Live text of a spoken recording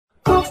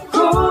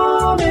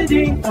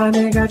코미디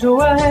아내가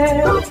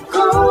좋아해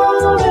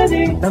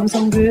코미디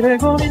남성들의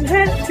고민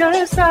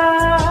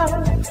해결사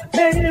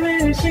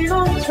매일매일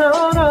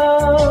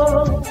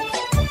신혼처럼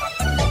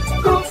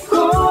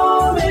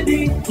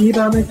코미디 이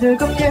밤을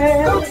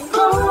뜨겁게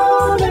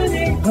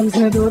코미디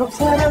밤새도록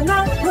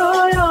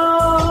사랑하고요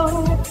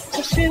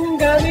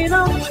자신감이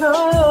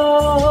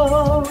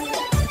넘쳐요.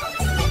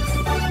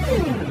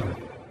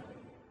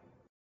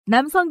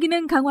 남성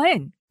기능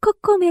강화엔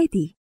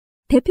코코메디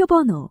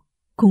대표번호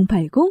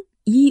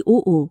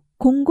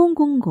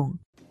 080-255-0000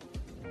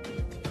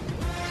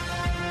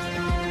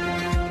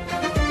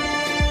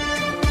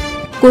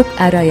 꼭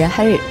알아야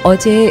할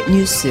어제의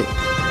뉴스.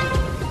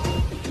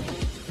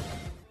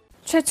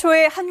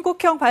 최초의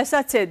한국형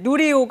발사체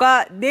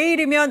누리호가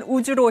내일이면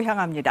우주로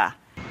향합니다.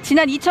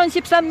 지난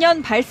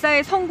 2013년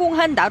발사에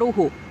성공한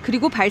나로호,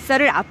 그리고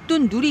발사를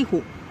앞둔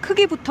누리호,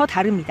 크기부터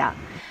다릅니다.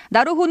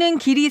 나로호는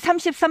길이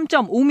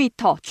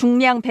 33.5m,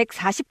 중량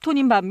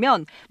 140톤인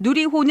반면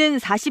누리호는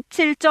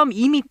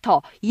 47.2m,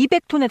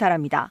 200톤에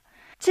달합니다.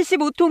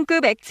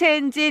 75톤급 액체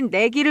엔진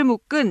 4기를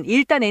묶은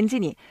 1단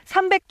엔진이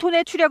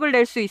 300톤의 추력을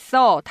낼 수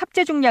있어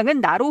탑재 중량은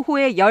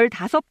나로호의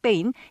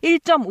 15배인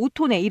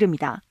 1.5톤에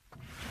이릅니다.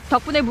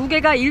 덕분에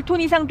무게가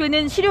 1톤 이상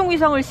되는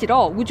실용위성을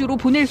실어 우주로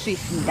보낼 수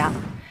있습니다.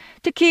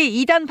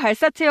 특히 2단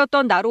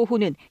발사체였던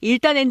나로호는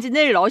 1단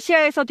엔진을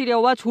러시아에서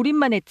들여와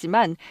조립만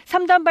했지만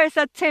 3단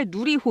발사체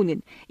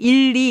누리호는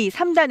 1, 2,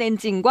 3단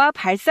엔진과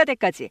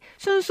발사대까지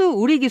순수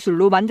우리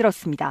기술로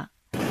만들었습니다.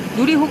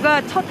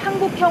 누리호가 첫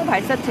한국형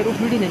발사체로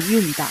불리는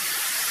이유입니다.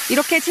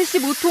 이렇게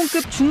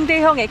 75톤급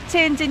중대형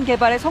액체 엔진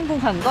개발에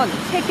성공한 건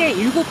세계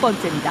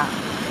 7번째입니다.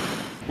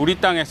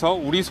 우리 땅에서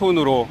우리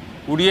손으로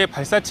우리의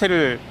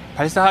발사체를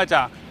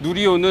발사하자.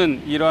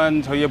 누리호는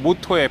이러한 저희의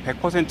모토에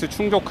 100%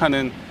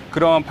 충족하는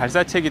그런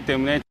발사체이기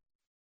때문에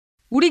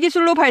우리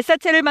기술로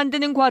발사체를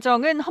만드는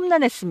과정은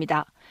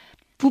험난했습니다.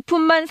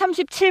 부품만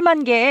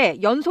 37만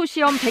개에 연소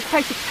시험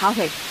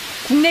 184회,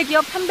 국내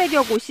기업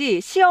 300여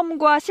곳이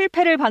시험과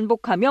실패를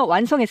반복하며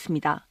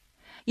완성했습니다.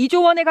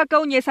 2조 원에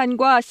가까운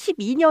예산과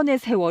 12년의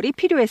세월이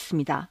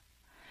필요했습니다.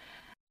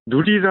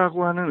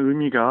 누리라고 하는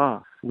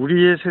의미가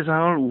우리의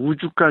세상을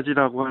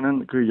우주까지라고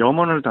하는 그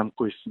염원을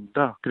담고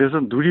있습니다.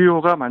 그래서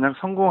누리호가 만약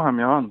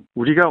성공하면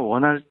우리가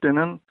원할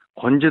때는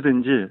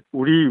언제든지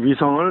우리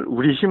위성을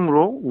우리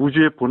힘으로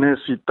우주에 보낼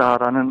수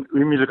있다라는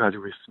의미를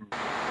가지고 있습니다.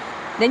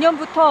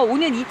 내년부터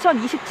오는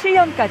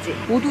 2027년까지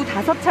모두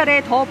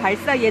 5차례 더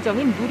발사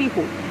예정인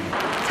누리호.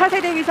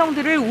 차세대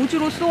위성들을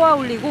우주로 쏘아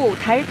올리고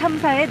달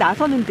탐사에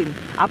나서는 등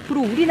앞으로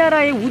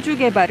우리나라의 우주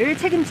개발을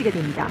책임지게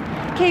됩니다.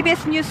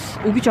 KBS 뉴스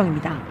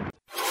오규정입니다.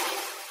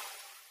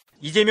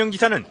 이재명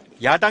지사는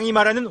야당이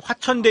말하는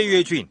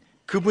화천대유의 주인,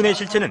 그분의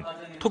실체는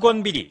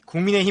토건비리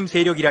국민의힘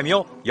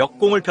세력이라며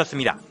역공을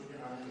폈습니다.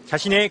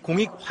 자신의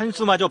공익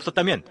환수마저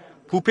없었다면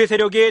부패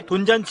세력의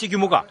돈잔치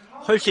규모가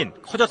훨씬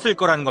커졌을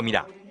거라는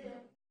겁니다.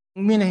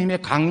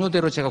 국민의힘의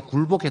강요대로 제가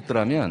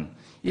굴복했더라면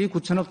이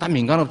 9천억 다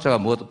민간업자가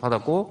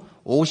받았고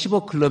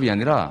 50억 클럽이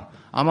아니라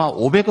아마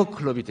 500억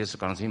클럽이 됐을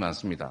가능성이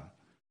많습니다.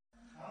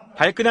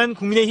 발끈한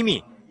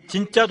국민의힘이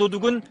진짜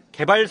도둑은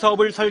개발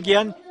사업을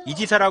설계한 이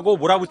지사라고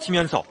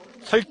몰아붙이면서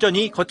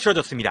설전이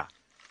거칠어졌습니다.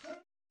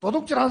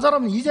 도둑질한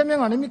사람은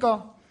이재명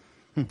아닙니까?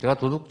 제가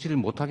도둑질을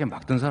못하게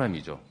막던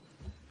사람이죠.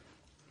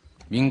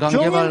 민간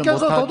개발 못하게.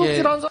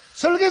 도둑질한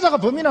설계자가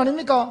범인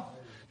아닙니까?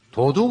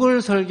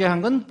 도둑을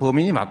설계한 건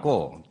범인이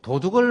맞고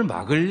도둑을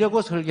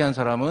막으려고 설계한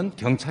사람은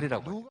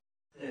경찰이라고.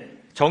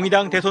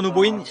 정의당 대선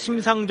후보인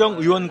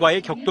심상정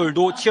의원과의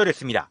격돌도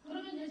치열했습니다.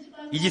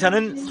 이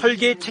지사는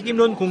설계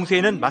책임론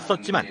공세에는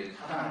맞섰지만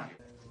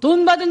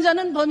돈 받은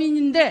자는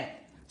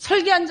범인인데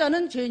설계한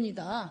자는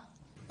죄인이다.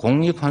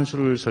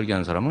 공익환수를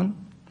설계한 사람은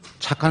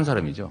착한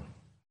사람이죠.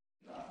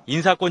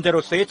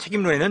 인사권자로서의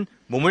책임론에는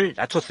몸을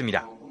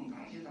낮췄습니다.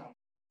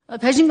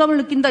 배신감을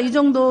느낀다 이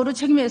정도로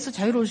책임에서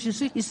자유로우실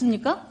수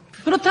있습니까?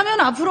 그렇다면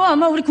앞으로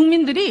아마 우리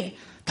국민들이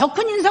더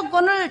큰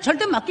인사권을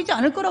절대 맡기지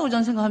않을 거라고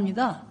저는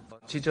생각합니다.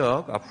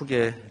 지적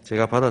아프게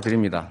제가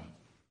받아들입니다.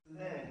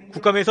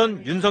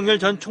 국감에선 윤석열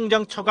전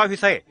총장 처가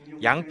회사의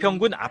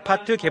양평군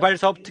아파트 개발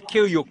사업 특혜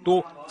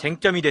의혹도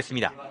쟁점이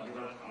됐습니다.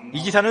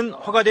 이 지사는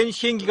허가된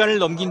시행기간을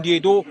넘긴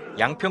뒤에도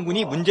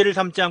양평군이 문제를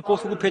삼지 않고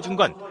소급해준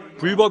건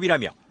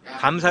불법이라며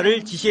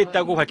감사를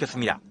지시했다고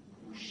밝혔습니다.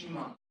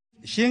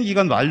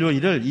 시행기간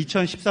만료일을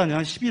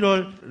 2014년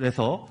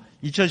 11월에서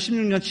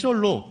 2016년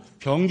 7월로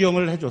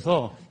변경을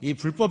해줘서 이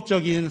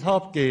불법적인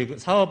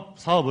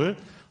사업을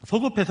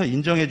소급해서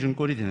인정해 준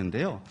꼴이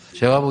되는데요.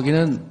 제가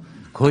보기에는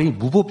거의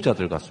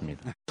무법자들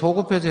같습니다.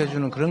 소급해서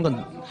해주는 그런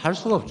건 할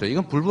수가 없죠.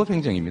 이건 불법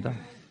행정입니다.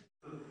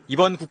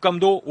 이번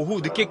국감도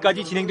오후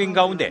늦게까지 진행된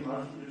가운데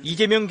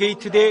이재명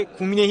게이트 대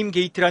국민의힘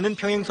게이트라는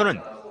평행선은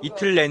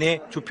이틀 내내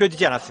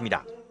좁혀지지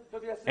않았습니다.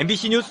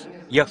 MBC 뉴스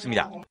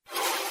이학수입니다.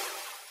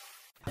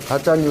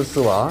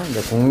 가짜뉴스와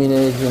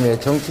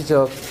국민의힘의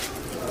정치적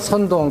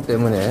선동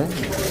때문에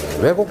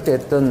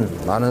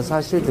왜곡됐던 많은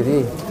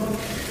사실들이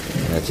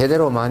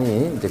제대로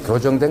많이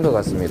교정된 것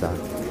같습니다.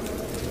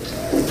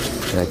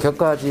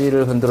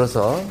 격가지를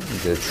흔들어서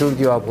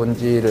줄기와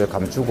본질을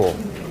감추고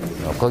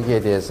거기에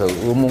대해서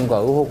의문과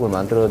의혹을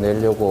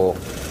만들어내려고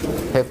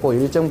했고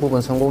일정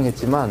부분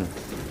성공했지만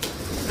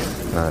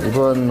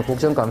이번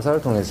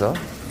국정감사를 통해서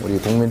우리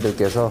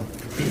국민들께서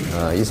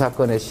이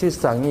사건의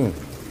실상이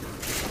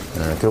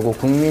결국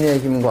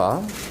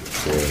국민의힘과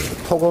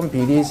토건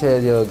비리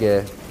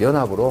세력의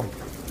연합으로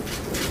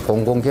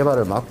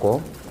공공개발을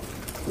막고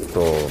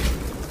또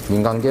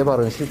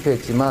민간개발은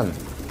실패했지만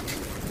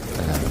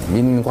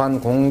민관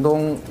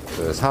공동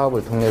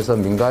사업을 통해서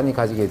민간이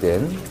가지게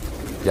된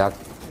약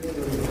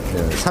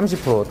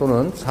 30%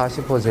 또는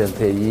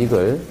 40%의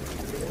이익을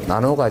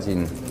나눠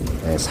가진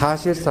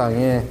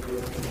사실상의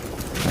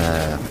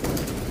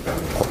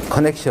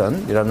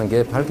커넥션이라는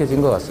게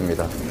밝혀진 것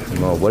같습니다.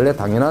 원래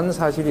당연한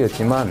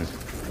사실이었지만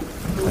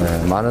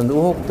많은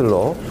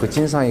의혹들로 그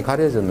진상이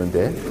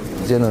가려졌는데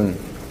이제는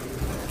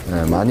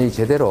많이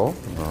제대로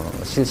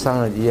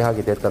실상을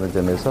이해하게 됐다는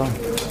점에서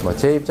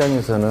제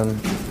입장에서는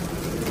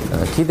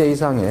기대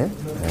이상의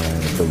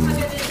좀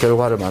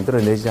결과를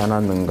만들어내지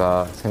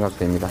않았는가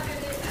생각됩니다.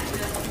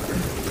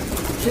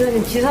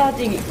 지사님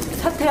지사직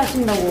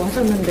사퇴하신다고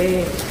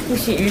하셨는데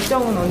혹시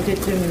일정은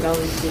언제쯤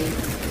나올지?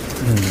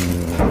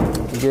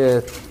 이게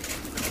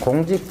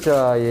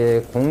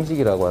공직자의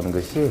공직이라고 하는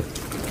것이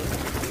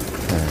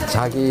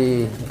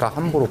자기가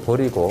함부로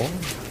버리고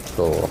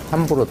또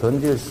함부로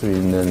던질 수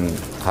있는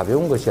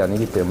가벼운 것이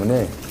아니기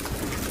때문에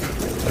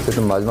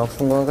어쨌든 마지막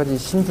순간까지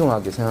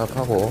신중하게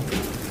생각하고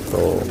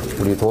또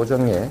우리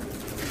도정의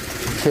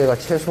피해가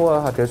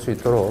최소화될 수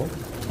있도록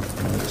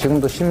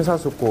지금도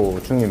심사숙고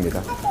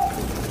중입니다.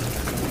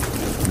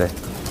 네.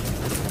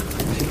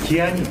 혹시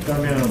기한이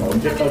있다면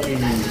언제까지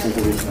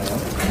보고 계시나요?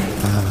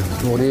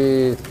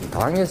 우리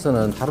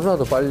당에서는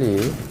하루라도 빨리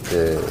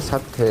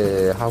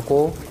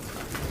사퇴하고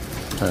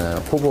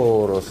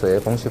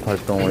후보로서의 공식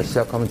활동을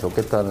시작하면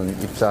좋겠다는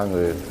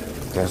입장을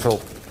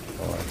계속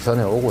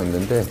전해오고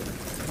있는데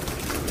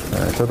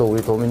저도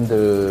우리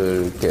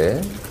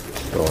도민들께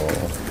또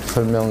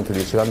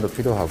설명드릴 시간도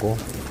필요하고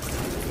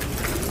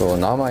또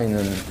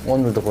남아있는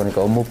오늘도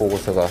보니까 업무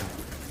보고서가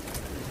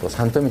또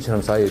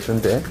산더미처럼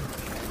쌓여있던데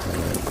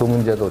그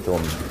문제도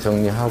좀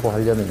정리하고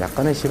하려면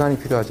약간의 시간이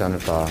필요하지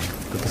않을까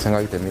그렇게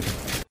생각이 됩니다.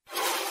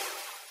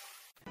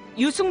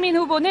 유승민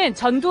후보는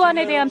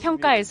전두환에 대한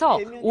평가에서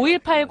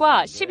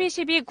 5.18과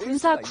 12.12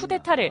 군사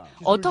쿠데타를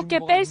어떻게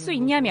뺄 수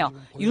있냐며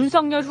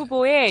윤석열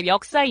후보의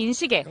역사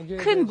인식에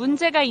큰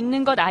문제가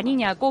있는 것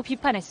아니냐고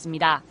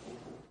비판했습니다.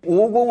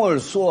 50을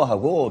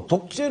수호하고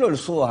독재를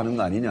수호하는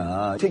거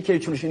아니냐. TK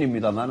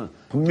출신입니다만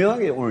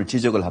분명하게 오늘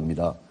지적을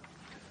합니다.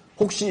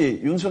 혹시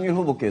윤석열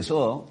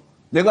후보께서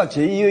내가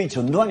제2의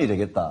전두환이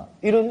되겠다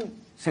이런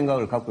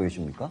생각을 갖고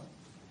계십니까?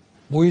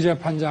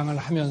 모의재판장을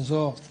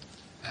하면서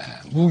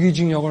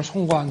무기징역을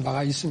선고한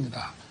바가 있습니다.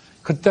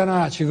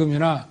 그때나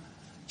지금이나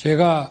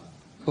제가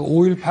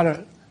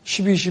 5.18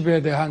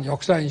 12.12에 대한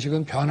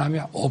역사인식은 변함이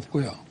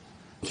없고요.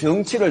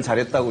 정치를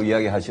잘했다고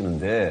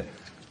이야기하시는데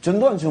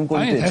전두환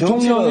정권 때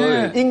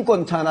정치를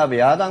인권 탄압,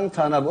 야당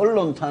탄압,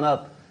 언론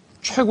탄압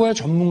최고의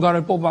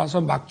전문가를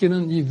뽑아서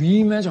맡기는 이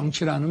위임의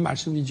정치라는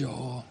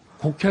말씀이죠.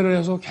 국회를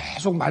해서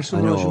계속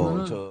말씀을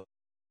하시면은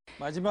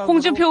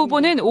홍준표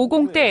후보는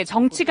 50 때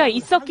정치가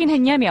있었긴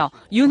했냐며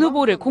윤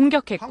후보를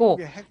공격했고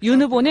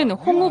윤 후보는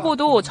홍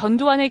후보도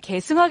전두환을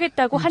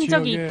계승하겠다고 한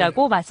적이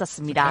있다고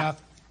맞섰습니다.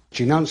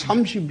 지난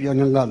 30여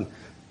년간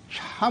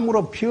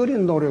참으로 피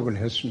어린 노력을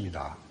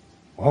했습니다.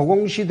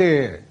 50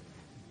 시대에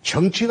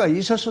정치가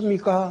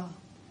있었습니까?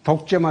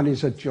 독재만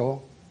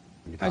있었죠.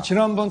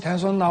 지난번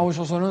대선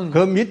나오셔서는 그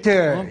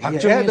밑에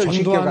박정희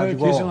전두환을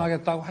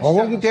계승하겠다고 하시지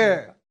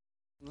않았습니까?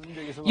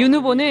 윤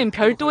후보는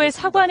별도의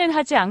사과는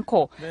하지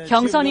않고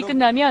경선이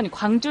끝나면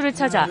광주를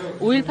찾아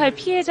 5.18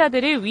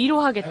 피해자들을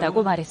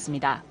위로하겠다고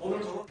말했습니다.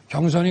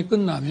 경선이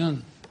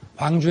끝나면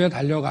광주에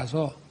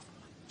달려가서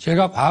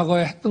제가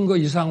과거에 했던 것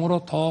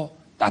이상으로 더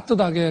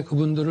따뜻하게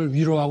그분들을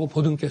위로하고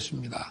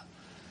보듬겠습니다.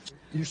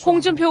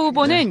 홍준표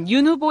후보는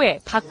윤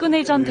후보의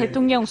박근혜 전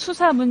대통령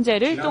수사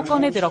문제를 또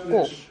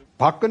꺼내들었고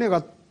박근혜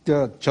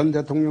전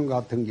대통령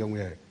같은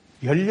경우에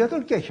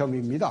 18개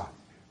혐의입니다.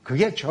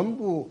 그게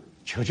전부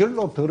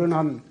저절로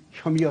드러난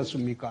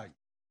혐의였습니까?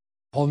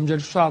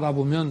 범죄를 수사하다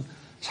보면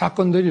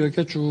사건들이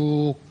이렇게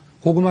쭉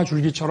고구마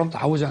줄기처럼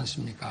나오지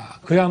않습니까?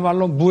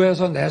 그야말로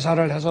무에서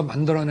내사를 해서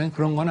만들어낸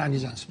그런 건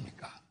아니지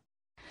않습니까?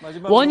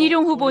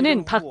 원희룡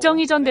후보는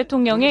박정희 전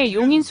대통령의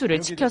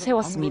용인수를 지켜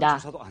세웠습니다.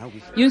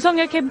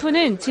 윤석열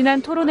캠프는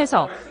지난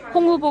토론에서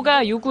홍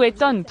후보가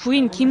요구했던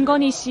부인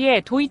김건희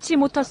씨의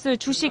도이치모터스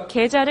주식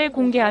계좌를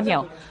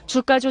공개하며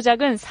주가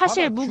조작은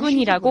사실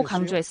무근이라고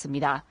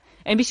강조했습니다.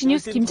 MBC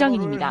뉴스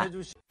김정인입니다.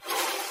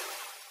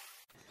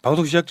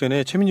 방송 시작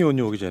전에 최민희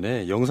의원님 오기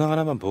전에 영상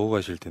하나만 보고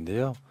가실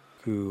텐데요.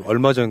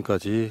 얼마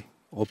전까지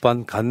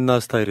오빤 갓나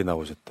스타일에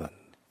나오셨던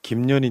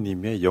김연희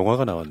님의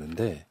영화가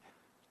나왔는데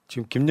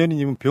지금 김연희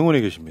님은 병원에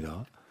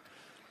계십니다.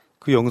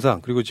 그 영상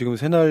그리고 지금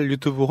새날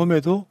유튜브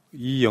홈에도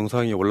이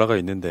영상이 올라가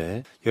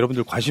있는데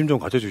여러분들 관심 좀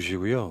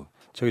가져주시고요.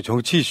 저기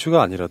정치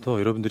이슈가 아니라도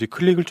여러분들이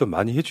클릭을 좀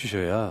많이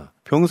해주셔야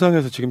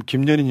병상에서 지금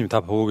김연희 님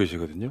다 보고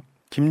계시거든요.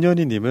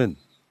 김연희 님은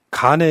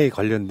간에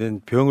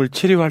관련된 병을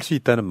치료할 수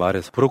있다는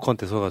말에서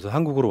브로커한테 서가서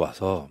한국으로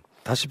와서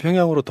다시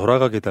평양으로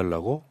돌아가게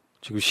해달라고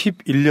지금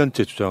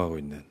 11년째 주장하고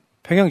있는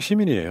평양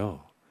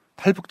시민이에요.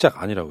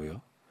 탈북자가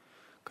아니라고요.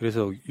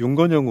 그래서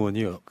윤건영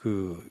의원이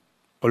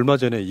얼마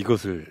전에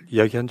이것을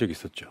이야기한 적이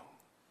있었죠.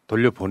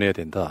 돌려보내야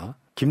된다.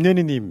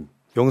 김연희님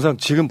영상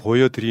지금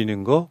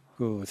보여드리는 거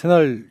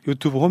새날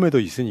유튜브 홈에도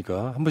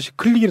있으니까 한 번씩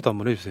클릭이라도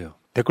한번 해주세요.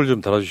 댓글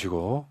좀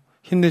달아주시고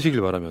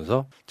힘내시길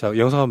바라면서 자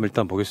영상 한번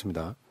일단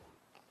보겠습니다.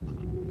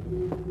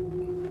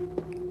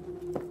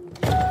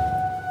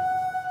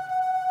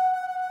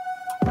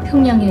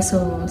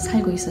 평양에서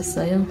살고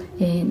있었어요.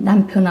 예,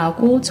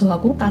 남편하고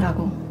저하고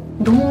딸하고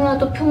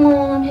너무나도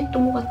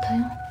평온했던 것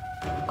같아요.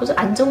 그래서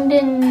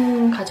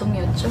안정된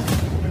가정이었죠.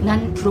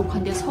 난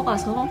브로커한테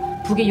속아서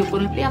북의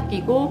요건을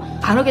빼앗기고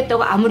안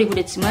오겠다고 아무리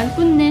그랬지만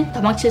끝내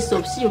도망칠 수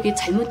없이 여기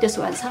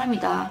잘못돼서 온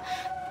사람이다.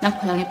 난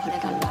고향에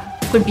보내달라.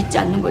 그걸 믿지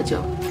않는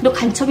거죠. 너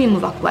간첩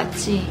임무 받고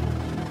왔지.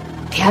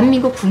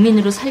 대한민국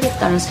국민으로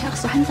살겠다는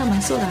서약서 한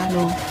장만 써라.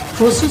 너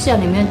그거 쓰지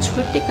않으면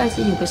죽을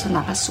때까지 여기서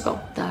나갈 수가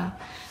없다.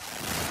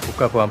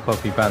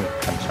 국가보안법 위반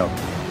간첩,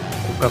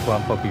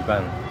 국가보안법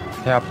위반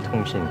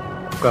해합통신,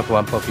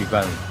 국가보안법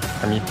위반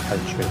잠입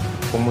탈출,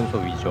 공문서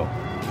위조,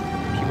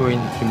 피고인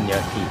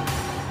김여희.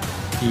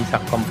 이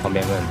사건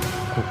범행은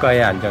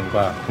국가의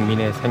안전과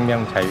국민의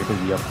생명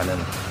자유를 위협하는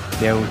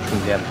매우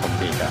중대한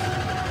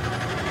범죄이다.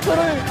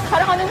 저를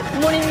사랑하는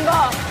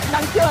부모님과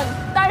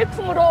남편, 딸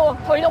품으로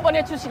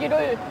돌려보내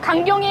주시기를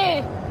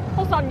강경히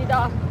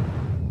호소합니다.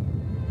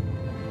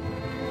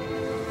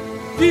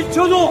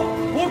 미쳐도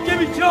못게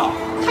미쳐.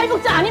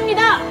 탈북자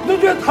아닙니다. 너 왜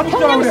탈북자라고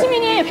평양 그래?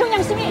 시민이에요.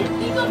 평양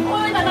시민. 이거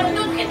보여달라면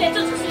어떻게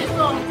내줘줄 수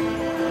있어?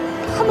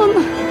 한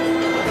번만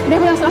내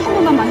고향 사람 한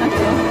번만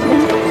만날게요.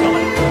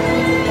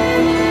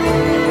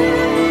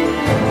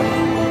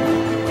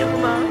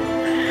 엄마,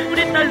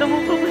 우리 딸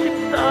너무 보고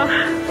싶다.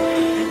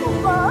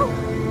 엄마,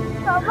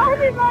 나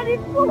많이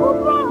있고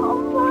엄마.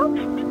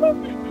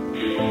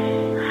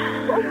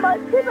 엄마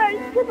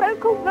제발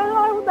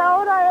건강하고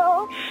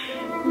나오라요.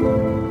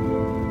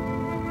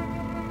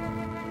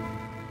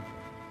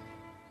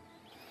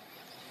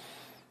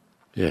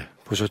 예,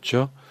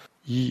 보셨죠?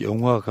 이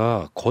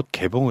영화가 곧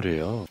개봉을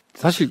해요.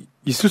 사실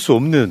있을 수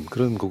없는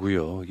그런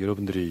거고요.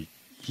 여러분들이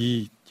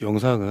이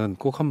영상은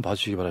꼭 한번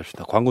봐주시기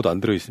바랍니다. 광고도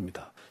안 들어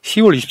있습니다.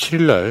 10월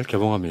 27일 날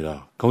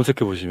개봉합니다.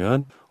 검색해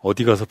보시면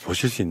어디 가서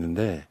보실 수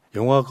있는데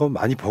영화가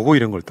많이 보고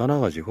이런 걸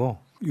떠나가지고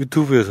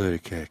유튜브에서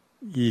이렇게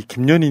이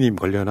김연희님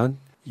관련한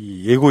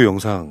이 예고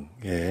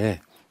영상에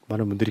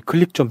많은 분들이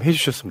클릭 좀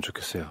해주셨으면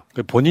좋겠어요.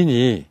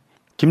 본인이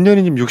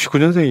김연희님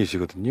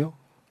 69년생이시거든요.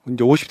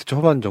 이제 50대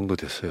초반 정도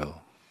됐어요.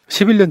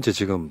 11년째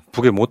지금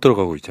북에 못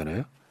들어가고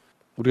있잖아요.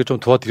 우리가 좀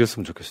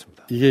도와드렸으면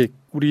좋겠습니다. 이게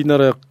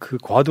우리나라 그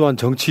과도한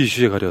정치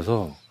이슈에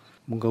가려서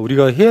뭔가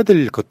우리가 해야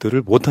될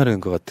것들을 못하는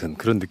것 같은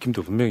그런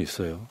느낌도 분명히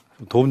있어요.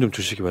 도움 좀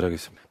주시기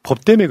바라겠습니다.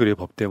 법 때문에 그래요.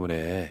 법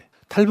때문에.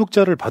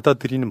 탈북자를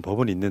받아들이는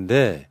법은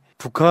있는데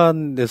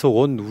북한에서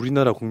온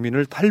우리나라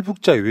국민을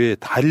탈북자 외에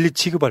달리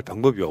취급할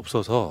방법이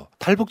없어서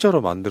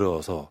탈북자로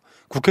만들어서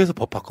국회에서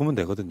법 바꾸면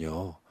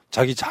되거든요.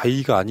 자기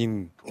자의가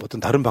아닌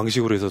어떤 다른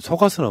방식으로 해서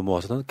속아서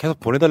넘어와서 계속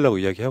보내달라고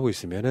이야기하고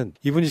있으면은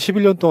이분이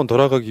 11년 동안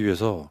돌아가기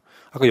위해서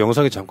아까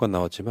영상에 잠깐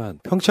나왔지만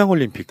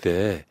평창올림픽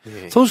때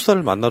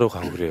선수단을 만나러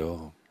가고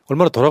그래요.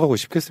 얼마나 돌아가고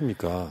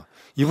싶겠습니까?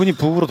 이분이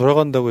북으로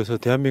돌아간다고 해서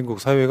대한민국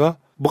사회가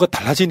뭐가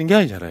달라지는 게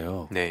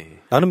아니잖아요. 네.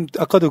 나는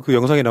아까도 그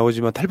영상에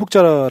나오지만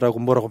탈북자라고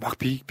뭐라고 막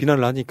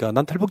비난을 하니까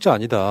난 탈북자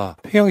아니다.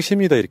 평양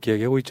시민이다 이렇게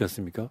이야기하고 있지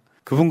않습니까?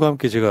 그분과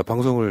함께 제가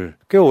방송을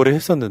꽤 오래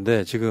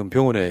했었는데 지금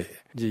병원에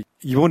이제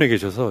입원해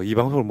계셔서 이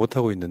방송을 못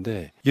하고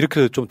있는데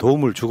이렇게 좀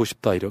도움을 주고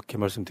싶다 이렇게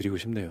말씀드리고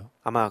싶네요.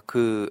 아마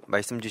그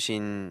말씀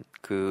주신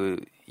그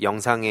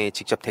영상에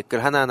직접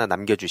댓글 하나하나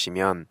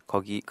남겨주시면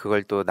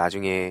그걸 또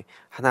나중에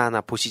하나하나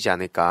보시지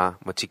않을까.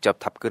 뭐 직접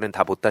답글은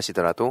다 못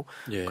다시더라도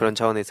그런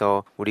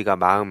차원에서 우리가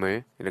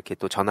마음을 이렇게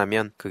또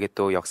전하면 그게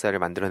또 역사를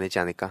만들어내지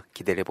않을까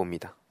기대를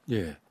해봅니다.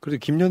 예. 그래도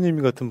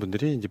김연님 같은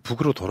분들이 이제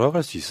북으로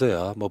돌아갈 수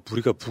있어야 뭐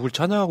우리가 북을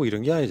찬양하고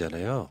이런 게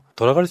아니잖아요.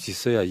 돌아갈 수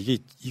있어야 이게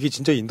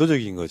진짜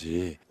인도적인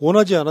거지.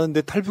 원하지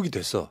않았는데 탈북이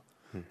됐어.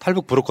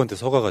 탈북 브로커한테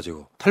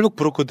속아가지고. 탈북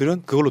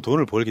브로커들은 그걸로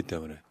돈을 벌기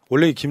때문에.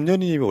 원래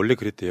김연희님이 원래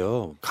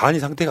그랬대요. 간이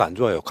상태가 안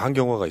좋아요. 간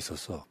경화가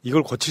있었어.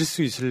 이걸 고칠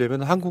수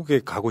있으려면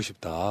한국에 가고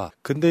싶다.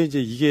 근데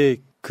이제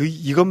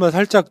이것만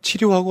살짝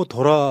치료하고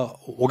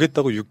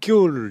돌아오겠다고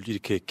 6개월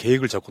이렇게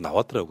계획을 잡고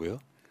나왔더라고요.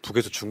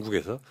 북에서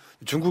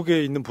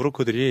중국에 있는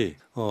브로커들이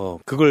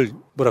그걸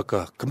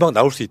금방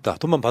나올 수 있다.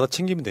 돈만 받아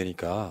챙기면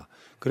되니까.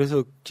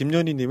 그래서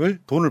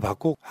김연희님을 돈을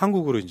받고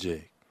한국으로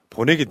이제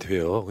보내게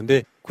돼요.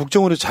 근데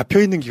국정원에 잡혀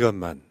있는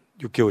기간만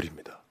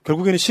 6개월입니다.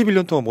 결국에는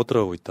 11년 동안 못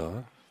들어가고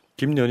있다.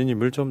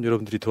 김연희님을 좀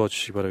여러분들이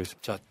도와주시기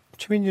바라겠습니다. 자,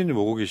 최민희 의원님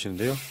오고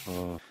계시는데요.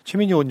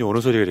 최민희 의원님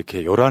오는 소리가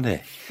이렇게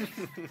요란해.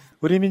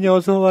 우리 민희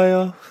어서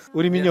와요.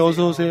 우리 민희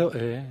어서 오세요.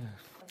 예.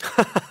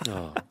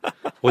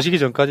 오시기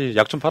전까지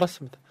약 좀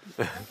팔았습니다.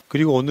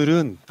 그리고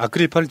오늘은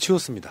아크릴판을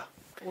치웠습니다.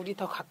 우리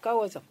더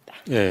가까워졌다.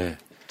 예.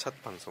 첫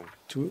방송.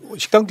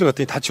 식당들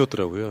갔더니 다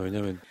지웠더라고요.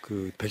 왜냐하면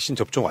그 백신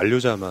접종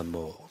완료자만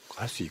뭐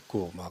할 수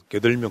있고 막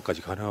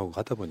 8명까지 가능하고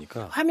하다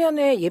보니까.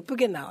 화면에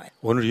예쁘게 나와요.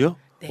 오늘이요?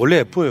 네. 원래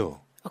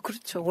예뻐요.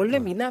 그렇죠. 원래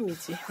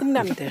미남이지.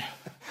 훈남들.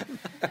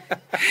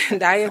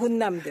 나의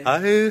훈남들.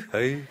 아유.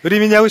 우리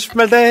민이 하고 싶은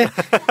말 다 해.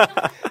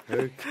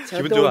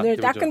 저도 기분 좋아, 오늘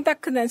기분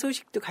따끈따끈한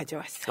소식도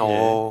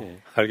가져왔어요. 네,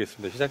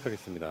 알겠습니다.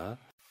 시작하겠습니다.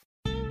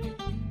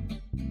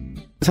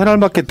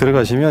 새날마켓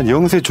들어가시면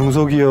영세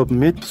중소기업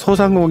및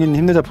소상공인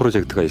힘내자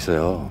프로젝트가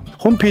있어요.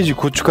 홈페이지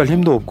구축할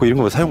힘도 없고 이런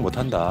거 사용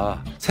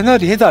못한다.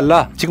 새날이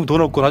해달라. 지금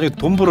돈 없고 나중에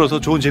돈 벌어서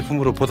좋은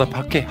제품으로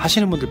보답할게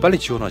하시는 분들 빨리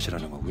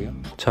지원하시라는 거고요.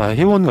 자,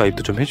 회원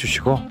가입도 좀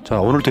해주시고, 자,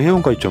 오늘도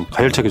회원 가입 좀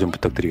가열차게 좀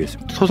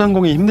부탁드리겠습니다.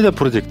 소상공인 힘내자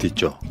프로젝트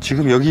있죠.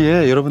 지금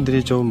여기에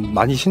여러분들이 좀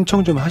많이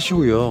신청 좀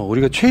하시고요.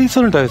 우리가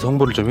최선을 다해서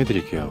홍보를 좀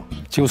해드릴게요.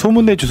 지금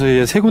소문내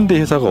주소에 3군데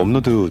회사가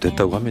업로드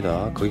됐다고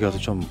합니다. 거기 가서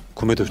좀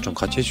구매도 좀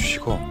같이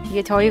해주시고.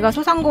 이게 저희가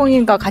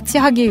소상공인과 같이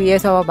하기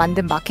위해서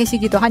만든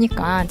마켓이기도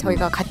하니까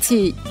저희가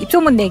같이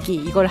입소문 내기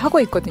이걸 하고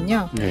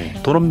있거든요. 네,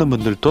 돈 없는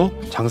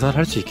분들도 장사를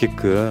할 수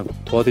있게끔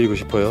도와드리고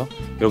싶어요.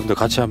 여러분들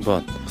같이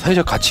한번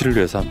사회적 가치를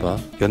위해서 한번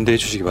연대해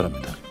주시기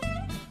바랍니다.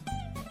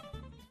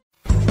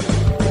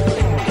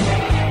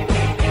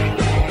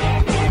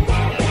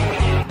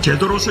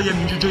 제도로서의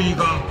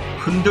민주주의가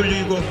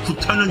흔들리고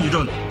구타는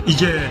일은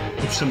이제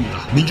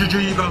없습니다.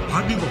 민주주의가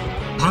밥이고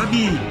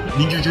밥이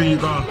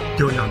민주주의가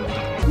되어야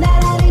합니다.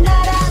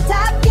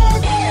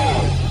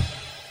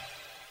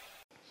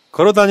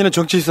 걸어다니는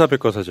정치시사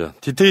백과사전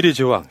디테일의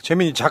제왕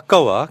최민희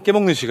작가와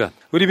깨먹는 시간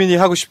우리 민이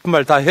하고 싶은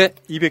말 다 해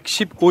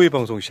 215회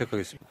방송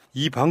시작하겠습니다.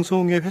 이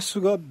방송의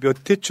횟수가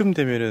몇 회쯤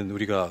되면은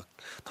우리가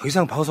더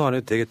이상 방송 안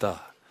해도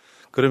되겠다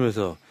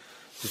그러면서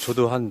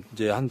저도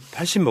이제 한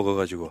 80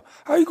 먹어가지고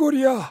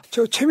아이고리야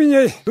저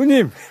최민희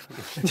누님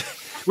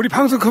우리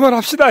방송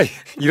그만합시다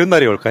이런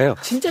날이 올까요?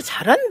 진짜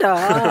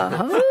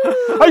잘한다.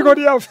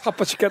 아이고리야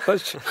바빠 죽겠다.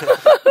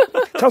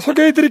 자,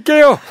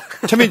 소개해드릴게요.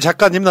 최민희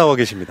작가님 나와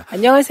계십니다.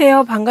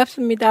 안녕하세요.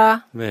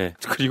 반갑습니다. 네.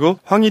 그리고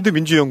황희두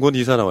민주연구원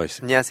이사 나와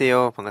있습니다.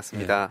 안녕하세요.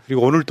 반갑습니다. 네.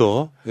 그리고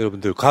오늘도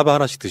여러분들 가바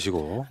하나씩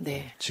드시고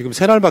네. 지금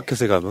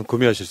새날마켓에 가면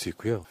구매하실 수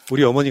있고요.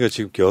 우리 어머니가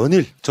지금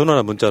연일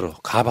전화나 문자로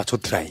가바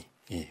좋더라이.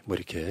 뭐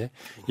이렇게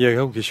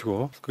이야기하고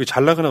계시고 그게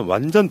잘 나가는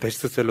완전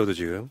베스트셀러도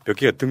지금 몇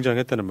개가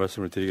등장했다는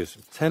말씀을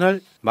드리겠습니다.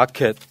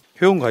 새날마켓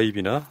회원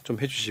가입이나 좀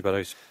해주시기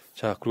바라겠습니다.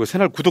 자, 그리고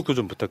새날 구독도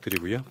좀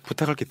부탁드리고요.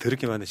 부탁할 게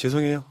더럽게 많네.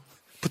 죄송해요.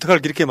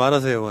 부탁할 게 이렇게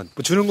많아서요. 뭐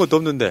주는 것도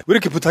없는데 왜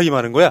이렇게 부탁이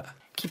많은 거야?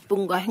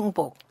 기쁨과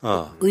행복,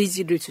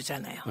 의지를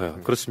주잖아요. 네,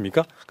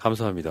 그렇습니까?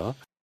 감사합니다.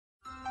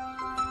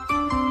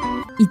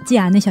 잊지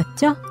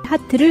않으셨죠?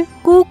 하트를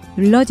꼭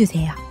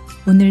눌러주세요.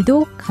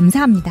 오늘도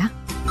감사합니다.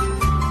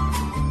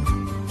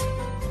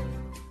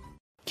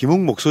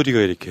 김웅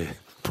목소리가 이렇게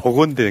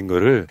복원된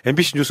거를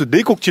MBC 뉴스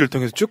 4꼭지를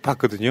통해서 쭉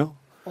봤거든요.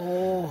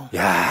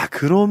 야,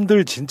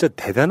 그놈들 진짜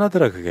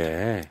대단하더라,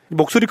 그게.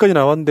 목소리까지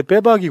나왔는데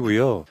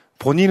빼박이고요.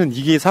 본인은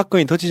이게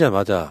사건이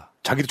터지자마자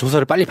자기도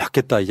조사를 빨리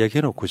받겠다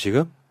이야기해놓고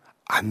지금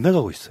안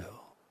나가고 있어요.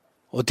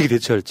 어떻게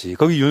대처할지.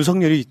 거기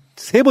윤석열이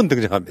 3번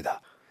등장합니다.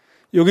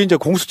 여기 이제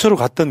공수처로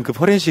갔던 그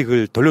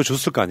포렌식을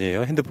돌려줬을 거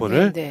아니에요,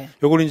 핸드폰을. 네.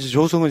 요걸 이제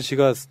조성은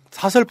씨가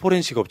사설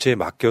포렌식 업체에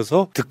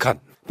맡겨서 득한.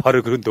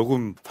 바로 그런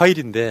녹음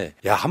파일인데,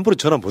 야, 함부로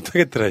전화 못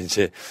하겠더라,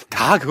 이제.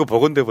 다 그거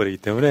복원돼 버리기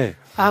때문에.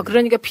 아,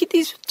 그러니까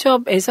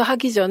PD수첩에서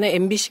하기 전에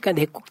MBC가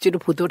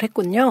 4꼭지로 보도를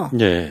했군요.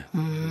 예.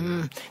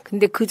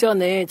 근데 그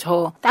전에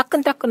저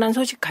따끈따끈한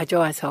소식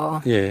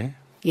가져와서. 예.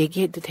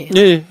 얘기해도 돼요?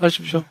 예,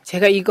 하십시오.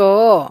 제가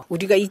이거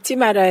우리가 잊지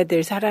말아야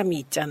될 사람이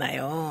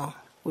있잖아요.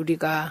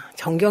 우리가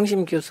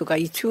정경심 교수가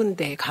이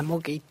추운데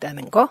감옥에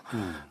있다는 거.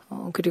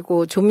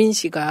 그리고 조민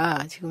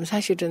씨가 지금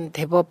사실은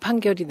대법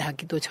판결이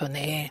나기도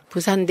전에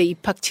부산대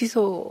입학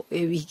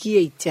취소의 위기에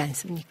있지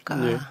않습니까?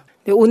 네.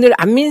 근데 오늘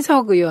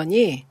안민석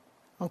의원이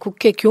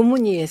국회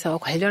교문위에서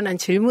관련한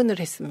질문을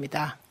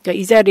했습니다.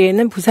 그러니까 이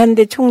자리에는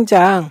부산대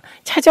총장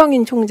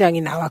차정인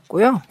총장이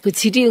나왔고요. 그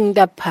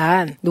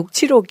질의응답한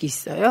녹취록이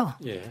있어요.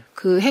 예.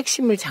 그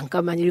핵심을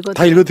잠깐만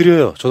다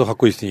읽어드려요. 저도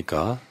갖고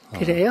있으니까.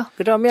 그래요?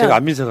 그러면 제가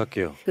안민석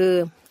할게요.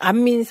 그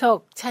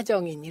안민석,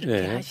 차정인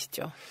이렇게 네.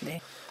 하시죠.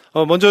 네.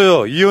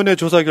 먼저요. 위원회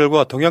조사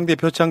결과 동양대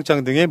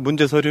표창장 등의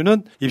문제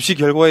서류는 입시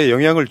결과에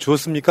영향을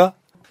주었습니까?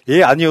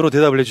 예, 아니요로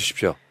대답을 해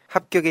주십시오.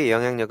 합격의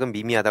영향력은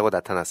미미하다고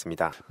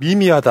나타났습니다.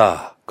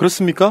 미미하다.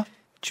 그렇습니까?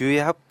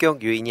 주요의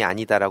합격 요인이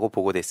아니다라고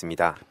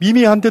보고됐습니다.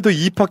 미미한데도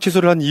입학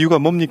취소를 한 이유가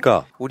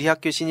뭡니까? 우리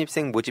학교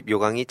신입생 모집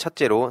요강이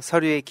첫째로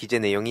서류의 기재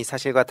내용이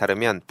사실과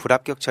다르면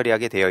불합격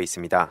처리하게 되어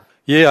있습니다.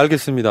 예,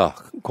 알겠습니다.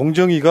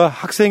 공정위가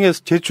학생의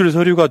제출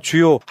서류가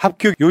주요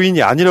합격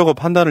요인이 아니라고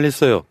판단을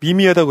했어요.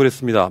 미미하다고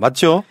그랬습니다.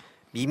 맞죠?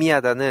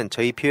 미미하다는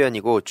저희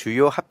표현이고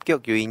주요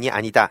합격 요인이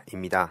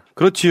아니다입니다.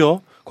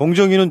 그렇지요.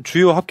 공정위는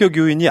주요 합격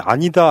요인이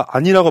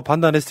아니라고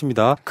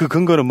판단했습니다. 그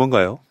근거는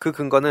뭔가요? 그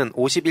근거는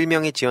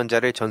 51명의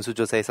지원자를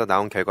전수조사해서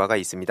나온 결과가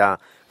있습니다.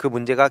 그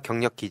문제가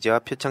경력 기재와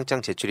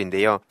표창장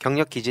제출인데요.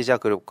 경력 기재자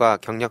그룹과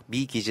경력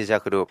미기재자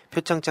그룹,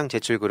 표창장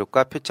제출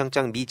그룹과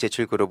표창장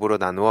미제출 그룹으로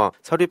나누어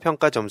서류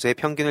평가 점수의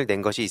평균을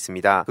낸 것이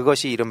있습니다.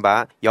 그것이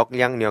이른바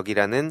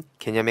역량력이라는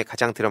개념에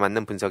가장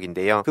들어맞는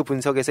분석인데요. 그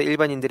분석에서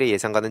일반인들의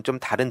예상과는 좀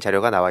다른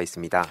자료가 나와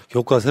있습니다.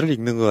 교과서를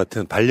읽는 것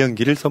같은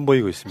발연기를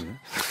선보이고 있습니다.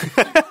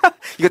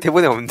 이거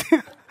대본에 없는데.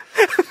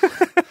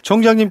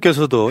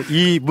 총장님께서도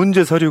이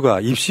문제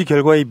서류가 입시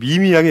결과에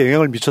미미하게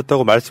영향을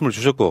미쳤다고 말씀을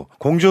주셨고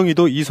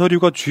공정위도 이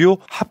서류가 주요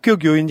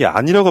합격 요인이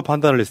아니라고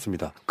판단을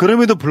했습니다.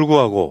 그럼에도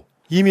불구하고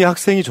이미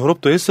학생이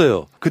졸업도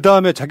했어요. 그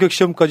다음에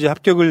자격시험까지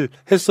합격을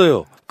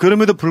했어요.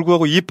 그럼에도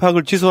불구하고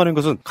입학을 취소하는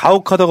것은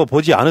가혹하다고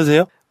보지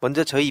않으세요?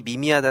 먼저 저희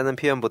미미하다는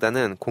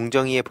표현보다는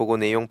공정위의 보고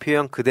내용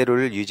표현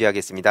그대로를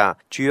유지하겠습니다.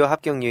 주요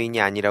합격 요인이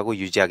아니라고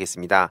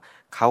유지하겠습니다.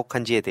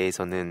 가혹한지에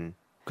대해서는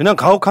그냥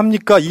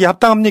가혹합니까? 이게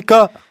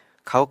합당합니까?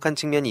 가혹한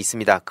측면이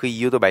있습니다. 그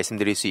이유도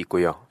말씀드릴 수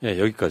있고요. 예,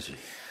 여기까지.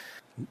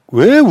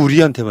 왜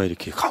우리한테만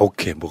이렇게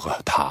가혹해, 뭐가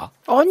다?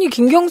 아니,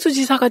 김경수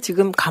지사가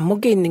지금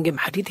감옥에 있는 게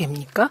말이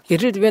됩니까?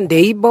 예를 들면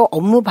네이버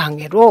업무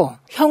방해로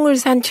형을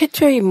산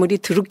최초의 인물이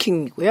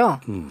드루킹이고요.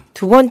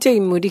 두 번째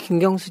인물이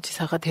김경수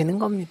지사가 되는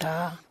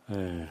겁니다.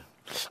 예.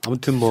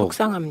 아무튼 뭐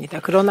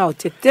속상합니다. 그러나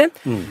어쨌든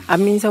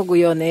안민석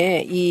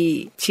의원의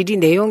이 질의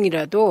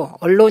내용이라도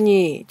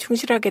언론이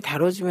충실하게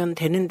다뤄주면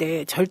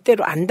되는데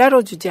절대로 안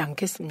다뤄주지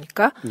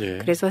않겠습니까? 예.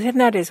 그래서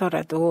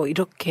새날에서라도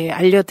이렇게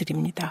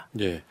알려드립니다.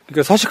 예.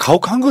 그러니까 사실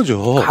가혹한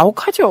거죠.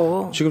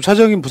 가혹하죠. 지금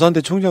차정인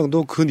부산대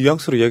총장도 그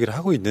뉘앙스로 이야기를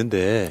하고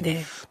있는데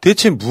네.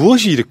 대체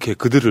무엇이 이렇게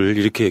그들을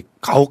이렇게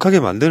가혹하게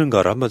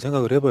만드는가를 한번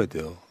생각을 해봐야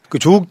돼요. 그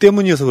조국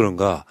때문이어서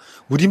그런가?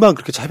 우리만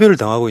그렇게 차별을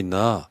당하고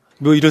있나?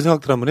 뭐 이런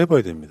생각들 한번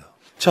해봐야 됩니다.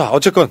 자,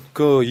 어쨌건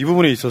이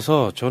부분에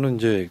있어서 저는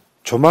이제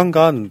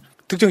조만간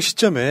특정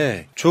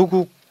시점에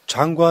조국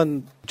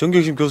장관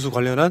정경심 교수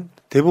관련한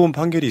대법원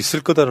판결이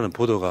있을 거다라는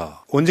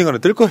보도가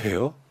언젠가는 뜰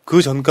거예요.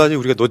 그 전까지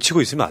우리가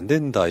놓치고 있으면 안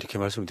된다 이렇게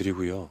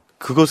말씀드리고요.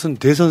 그것은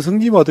대선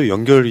승리와도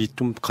연결이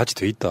좀 같이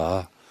돼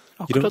있다.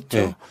 그렇죠.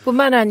 네.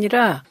 뿐만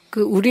아니라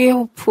우리의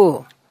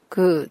호프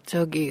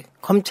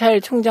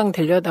검찰총장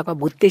되려다가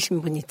못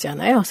되신 분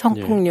있잖아요.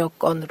 성폭력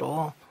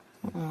건으로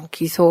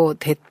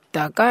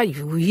기소됐다가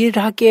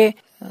유일하게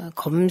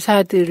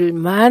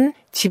검사들만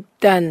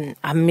집단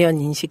안면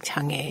인식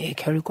장애의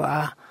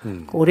결과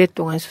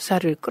오랫동안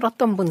수사를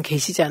끌었던 분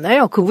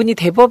계시잖아요. 그분이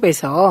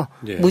대법에서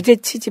무죄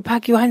취지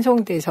파기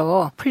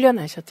환송돼서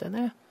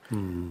풀려나셨잖아요.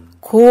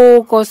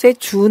 그것에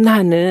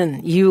준하는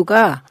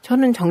이유가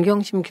저는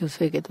정경심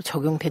교수에게도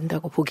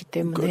적용된다고 보기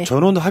때문에.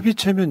 전원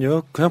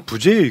합의체면요. 그냥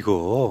부재예요,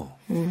 이거.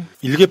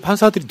 일개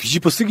판사들이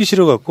뒤집어 쓰기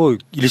싫어갖고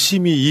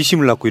 1심이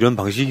 2심을 낳고 이런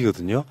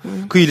방식이거든요.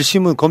 그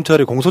 1심은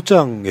검찰의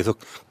공소장에서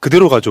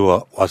그대로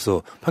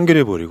가져와서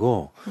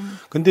판결해버리고.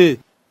 근데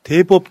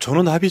대법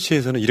전원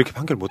합의체에서는 이렇게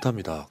판결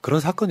못합니다. 그런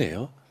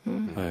사건이에요.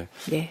 네.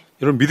 네.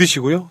 여러분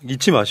믿으시고요.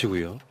 잊지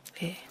마시고요.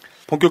 네.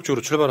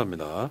 본격적으로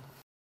출발합니다.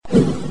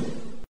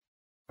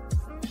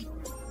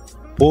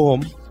 보험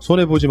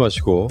손해보지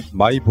마시고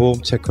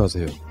마이보험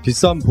체크하세요.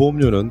 비싼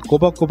보험료는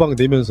꼬박꼬박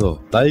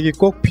내면서 나에게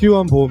꼭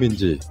필요한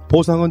보험인지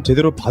보상은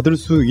제대로 받을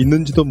수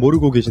있는지도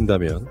모르고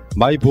계신다면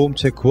마이보험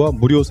체크와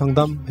무료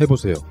상담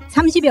해보세요.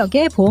 30여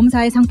개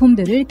보험사의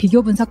상품들을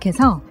비교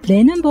분석해서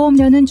내는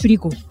보험료는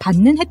줄이고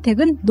받는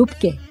혜택은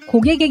높게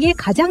고객에게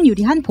가장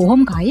유리한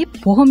보험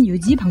가입, 보험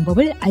유지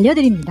방법을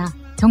알려드립니다.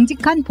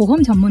 정직한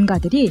보험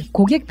전문가들이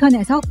고객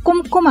편에서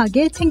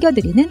꼼꼼하게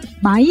챙겨드리는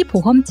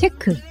마이보험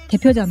체크.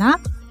 대표 전화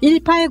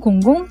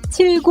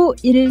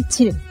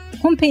 1800-7917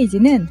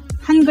 홈페이지는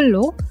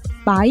한글로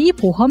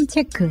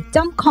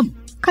마이보험체크.com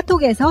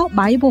카톡에서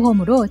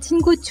마이보험으로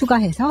친구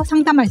추가해서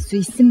상담할 수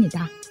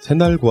있습니다.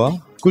 새날과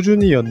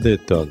꾸준히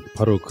연대했던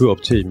바로 그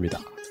업체입니다.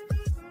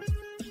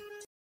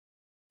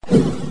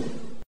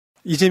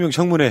 이재명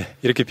청문회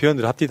이렇게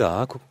표현을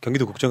합디다.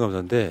 경기도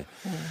국정감사인데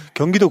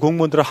경기도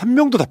공무원들은 한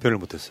명도 답변을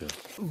못했어요.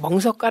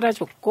 멍석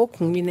깔아줬고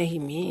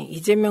국민의힘이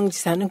이재명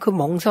지사는 그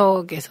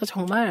멍석에서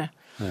정말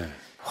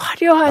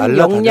화려한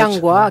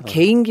역량과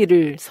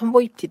개인기를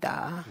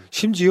선보입디다.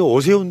 심지어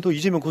오세훈도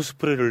이재명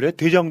코스프레를 해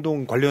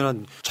대장동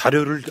관련한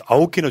자료를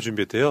 9개나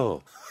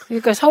준비했대요.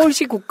 그러니까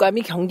서울시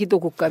국감이 경기도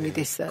국감이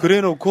됐어요.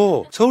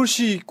 그래놓고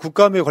서울시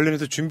국감에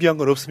관련해서 준비한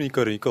건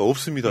없습니까? 그러니까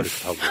없습니다.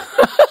 이렇게 하고.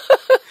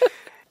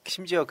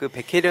 심지어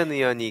백혜련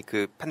의원이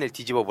그 판을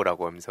뒤집어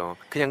보라고 하면서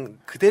그냥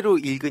그대로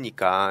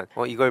읽으니까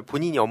이걸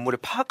본인이 업무를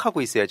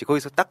파악하고 있어야지.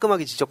 거기서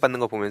따끔하게 지적받는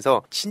거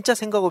보면서 진짜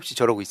생각 없이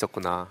저러고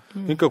있었구나.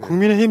 그러니까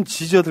국민의힘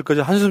지지자들까지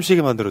한숨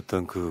쉬게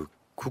만들었던 그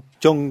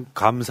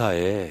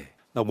국정감사에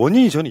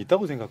원인이 저는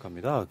있다고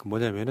생각합니다. 그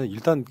뭐냐면은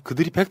일단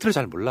그들이 팩트를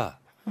잘 몰라.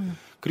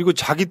 그리고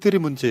자기들의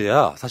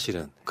문제야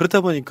사실은.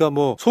 그렇다 보니까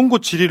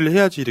송곳 질의를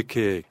해야지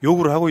이렇게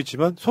요구를 하고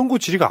있지만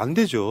송곳 질의가 안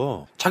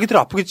되죠. 자기들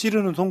아프게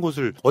찌르는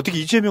송곳을 어떻게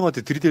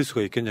이재명한테 들이댈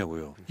수가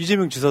있겠냐고요.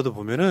 이재명 지사도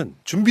보면은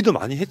준비도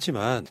많이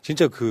했지만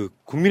진짜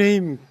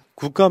국민의힘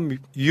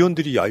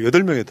국감위원들이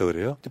 8명이었다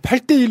그래요.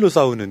 8대1로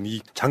싸우는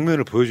이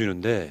장면을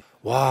보여주는데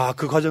와,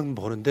 그 과정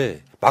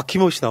보는데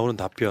막힘없이 나오는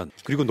답변,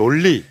 그리고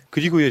논리,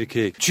 그리고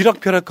이렇게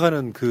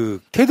쥐락펴락하는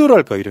그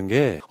태도랄까 이런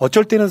게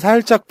어쩔 때는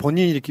살짝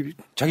본인이 이렇게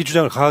자기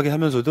주장을 강하게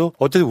하면서도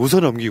어쨌든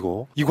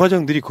웃어넘기고 이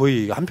과정들이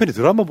거의 한편의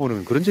드라마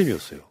보는 그런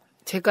재미였어요.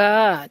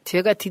 제가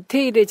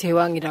디테일의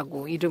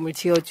제왕이라고 이름을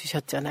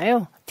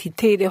지어주셨잖아요.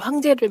 디테일의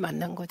황제를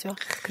만난 거죠.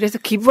 그래서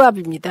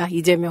기부합입니다.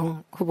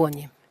 이재명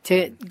후보님.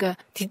 제가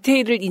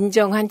디테일을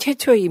인정한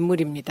최초의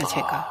인물입니다.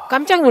 제가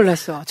깜짝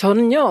놀랐어.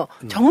 저는요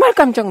정말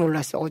깜짝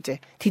놀랐어. 어제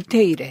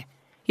디테일에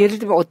예를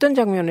들면 어떤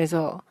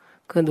장면에서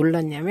그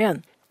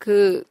놀랐냐면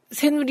그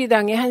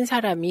새누리당의 한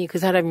사람이 그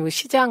사람이 뭐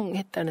시장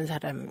했다는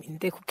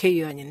사람인데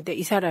국회의원인데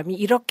이 사람이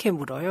이렇게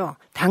물어요.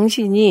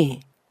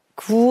 당신이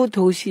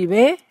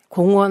구도심의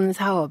공원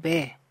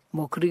사업에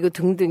뭐 그리고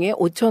등등의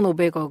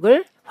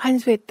 5,500억을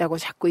환수했다고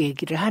자꾸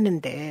얘기를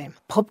하는데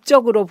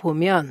법적으로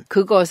보면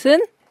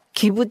그것은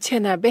기부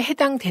체납에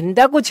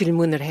해당된다고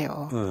질문을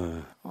해요.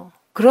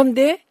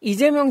 그런데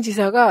이재명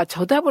지사가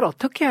저 답을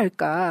어떻게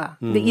할까?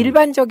 근데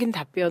일반적인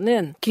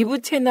답변은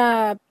기부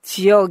체납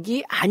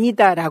지역이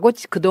아니다라고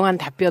그동안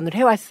답변을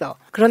해왔어.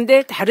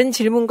 그런데 다른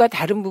질문과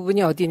다른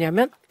부분이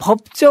어디냐면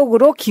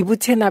법적으로 기부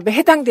체납에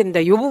해당된다.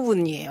 이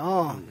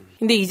부분이에요.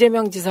 근데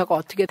이재명 지사가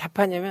어떻게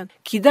답하냐면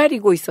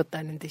기다리고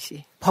있었다는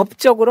듯이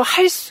법적으로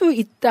할 수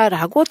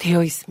있다라고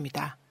되어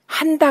있습니다.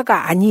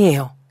 한다가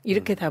아니에요.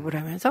 이렇게 답을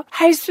하면서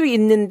할 수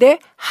있는데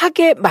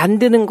하게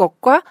만드는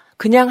것과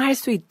그냥 할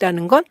수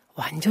있다는 건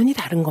완전히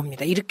다른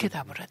겁니다. 이렇게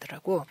답을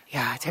하더라고.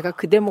 야, 제가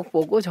그 대목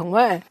보고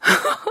정말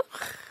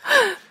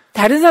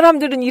다른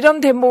사람들은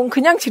이런 대목은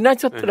그냥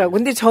지나쳤더라고.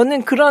 근데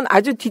저는 그런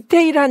아주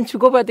디테일한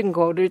주고받은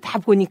거를 다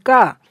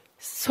보니까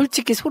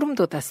솔직히 소름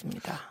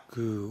돋았습니다.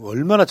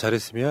 얼마나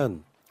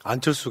잘했으면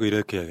안철수가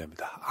이렇게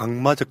이야기합니다.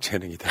 악마적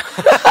재능이다.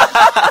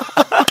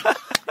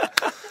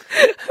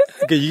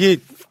 그러니까 이게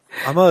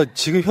아마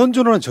지금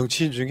현존하는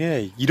정치인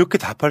중에 이렇게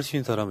답할 수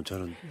있는 사람은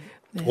저는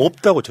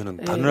없다고 저는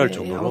단언할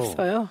정도로.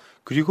 없어요.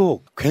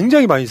 그리고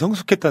굉장히 많이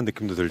성숙했다는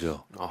느낌도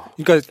들죠.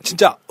 그러니까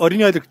진짜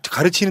어린아이들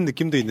가르치는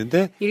느낌도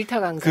있는데 일타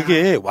강사.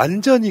 그게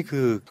완전히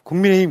그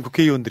국민의힘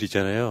국회의원들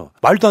있잖아요.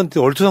 말도 안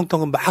되는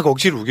얼토당토한 막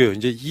억지로 우겨요.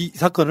 이제 이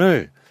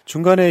사건을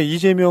중간에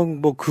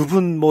이재명 뭐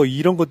그분 뭐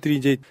이런 것들이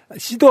이제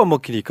씨도 안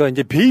먹히니까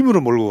이제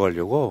배임으로 몰고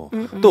가려고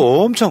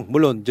또 엄청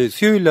물론 이제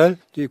수요일 날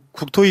이제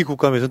국토위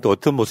국감에서는 또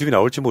어떤 모습이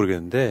나올지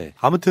모르겠는데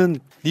아무튼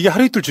이게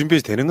하루 이틀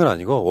준비해서 되는 건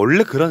아니고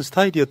원래 그런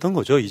스타일이었던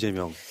거죠.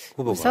 이재명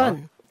후보가.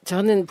 우선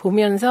저는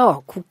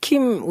보면서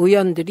국힘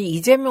의원들이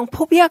이재명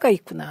포비아가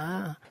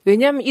있구나.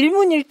 왜냐하면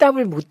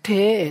일문일답을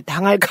못해.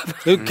 당할까봐.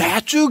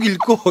 쭉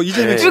읽고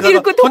이재명 쭉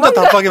읽고 혼자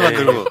답하게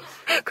만들고.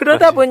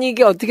 그러다 보니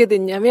이게 어떻게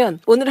됐냐면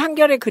오늘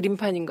한겨레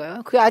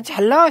그림판인가요? 그게 아주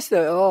잘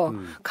나왔어요.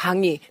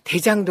 강의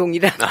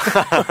대장동이라는.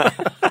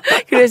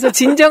 그래서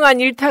진정한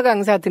일타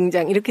강사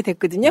등장 이렇게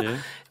됐거든요.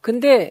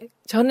 근데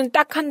저는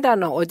딱 한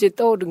단어 어제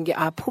떠오른 게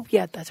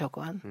포비아다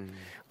저건.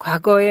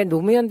 과거에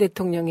노무현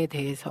대통령에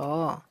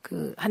대해서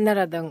그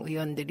한나라당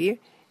의원들이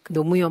그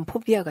노무현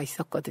포비아가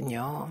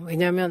있었거든요.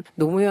 왜냐하면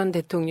노무현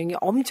대통령이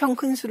엄청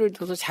큰 수를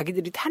둬서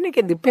자기들이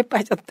탄핵에 늪에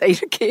빠졌다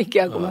이렇게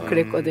얘기하고 막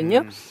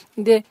그랬거든요.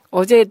 근데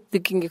어제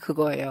느낀 게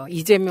그거예요.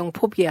 이재명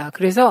포비아.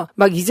 그래서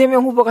막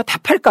이재명 후보가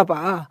답할까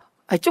봐.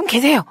 좀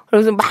계세요.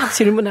 그래서 막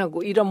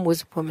질문하고 이런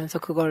모습 보면서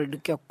그걸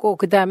느꼈고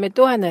그다음에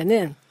또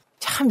하나는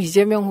참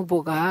이재명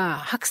후보가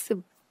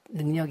학습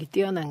능력이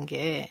뛰어난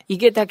게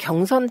이게 다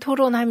경선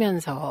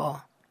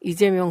토론하면서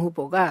이재명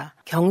후보가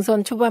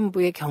경선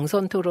초반부에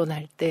경선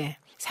토론할 때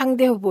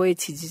상대 후보의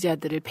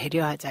지지자들을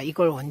배려하자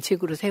이걸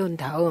원칙으로 세운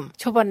다음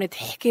초반에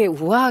되게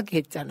우아하게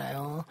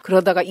했잖아요.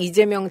 그러다가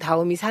이재명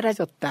다음이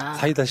사라졌다.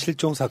 사이다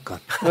실종 사건.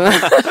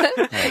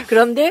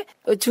 그런데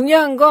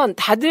중요한 건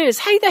다들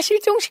사이다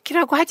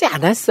실종시키라고 하지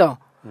않았어.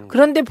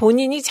 그런데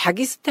본인이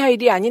자기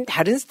스타일이 아닌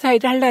다른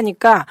스타일을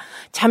하려니까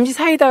잠시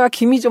사이다가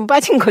김이 좀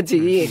빠진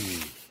거지.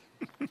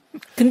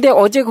 근데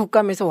어제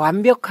국감에서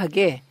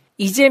완벽하게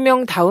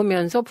이재명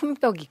다우면서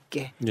품격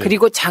있게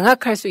그리고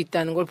장악할 수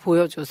있다는 걸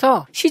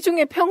보여줘서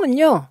시중의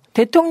평은요.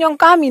 대통령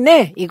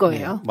깜이네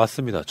이거예요.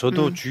 맞습니다.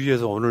 저도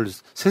주위에서 오늘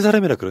세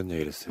사람이나 그런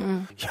얘기를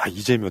했어요. 야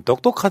이재명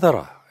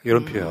똑똑하더라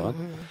이런 표현.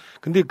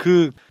 근데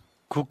그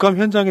국감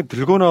현장에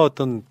들고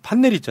나왔던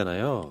판넬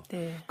있잖아요.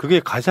 그게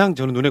가장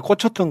저는 눈에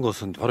꽂혔던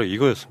것은 바로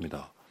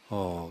이거였습니다.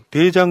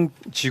 대장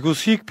지구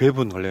수익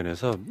배분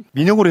관련해서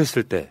민영으로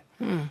했을 때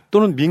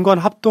또는 민관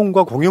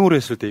합동과 공영으로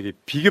했을 때 이게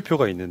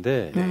비교표가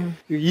있는데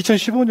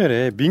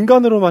 2015년에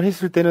민간으로만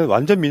했을 때는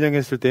완전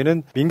민영했을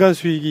때는 민간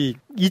수익이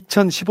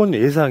 2015년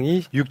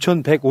예상이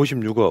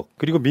 6,156억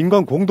그리고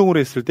민관 공동으로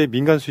했을 때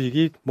민간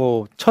수익이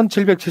뭐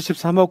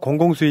 1,773억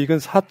공공 수익은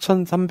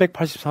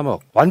 4,383억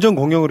완전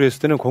공영으로 했을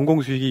때는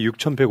공공 수익이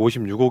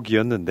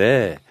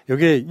 6,156억이었는데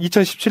여기에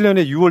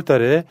 2017년에 6월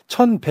달에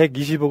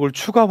 1,120억을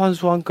추가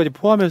환수한까지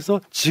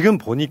포함해서 지금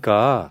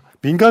보니까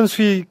민간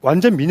수익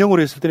완전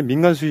민영으로 했을 때는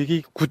민간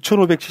수익이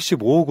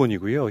 9,575억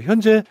원이고요.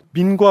 현재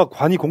민과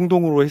관이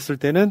공동으로 했을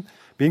때는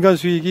민간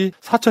수익이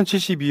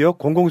 4,072억,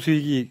 공공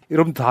수익이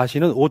여러분 다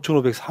아시는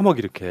 5,503억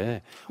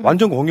이렇게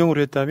완전 공영으로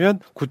했다면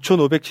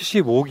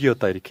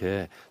 9,575억이었다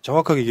이렇게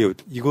정확하게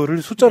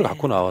이거를 숫자를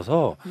갖고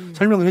나와서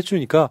설명을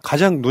해주니까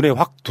가장 눈에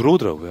확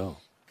들어오더라고요.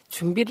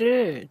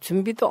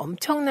 준비도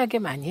엄청나게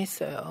많이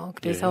했어요.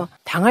 그래서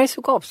당할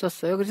수가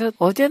없었어요. 그래서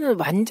어제는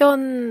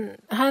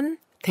완전한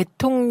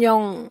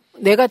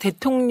내가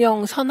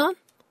대통령 선언?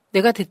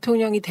 내가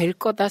대통령이 될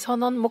거다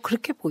선언? 뭐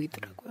그렇게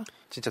보이더라고요.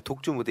 진짜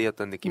독주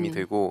무대였던 느낌이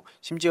들고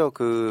심지어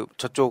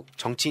저쪽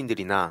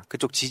정치인들이나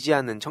그쪽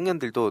지지하는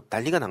청년들도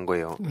난리가 난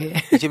거예요. 네.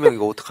 이재명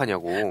이거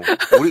어떡하냐고.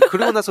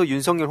 그러고 나서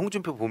윤석열,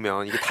 홍준표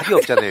보면 이게 답이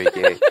없잖아요,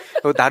 이게.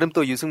 나름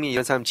또 유승민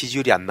이런 사람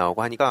지지율이 안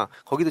나오고 하니까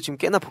거기도 지금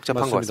꽤나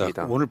복잡한 것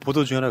같습니다. 오늘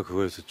보도 중에 하나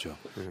그거였었죠.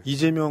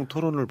 이재명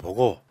토론을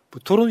보고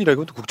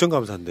토론이라고 또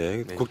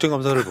국정감사인데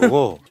국정감사를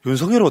보고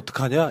윤석열은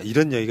어떡하냐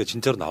이런 얘기가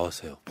진짜로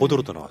나왔어요.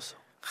 보도로도 나왔어.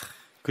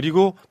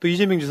 그리고 또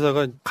이재명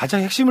지사가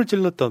가장 핵심을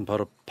찔렀던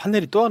바로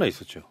판넬이 또 하나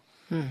있었죠.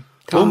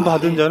 돈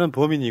받은 자는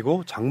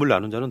범인이고 작물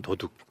나눈 자는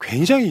도둑.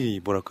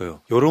 굉장히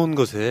뭐랄까요. 이런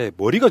것에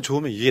머리가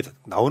좋으면 이게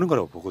나오는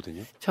거라고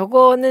보거든요.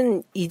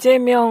 저거는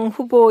이재명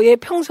후보의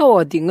평소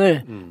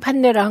워딩을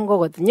판넬화한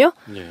거거든요.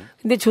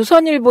 근데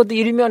조선일보도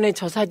일면에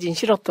저 사진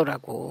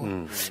실었더라고.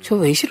 저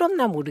왜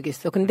실었나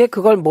모르겠어. 근데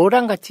그걸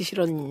뭐랑 같이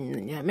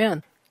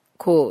실었냐면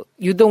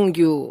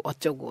유동규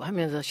어쩌고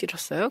하면서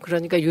실었어요.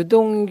 그러니까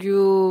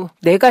유동규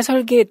내가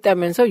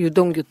설계했다면서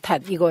유동규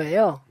탓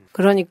이거예요.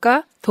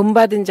 그러니까 돈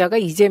받은 자가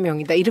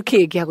이재명이다 이렇게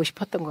얘기하고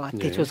싶었던 것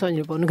같아요.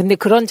 조선일보는. 근데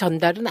그런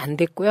전달은 안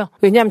됐고요.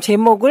 왜냐하면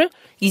제목을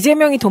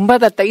이재명이 돈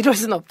받았다 이럴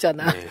순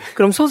없잖아.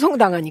 그럼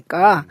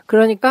소송당하니까.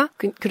 그러니까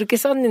그렇게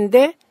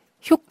썼는데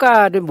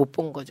효과를 못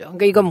본 거죠.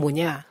 그러니까 이건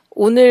뭐냐.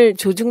 오늘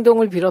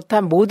조중동을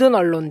비롯한 모든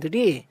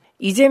언론들이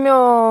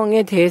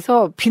이재명에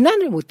대해서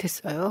비난을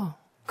못했어요.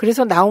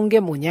 그래서 나온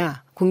게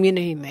뭐냐.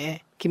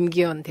 국민의힘의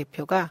김기현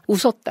대표가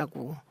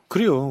웃었다고.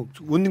 그래요.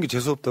 웃는 게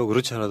재수없다고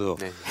그렇지 않아도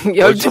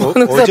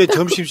어제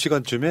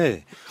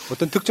점심시간쯤에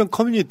어떤 특정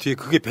커뮤니티에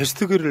그게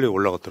베스트 글에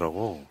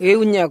올라갔더라고. 왜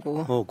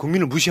웃냐고.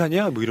 국민을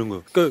무시하냐 뭐 이런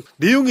거. 그러니까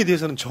내용에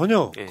대해서는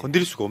전혀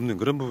건드릴 수가 없는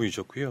그런 부분이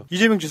있었고요.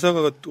 이재명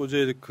지사가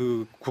어제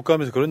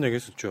국감에서 그런 얘기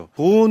했었죠.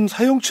 돈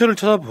사용처를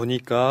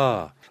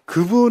찾아보니까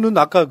그분은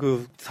아까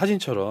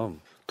사진처럼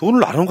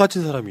돈을 나눠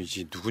가진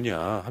사람이지 누구냐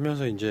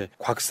하면서 이제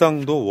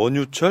곽상도,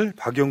 원유철,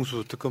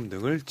 박영수 특검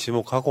등을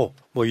지목하고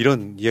뭐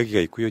이런 이야기가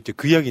있고요. 이제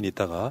그 이야기는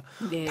이따가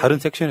다른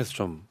섹션에서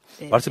좀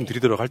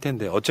말씀드리도록 할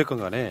텐데 어쨌건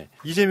간에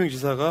이재명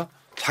지사가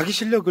자기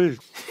실력을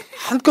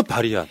한껏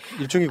발휘한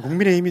일종의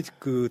국민의힘이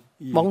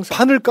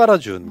판을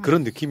깔아준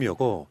그런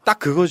느낌이었고 딱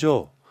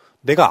그거죠.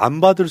 내가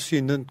안 받을 수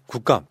있는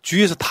국감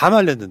주위에서 다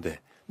말렸는데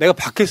내가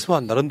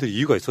받겠으면 나름대로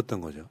이유가 있었던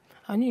거죠.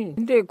 아니,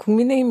 근데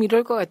국민의힘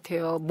이럴 것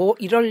같아요. 뭐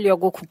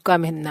이러려고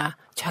국감했나.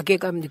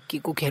 자괴감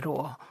느끼고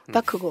괴로워.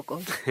 딱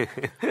그거고.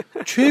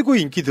 최고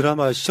인기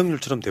드라마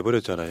시청률처럼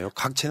돼버렸잖아요.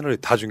 각 채널에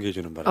다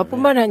중계해주는 바람에.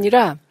 뿐만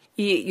아니라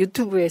이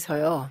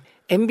유튜브에서요.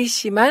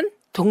 MBC만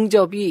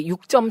동접이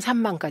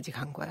 6.3만까지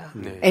간 거야.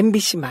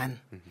 MBC만.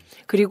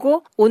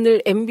 그리고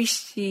오늘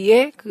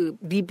MBC의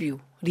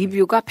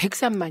리뷰가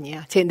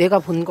 103만이야. 내가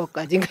본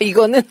것까지. 그러니까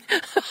이거는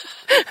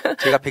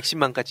제가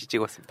 110만까지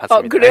봤습니다.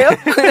 그래요?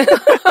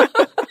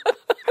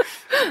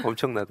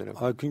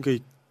 엄청나더라고요.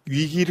 그러니까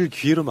위기를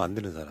기회로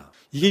만드는 사람.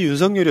 이게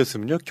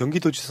윤석열이었으면요.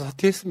 경기도지사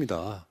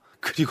사퇴했습니다.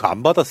 그리고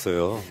안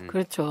받았어요.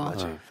 그렇죠.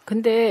 맞아요.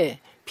 근데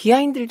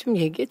비하인드를 좀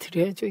얘기해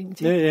드려야죠.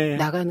 이제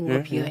나가는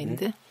거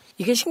비하인드.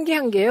 이게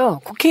신기한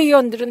게요.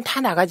 국회의원들은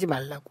다 나가지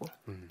말라고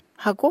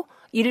하고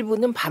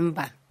일부는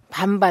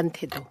반반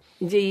태도.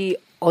 이제 이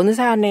어느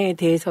사안에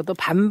대해서도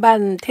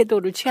반반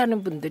태도를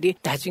취하는 분들이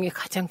나중에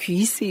가장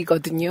귀히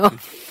쓰이거든요.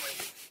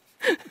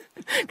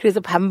 그래서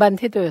반반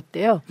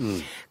태도였대요.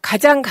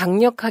 가장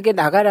강력하게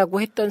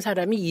나가라고 했던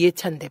사람이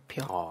이해찬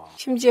대표.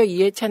 심지어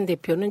이해찬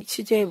대표는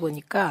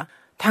취재해보니까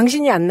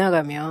당신이 안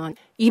나가면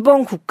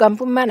이번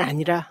국감뿐만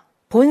아니라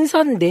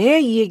본선 내에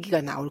이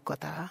얘기가 나올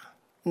거다.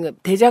 그러니까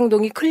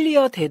대장동이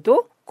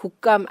클리어돼도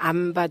국감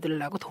안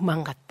받으려고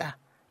도망갔다.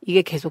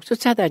 이게 계속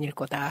쫓아다닐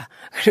거다.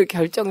 그리고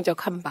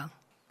결정적 한 방.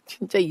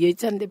 진짜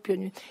이해찬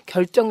대표님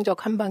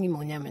결정적 한 방이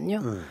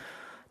뭐냐면요.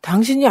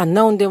 당신이 안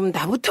나온다면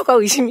나부터가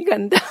의심이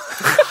간다.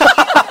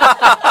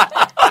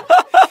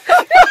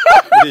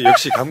 근데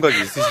역시 감각이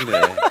있으시네.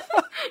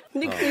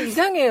 근데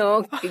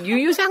이상해요.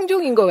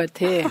 유유상종인 것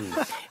같아.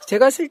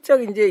 제가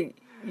슬쩍 이제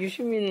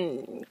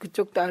유시민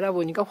그쪽도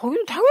알아보니까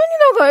거기도 당연히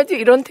나가야지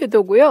이런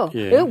태도고요.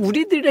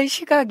 우리들의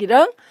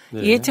시각이랑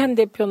이해찬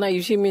대표나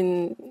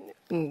유시민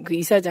그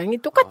이사장이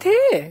똑같아.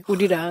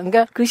 우리랑.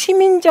 그러니까 그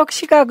시민적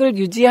시각을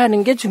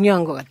유지하는 게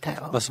중요한 것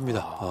같아요.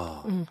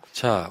 맞습니다.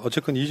 자,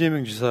 어쨌건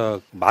이재명 지사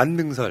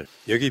만능설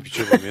여기에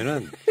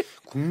비춰보면은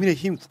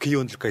국민의힘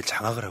국회의원들까지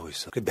장악을 하고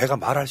있어. 내가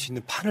말할 수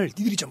있는 판을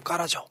니들이 좀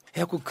깔아줘.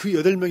 해갖고 그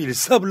 8명이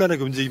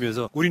일사불란하게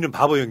움직이면서 우리는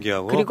바보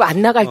연기하고. 그리고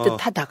안 나갈 듯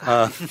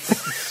하다가.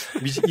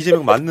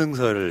 이재명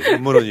만능설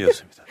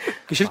음모론이었습니다.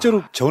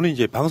 실제로 저는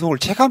이제 방송을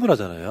체감을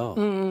하잖아요.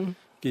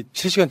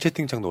 실시간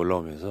채팅창도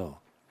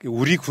올라오면서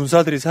우리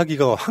군사들의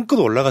사기가 한껏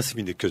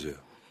올라갔음이 느껴져요.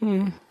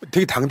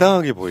 되게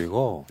당당하게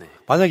보이고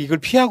만약 이걸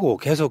피하고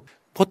계속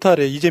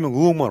포탈에 이재명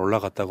의혹만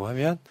올라갔다고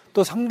하면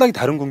또 상당히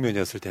다른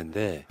국면이었을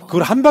텐데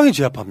그걸 한 방에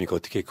제압합니까?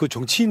 어떻게? 그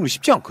정치인으로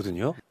쉽지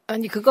않거든요.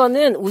 아니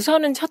그거는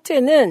우선은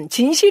첫째는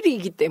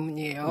진실이기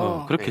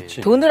때문이에요.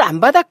 그렇겠지. 돈을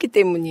안 받았기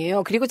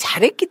때문이에요. 그리고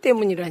잘했기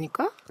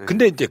때문이라니까.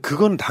 근데 이제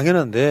그건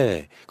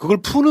당연한데 그걸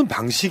푸는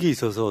방식이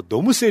있어서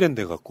너무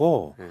세련돼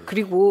갖고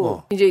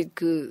그리고 이제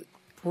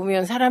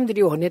보면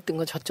사람들이 원했던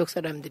건 저쪽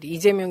사람들이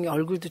이재명이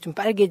얼굴도 좀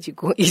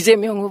빨개지고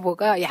이재명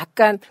후보가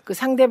약간 그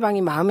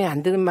상대방이 마음에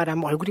안 드는 말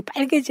하면 얼굴이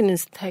빨개지는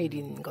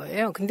스타일인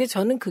거예요. 근데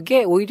저는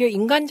그게 오히려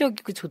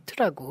인간적이고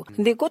좋더라고.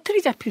 근데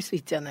꼬투리 잡힐 수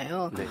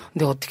있잖아요.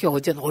 근데 어떻게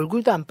어제는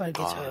얼굴도 안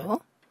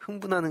빨개져요?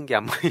 흥분하는 게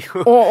안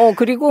보이고.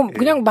 그리고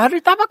그냥 말을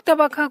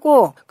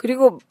따박따박하고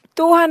그리고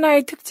또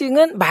하나의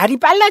특징은 말이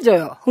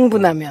빨라져요.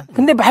 흥분하면.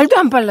 근데 말도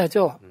안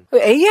빨라져.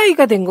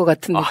 AI가 된 것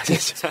같은 느낌.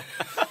 진짜.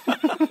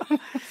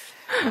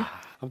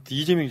 아무튼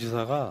이재명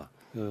지사가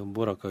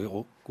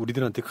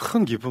우리들한테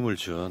큰 기쁨을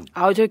준.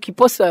 저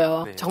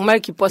기뻤어요. 정말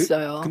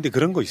기뻤어요. 근데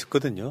그런 거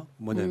있었거든요.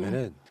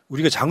 뭐냐면은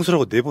우리가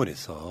장수라고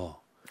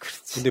내보냈어.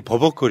 그렇지. 근데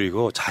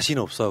버벅거리고 자신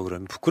없어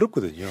그러면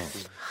부끄럽거든요.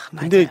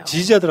 근데 맞아요.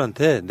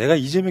 지지자들한테 내가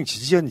이재명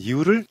지지한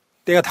이유를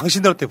내가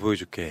당신들한테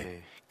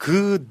보여줄게.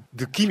 그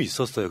느낌이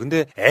있었어요.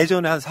 근데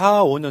예전에 한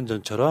 4, 5년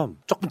전처럼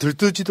조금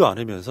들뜨지도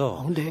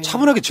않으면서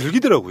차분하게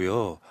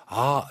즐기더라고요.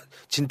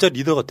 진짜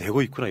리더가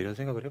되고 있구나 이런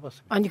생각을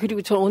해봤어요. 아니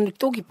그리고 저 오늘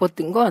또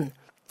기뻤던 건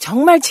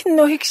정말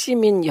친노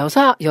핵심인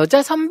여자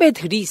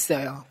선배들이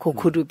있어요. 그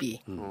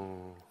그룹이.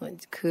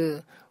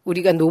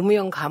 우리가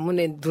노무현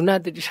가문의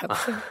누나들이라고.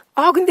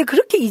 근데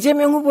그렇게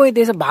이재명 후보에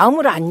대해서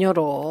마음을 안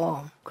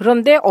열어.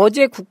 그런데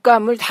어제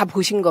국감을 다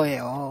보신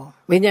거예요.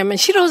 왜냐하면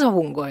싫어서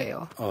본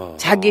거예요.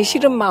 자기의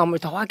싫은 마음을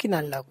더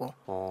확인하려고.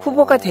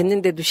 후보가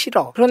됐는데도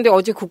싫어. 그런데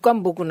어제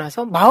국감 보고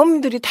나서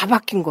마음들이 다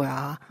바뀐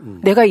거야.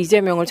 내가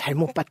이재명을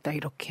잘못 봤다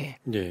이렇게.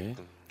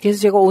 그래서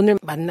제가 오늘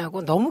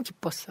만나고 너무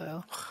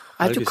기뻤어요.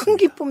 아주 알겠습니다. 큰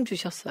기쁨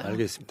주셨어요.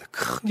 알겠습니다.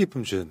 큰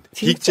기쁨 준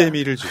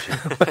빅재미를 주신.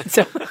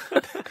 맞아.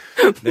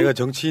 내가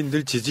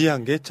정치인들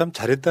지지한 게 참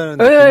잘했다는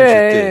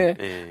느낌을 줄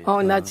때.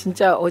 나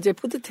진짜 어제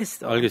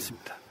뿌듯했어.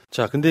 알겠습니다.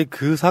 자, 근데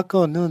그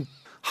사건은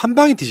한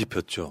방에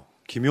뒤집혔죠.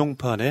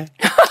 김용판의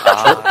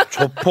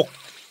조폭,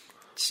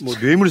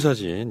 뇌물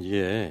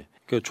사진,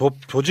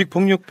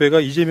 조직폭력배가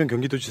이재명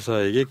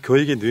경기도지사에게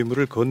거액의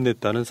뇌물을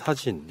건넸다는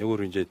사진,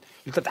 요거를 이제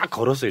일단 딱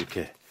걸었어요,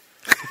 이렇게.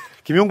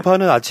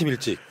 김용판은 아침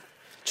일찍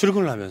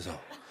출근을 하면서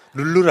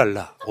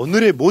룰루랄라,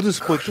 오늘의 모든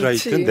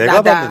스포트라이트는 내가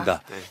나다.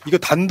 받는다. 이거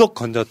단독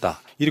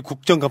건졌다. 이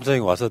국정감사장이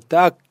와서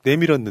딱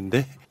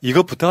내밀었는데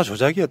이것부터가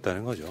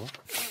조작이었다는 거죠.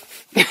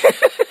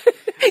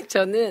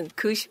 저는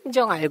그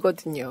심정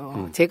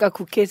알거든요. 제가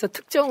국회에서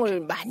특정을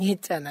많이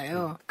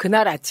했잖아요.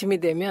 그날 아침이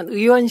되면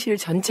의원실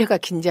전체가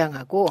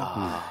긴장하고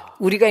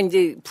우리가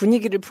이제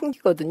분위기를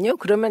풍기거든요.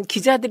 그러면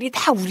기자들이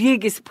다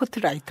우리에게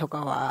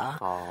스포트라이터가 와.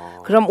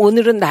 그럼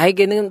오늘은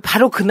나에게는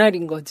바로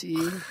그날인 거지.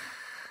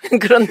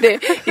 그런데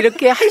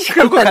이렇게 한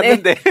시간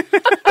만에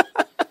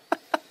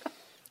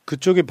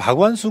그쪽에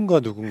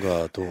박완순과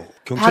누군가도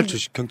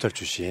경찰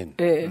출신.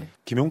 네.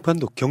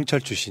 김용판도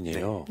경찰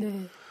출신이에요. 네.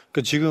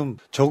 그러니까 지금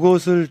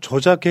저것을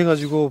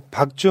조작해가지고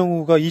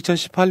박정우가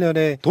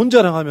 2018년에 돈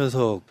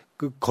자랑하면서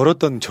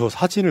걸었던 저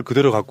사진을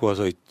그대로 갖고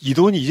와서 이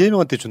돈이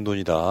이재명한테 준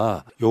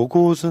돈이다.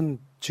 요것은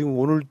지금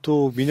오늘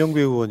또 민영배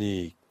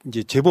의원이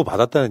이제 제보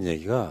받았다는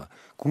얘기가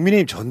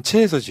국민의힘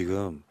전체에서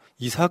지금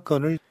이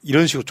사건을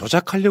이런 식으로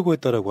조작하려고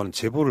했다라고 하는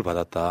제보를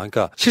받았다.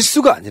 그러니까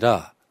실수가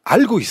아니라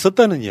알고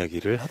있었다는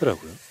이야기를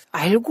하더라고요.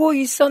 알고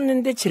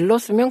있었는데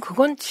질렀으면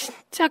그건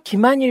진짜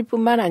기만일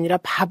뿐만 아니라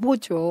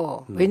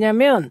바보죠.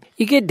 왜냐하면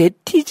이게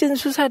네티즌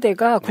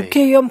수사대가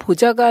국회의원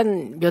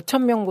보좌관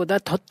몇천 명보다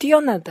더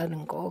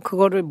뛰어나다는 거,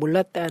 그거를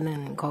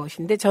몰랐다는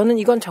것인데 저는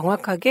이건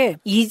정확하게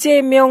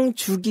이재명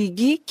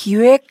죽이기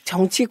기획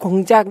정치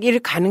공작일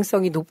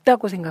가능성이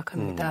높다고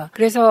생각합니다.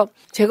 그래서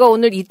제가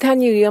오늘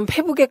이탄희 의원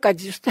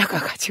페북에까지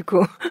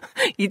쏟아가가지고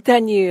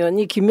이탄희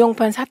의원이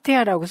김용판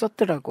사퇴하라고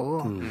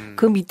썼더라고.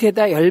 그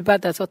밑에다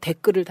열받아서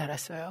댓글을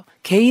달았어요.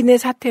 개인의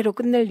사퇴로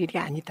끝낼 일이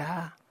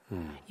아니다.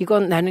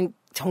 이건 나는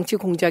정치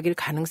공작일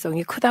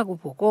가능성이 크다고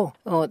보고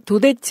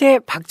도대체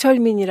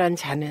박철민이란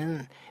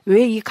자는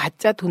왜 이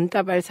가짜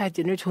돈다발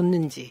사진을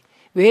줬는지,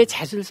 왜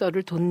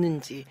자술서를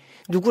뒀는지,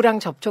 누구랑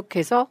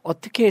접촉해서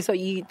어떻게 해서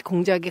이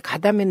공작에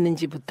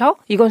가담했는지부터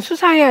이건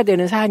수사해야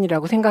되는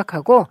사안이라고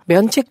생각하고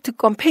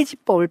면책특권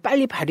폐지법을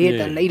빨리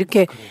발의해달라.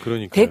 이렇게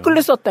그러니까요.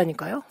 댓글로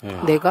썼다니까요.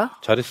 내가.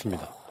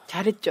 잘했습니다.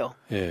 잘했죠.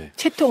 예.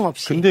 채통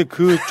없이. 근데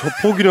그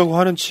조폭이라고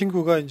하는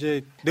친구가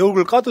이제 내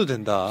얼굴 까도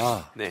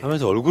된다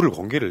하면서 얼굴을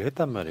공개를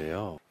했단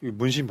말이에요.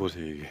 문신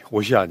보세요, 이게.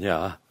 옷이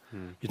아니야.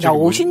 나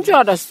옷인 줄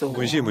알았어.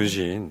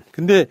 문신.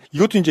 근데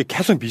이것도 이제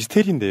계속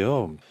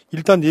미스테리인데요.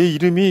 일단 얘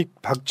이름이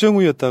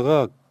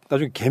박정우였다가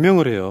나중에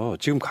개명을 해요.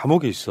 지금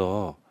감옥에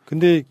있어.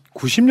 근데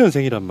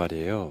 90년생이란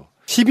말이에요.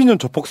 12년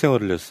조폭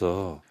생활을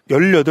했어.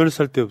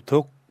 18살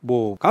때부터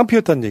뭐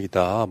깡패였다는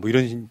얘기다. 뭐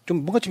이런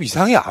좀 뭔가 좀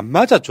이상하게 안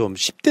맞아 좀.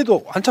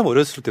 10대도 한참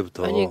어렸을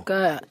때부터. 아니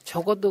그러니까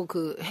적어도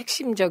그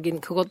핵심적인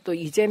그것도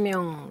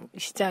이재명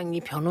시장이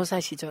변호사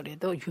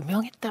시절에도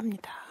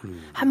유명했답니다.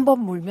 한 번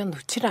물면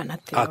놓질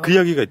않았대요. 아, 그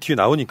이야기가 뒤에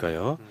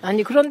나오니까요.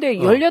 아니 그런데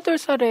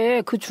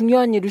 18살에 그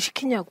중요한 일을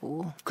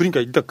시키냐고. 그러니까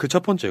일단 그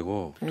첫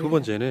번째고 두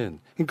번째는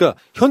그러니까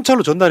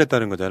현찰로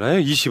전달했다는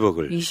거잖아요.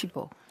 20억을.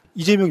 20억.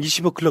 이재명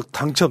 20억 클럽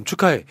당첨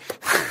축하해.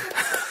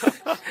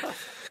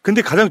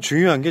 근데 가장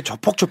중요한 게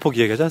조폭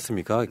이야기하지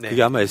않습니까? 네.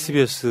 그게 아마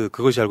SBS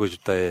그것이 알고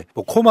싶다에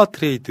뭐 코마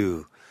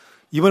트레이드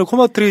이번에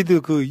코마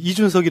트레이드 그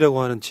이준석이라고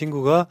하는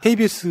친구가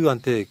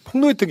KBS한테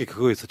폭로했던 게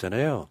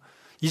그거였었잖아요.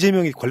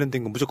 이재명이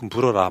관련된 거 무조건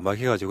불어라 막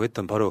해가지고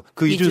했던 바로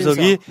그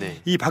이준석이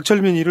네. 이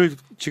박철민이를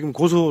지금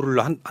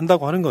고소를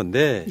한다고 하는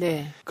건데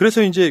네.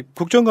 그래서 이제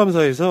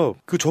국정감사에서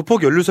그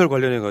조폭 연루설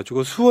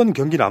관련해가지고 수원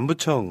경기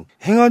남부청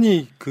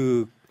행안위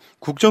그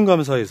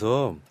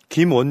국정감사에서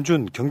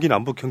김원준 경기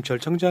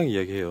남부경찰청장이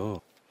이야기해요.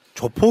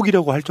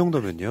 조폭이라고 할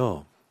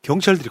정도면요.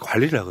 경찰들이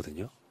관리를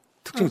하거든요.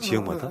 특정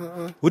지역마다.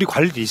 우리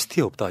관리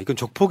리스트에 없다. 이건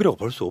조폭이라고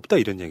볼 수 없다.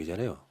 이런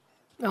얘기잖아요.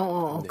 네.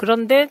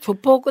 그런데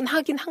조폭은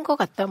하긴 한 것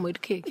같다. 뭐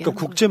이렇게 얘기하는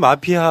그러니까 국제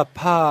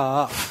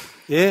마피아파의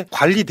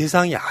관리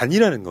대상이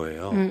아니라는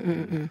거예요.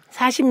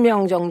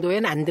 40명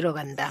정도엔 안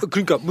들어간다.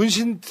 그러니까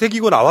문신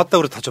새기고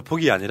나왔다고 해서 다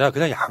조폭이 아니라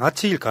그냥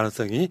양아치일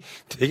가능성이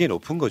되게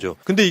높은 거죠.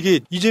 근데 이게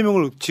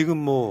이재명을 지금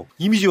뭐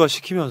이미지화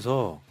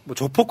시키면서 뭐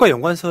조폭과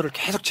연관성을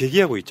계속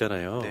제기하고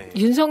있잖아요. 네.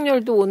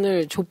 윤석열도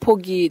오늘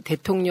조폭이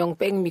대통령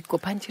백 믿고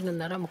판치는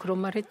나라 뭐 그런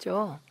말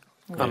했죠.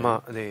 아마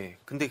네.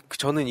 근데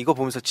저는 이거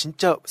보면서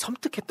진짜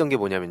섬뜩했던 게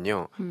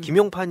뭐냐면요.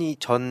 김용판이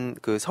전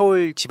그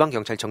서울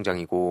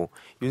지방경찰청장이고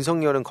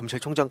윤석열은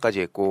검찰총장까지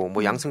했고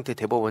뭐 양승태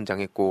대법원장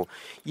했고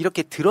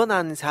이렇게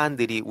드러난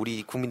사안들이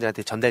우리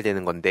국민들한테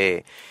전달되는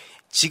건데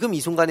지금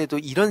이 순간에도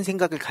이런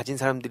생각을 가진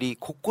사람들이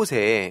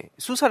곳곳에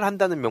수사를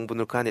한다는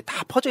명분으로 그 안에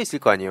다 퍼져 있을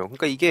거 아니에요.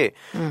 그러니까 이게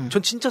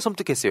전 진짜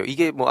섬뜩했어요.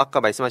 이게 뭐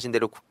아까 말씀하신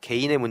대로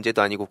개인의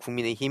문제도 아니고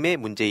국민의힘의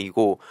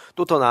문제이고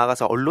또 더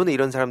나아가서 언론에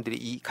이런 사람들이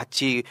이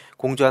같이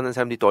공조하는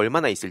사람들이 또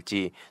얼마나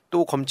있을지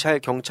또 검찰,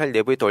 경찰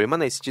내부에 또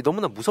얼마나 있을지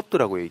너무나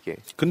무섭더라고요, 이게.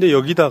 근데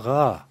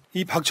여기다가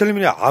이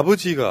박철민의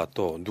아버지가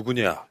또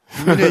누구냐?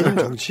 국민의힘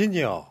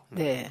정치인이야.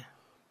 네.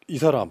 이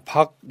사람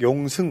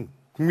박용승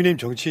국민의힘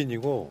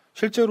정치인이고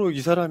실제로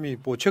이 사람이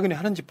뭐 최근에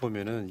하는 짓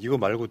보면은 이거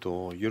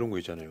말고도 이런 거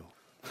있잖아요.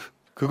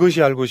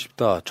 그것이 알고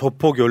싶다.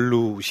 조폭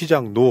연루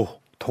시장 노.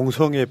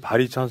 동성애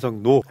발의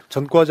찬성 노.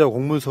 전과자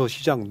공문서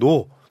시장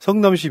노.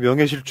 성남시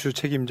명예실추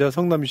책임자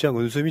성남시장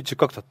은수미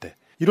즉각 사퇴.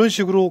 이런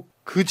식으로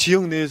그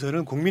지역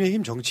내에서는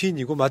국민의힘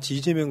정치인이고 마치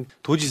이재명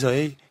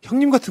도지사의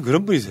형님 같은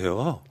그런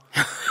분이세요.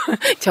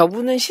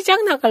 저분은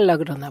시장 나갈라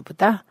그러나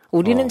보다.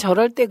 우리는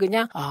저럴 때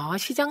그냥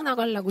시장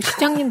나가려고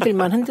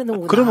시장님들만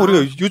흔드는구나. 그럼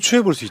우리가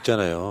유추해 볼 수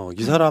있잖아요.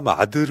 이 사람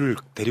아들을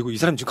데리고 이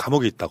사람 지금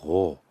감옥에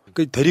있다고.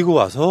 그러니까 데리고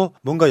와서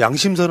뭔가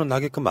양심선언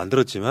하게끔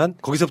만들었지만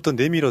거기서부터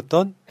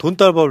내밀었던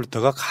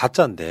돈달벌부터가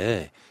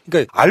가짜인데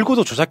그러니까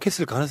알고도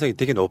조작했을 가능성이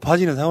되게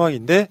높아지는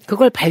상황인데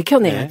그걸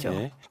밝혀내야죠.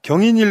 네.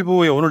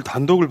 경인일보의 오늘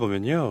단독을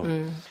보면요.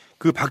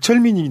 그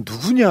박철민이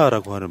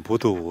누구냐라고 하는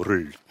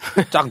보도를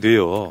쫙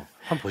내요.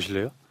 한번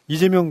보실래요?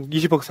 이재명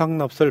 20억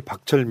상납설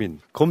박철민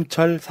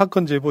검찰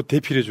사건 제보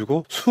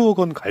대필해주고 수억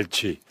원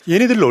갈취.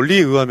 얘네들 논리에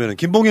의하면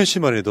김봉현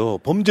씨만 해도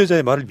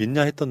범죄자의 말을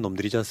믿냐 했던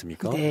놈들이지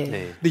않습니까?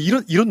 네.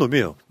 근데 이런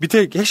놈이에요.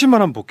 밑에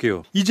핵심만 한번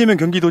볼게요. 이재명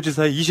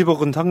경기도지사의 20억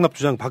원 상납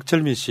주장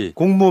박철민 씨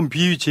공무원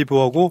비위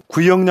제보하고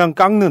구형량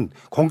깎는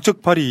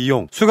공적 발의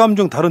이용 수감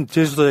중 다른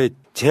재수사의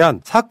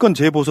제한 사건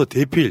제보서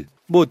대필.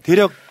 뭐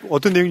대략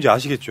어떤 내용인지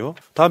아시겠죠?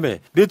 다음에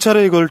네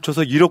차례에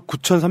걸쳐서 1억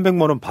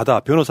 9,300만 원 받아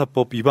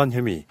변호사법 위반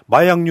혐의,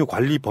 마약류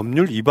관리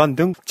법률 위반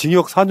등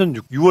징역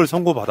 4년 6월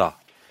선고받아.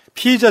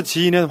 피해자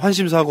지인의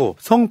환심사고,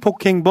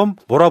 성폭행범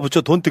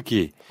몰아붙여 돈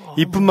뜯기.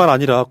 이뿐만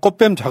아니라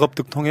꽃뱀 작업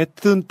등 통해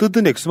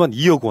뜯은 액수만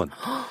 2억 원.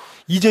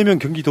 이재명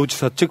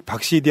경기도지사 측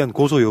박 씨에 대한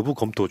고소 여부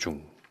검토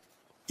중.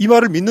 이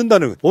말을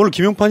믿는다는 오늘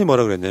김용판이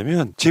뭐라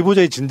그랬냐면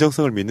제보자의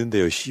진정성을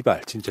믿는데요.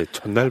 씨발 진짜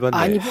전날 봤네.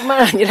 아니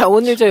뿐만 아니라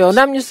오늘 저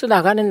연합뉴스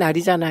나가는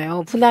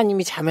날이잖아요.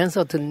 푸나님이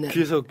자면서 듣는.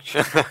 뒤에서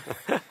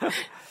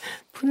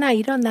푸나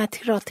일어나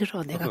들어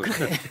내가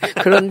그래.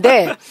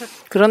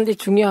 그런데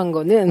중요한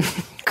거는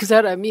그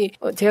사람이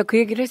제가 그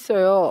얘기를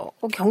했어요.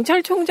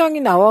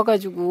 경찰청장이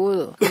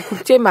나와가지고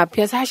국제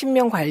마피아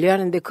 40명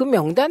관리하는데 그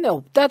명단에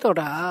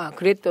없다더라.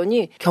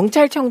 그랬더니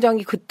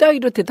경찰청장이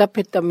그따위로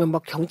대답했다면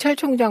막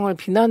경찰청장을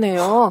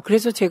비난해요.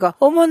 그래서 제가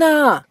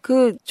어머나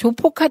그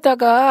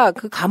조폭하다가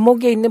그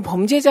감옥에 있는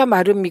범죄자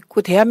말은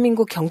믿고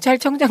대한민국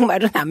경찰청장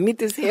말은 안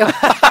믿으세요.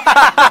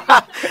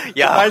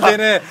 야, 말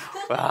되네.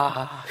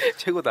 와,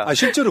 최고다.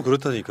 실제로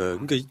그렇다니까요.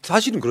 그러니까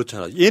사실은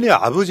그렇잖아. 얘네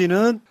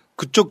아버지는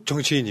그쪽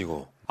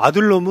정치인이고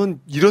아들놈은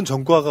이런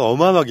전과가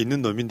어마어마하게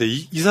있는 놈인데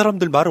이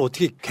사람들 말을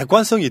어떻게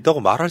객관성이 있다고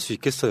말할 수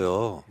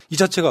있겠어요. 이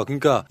자체가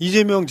그러니까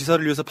이재명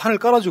지사를 위해서 판을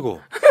깔아주고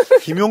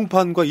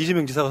김용판과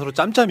이재명 지사가 서로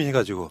짬짬이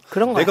해가지고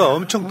내가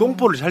엄청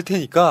똥볼을 잘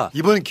테니까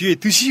이번 기회에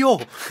드시오.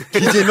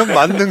 이재명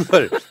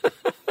만능설.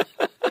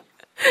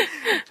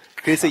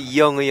 그래서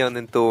이영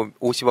의원은 또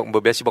 50억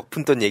뭐 몇십억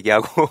푼돈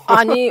얘기하고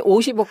아니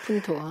 50억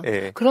푼돈.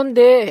 네.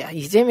 그런데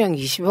이재명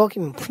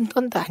 20억이면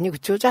푼돈도 아니고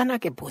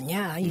쪼잔하게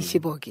뭐냐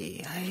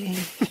 20억이. 아이.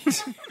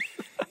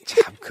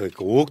 참,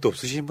 5억도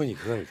없으신 분이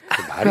그걸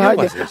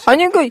말이라고 하세요.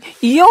 아니,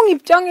 이영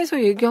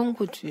입장에서 얘기한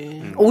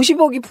거지.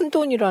 50억이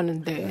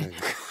푼돈이라는데.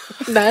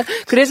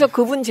 그래서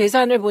그분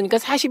재산을 보니까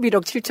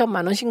 41억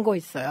 7천만 원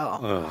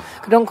신고했어요.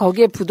 그럼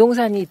거기에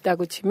부동산이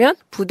있다고 치면,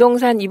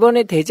 부동산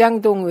이번에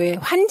대장동 왜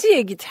환지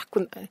얘기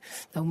자꾸,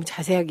 너무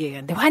자세하게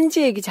얘기하는데,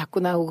 환지 얘기 자꾸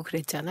나오고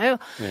그랬잖아요.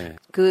 네.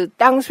 그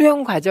땅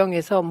수용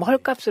과정에서 뭐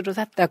헐값으로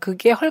샀다.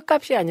 그게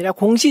헐값이 아니라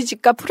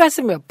공시지가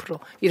플러스 몇 프로.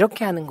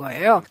 이렇게 하는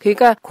거예요.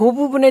 그러니까 그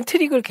부분의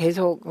트릭을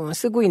계속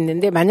쓰고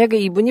있는데, 만약에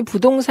이분이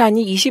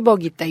부동산이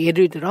 20억이 있다.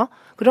 예를 들어.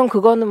 그럼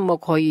그거는 뭐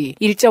거의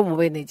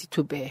 1.5배 내지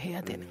 2배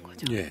해야 되는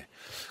거죠. 예.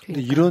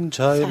 근데 이런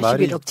자의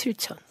말이 41억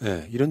 7천.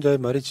 예, 이런 자의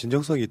말이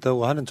진정성이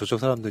있다고 하는 저쪽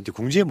사람들 이제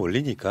궁지에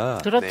몰리니까.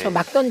 그렇죠. 네.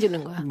 막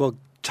던지는 거야. 뭐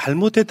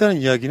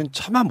잘못했다는 이야기는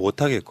차마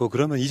못하겠고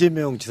그러면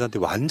이재명 지사한테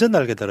완전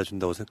날개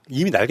달아준다고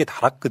이미 날개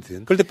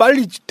달았거든. 그런데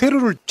빨리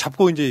테러를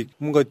잡고 이제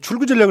뭔가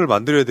출구 전략을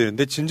만들어야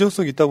되는데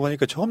진정성이 있다고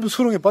하니까 처음부터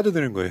수렁에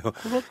빠져드는 거예요.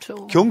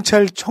 그렇죠.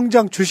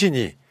 경찰청장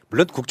출신이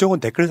물론 국정원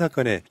댓글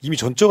사건에 이미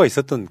전조가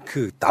있었던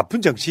그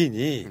나쁜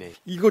정치인이 네.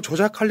 이거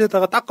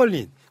조작하려다가 딱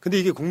걸린. 근데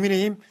이게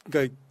국민의힘,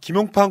 그러니까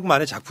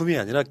김용판만의 작품이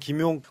아니라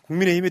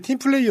국민의힘의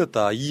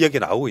팀플레이였다. 이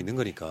이야기가 나오고 있는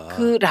거니까.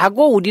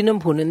 라고 우리는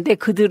보는데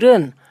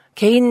그들은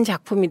개인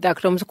작품이다.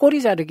 그러면서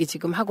꼬리 자르기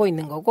지금 하고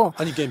있는 거고.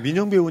 아니, 그러니까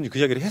민영배 의원이 그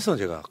이야기를 했어,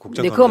 제가.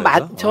 네, 그건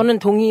저는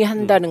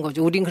동의한다는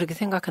거죠. 우린 그렇게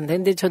생각한다.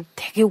 근데 전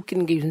되게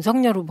웃기는 게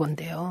윤석열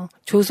후보인데요.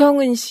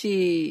 조성은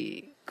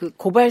씨 그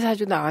고발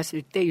사주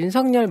나왔을 때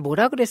윤석열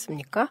뭐라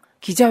그랬습니까?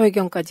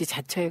 기자회견까지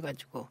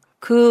자처해가지고.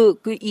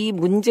 이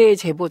문제의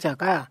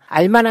제보자가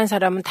알만한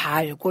사람은 다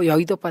알고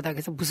여의도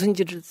바닥에서 무슨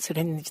짓을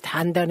했는지 다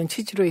안다는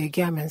취지로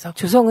얘기하면서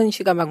조성은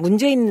씨가 막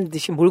문제 있는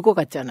듯이 몰고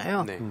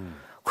갔잖아요. 네.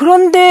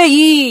 그런데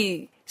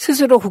이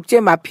스스로 국제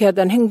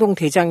마피아단 행동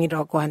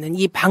대장이라고 하는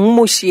이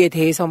박모 씨에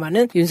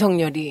대해서만은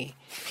윤석열이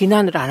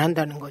비난을 안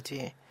한다는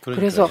거지. 그러니까요.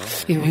 그래서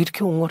왜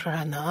이렇게 옹호를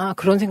하나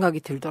그런 생각이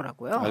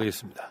들더라고요.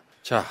 알겠습니다.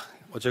 자,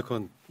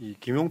 어쨌건 이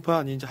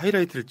김용판이 이제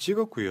하이라이트를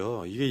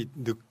찍었고요. 이게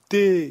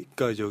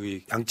늑대가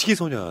양치기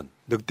소년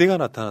늑대가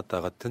나타났다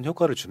같은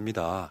효과를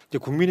줍니다. 이제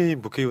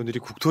국민의힘 국회의원들이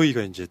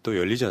국토위가 이제 또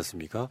열리지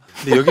않습니까?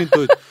 근데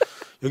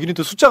여기는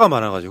또 숫자가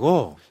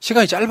많아가지고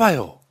시간이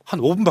짧아요. 한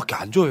 5분밖에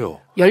안 줘요.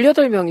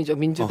 18명이죠,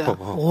 민주당.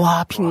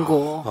 와,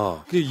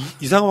 빙고.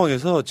 이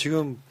상황에서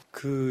지금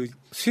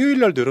수요일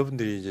날도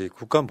여러분들이 이제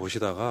국감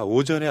보시다가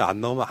오전에 안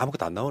나오면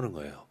아무것도 안 나오는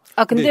거예요.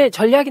 근데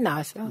전략이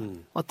나왔어요.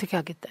 어떻게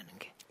하겠다는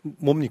게.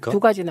 뭡니까?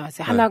 2가지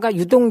나왔어요. 하나가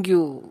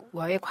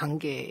유동규와의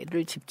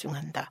관계를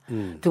집중한다.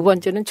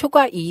 2번째는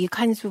초과 이익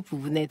환수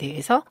부분에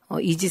대해서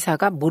이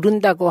지사가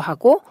모른다고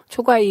하고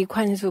초과 이익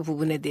환수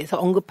부분에 대해서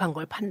언급한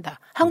걸 판다.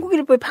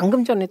 한국일보에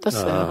방금 전에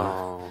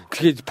떴어요.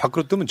 그게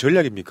밖으로 뜨면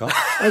전략입니까?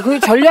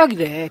 그게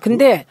전략이래.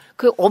 근데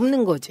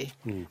없는 거지.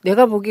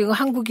 내가 보기에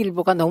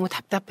한국일보가 너무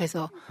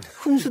답답해서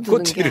훈수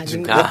두는 게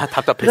아닌가.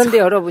 답답해서. 그런데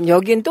여러분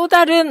여기엔 또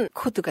다른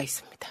코드가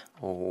있습니다.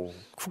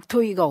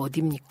 국토위가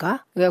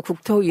어딥니까? 그러니까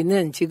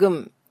국토위는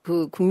지금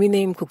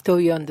국민의힘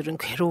국토위원들은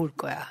괴로울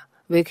거야.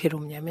 왜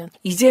괴롭냐면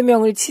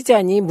이재명을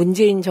치자니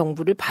문재인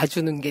정부를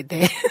봐주는 게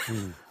돼.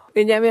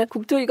 왜냐하면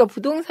국토위가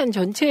부동산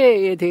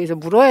전체에 대해서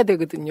물어야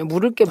되거든요.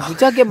 물을 게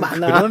무지하게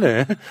많아.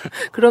 그러네.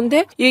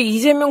 그런데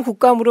이재명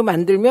국감으로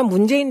만들면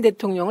문재인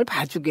대통령을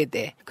봐주게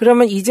돼.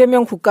 그러면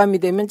이재명 국감이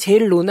되면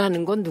제일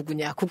논하는 건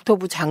누구냐?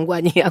 국토부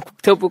장관이야.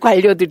 국토부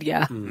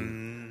관료들이야.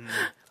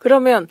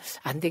 그러면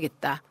안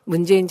되겠다.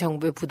 문재인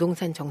정부의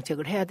부동산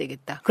정책을 해야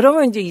되겠다.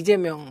 그러면 이제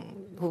이재명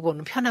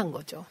후보는 편한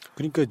거죠.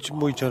 그러니까 지금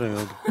뭐 있잖아요.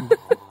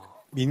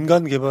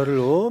 민간 개발을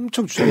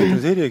엄청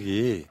주장했던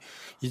세력이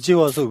이제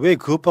와서 왜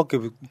그것밖에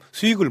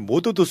수익을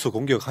못 얻어서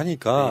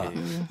공격하니까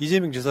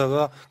이재명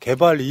지사가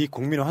개발 이익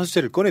국민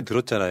환수제를 꺼내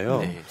들었잖아요.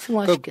 네.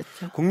 승화시켰죠.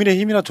 그러니까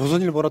국민의힘이나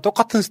조선일보나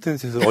똑같은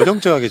스탠스에서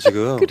어정쩡하게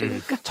지금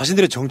그러니까.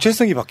 자신들의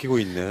정체성이 바뀌고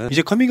있는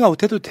이제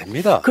커밍아웃 해도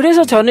됩니다.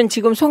 그래서 저는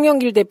지금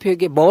송영길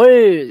대표에게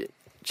뭘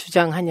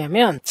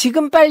주장하냐면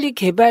지금 빨리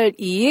개발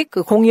이익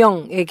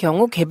공영의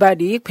경우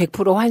개발 이익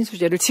 100%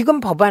 환수제를 지금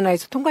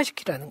법안화에서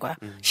통과시키라는 거야.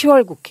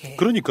 10월 국회.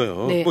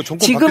 그러니까요. 네. 뭐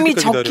정권 지금이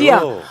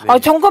적기야. 네.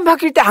 정권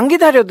바뀔 때 안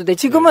기다려도 돼.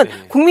 지금은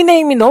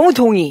국민의힘이 너무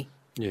동의.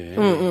 예.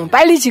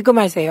 빨리 지금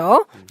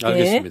하세요.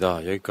 알겠습니다.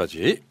 네.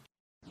 여기까지.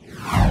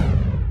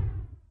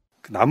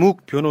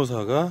 남욱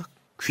변호사가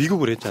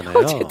귀국을 했잖아요.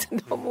 어쨌든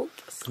너무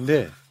웃겼어.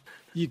 근데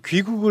이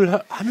귀국을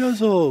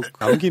하면서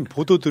남긴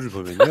보도들을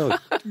보면요.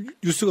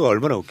 뉴스가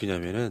얼마나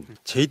웃기냐면은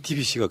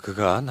JTBC가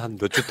그간 한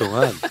몇 주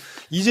동안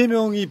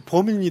이재명이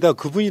범인이다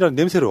그분이라는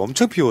냄새를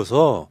엄청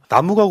피워서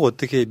남욱하고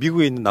어떻게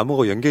미국에 있는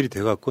남욱하고 연결이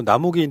돼갖고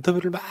남욱의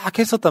인터뷰를 막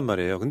했었단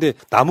말이에요. 근데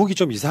남욱이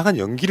좀 이상한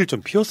연기를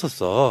좀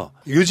피웠었어.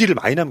 유지를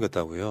많이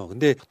남겼다고요.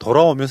 근데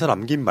돌아오면서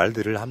남긴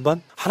말들을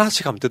한번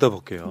하나씩 한번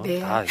뜯어볼게요.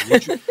 네.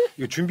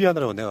 이거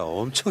준비하느라고 내가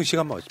엄청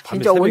시간 많이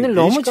진짜 오늘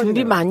너무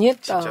준비 많이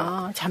했다.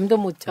 진짜. 잠도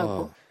못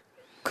자고.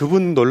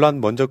 그분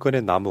논란 먼저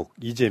꺼낸 남욱,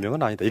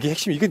 이재명은 아니다. 이게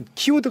핵심, 이건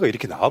키워드가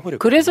이렇게 나와버렸거든요.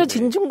 그래서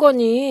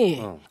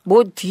진중권이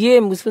뭐 뒤에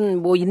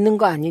무슨 뭐 있는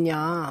거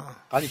아니냐.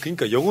 아니,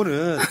 그러니까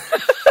영어는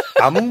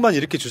남욱만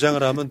이렇게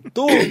주장을 하면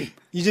또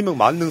이재명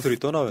만능 소리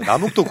또 나와요.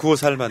 남욱도 구워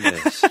삶았네.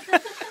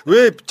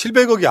 왜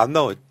 700억이 안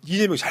나와?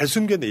 이재명 잘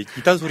숨겼네.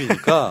 이딴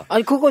소리니까.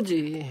 아니,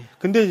 그거지.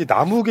 근데 이제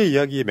남욱의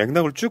이야기의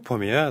맥락을 쭉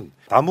보면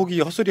남욱이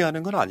헛소리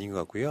하는 건 아닌 것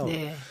같고요.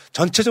 네.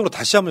 전체적으로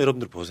다시 한번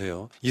여러분들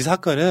보세요. 이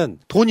사건은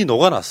돈이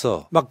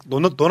녹아났어. 막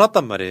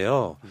녹았단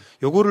말이에요.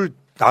 요거를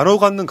나눠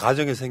갖는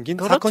과정에 생긴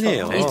그렇죠.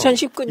 사건이에요.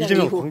 2019년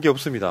이재명 이후. 관계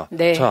없습니다.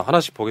 네. 자,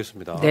 하나씩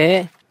보겠습니다.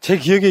 네. 제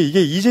기억에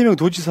이게 이재명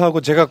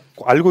도지사하고 제가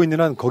알고 있는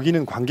한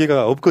거기는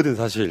관계가 없거든,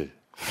 사실.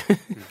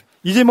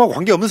 이재명하고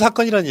관계 없는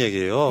사건이라는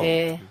얘기예요.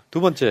 네. 두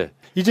번째,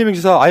 이재명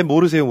지사 아예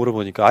모르세요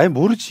물어보니까 아예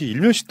모르지.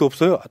 일면식도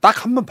없어요.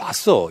 딱 한 번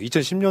봤어.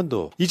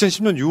 2010년도.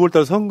 2010년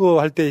 6월달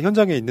선거할 때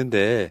현장에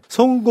있는데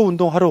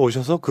선거운동 하러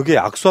오셔서 그게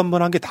악수 한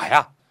번 한 게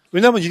다야.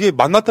 왜냐하면 이게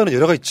만났다는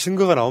여러 가지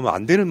증거가 나오면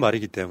안 되는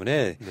말이기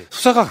때문에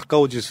수사가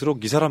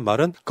가까워질수록 이 사람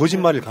말은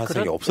거짓말일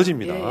가능성이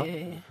없어집니다.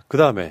 예. 그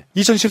다음에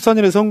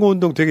 2014년에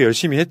선거운동 되게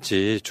열심히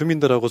했지.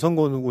 주민들하고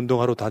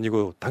선거운동하러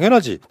다니고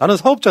당연하지. 나는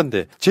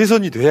사업자인데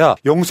재선이 돼야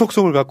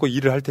영속성을 갖고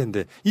일을 할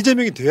텐데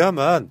이재명이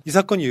돼야만 이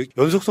사건이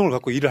연속성을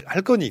갖고 일을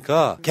할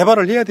거니까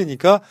개발을 해야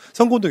되니까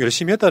선거운동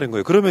열심히 했다는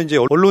거예요. 그러면 이제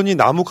언론이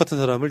남욱 같은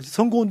사람을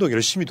선거운동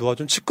열심히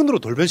도와준 측근으로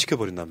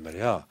돌변시켜버린단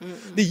말이야.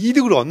 근데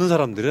이득을 얻는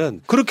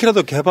사람들은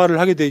그렇게라도 개발을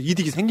하게 돼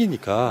이득이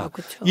생기니까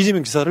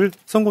이재명 지사를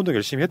선거운동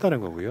열심히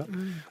했다는 거고요.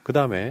 그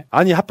다음에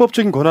아니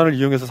합법적인 권한을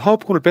이용해서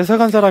사업권을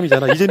뺏어간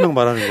사람이잖아. 이재명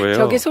말하는 거예요.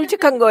 저게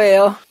솔직한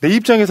거예요. 내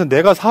입장에서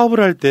내가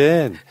사업을 할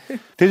땐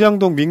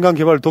대장동 민간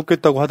개발을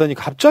돕겠다고 하더니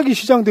갑자기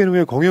시장 된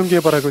후에 공영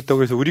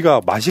개발하겠다고 해서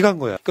우리가 맛이 간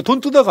거야. 그러니까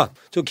돈 뜨다가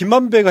저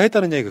김만배가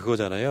했다는 얘기가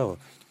그거잖아요.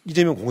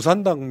 이재명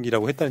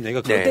공산당이라고 했다는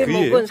얘기가 그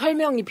대목은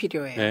설명이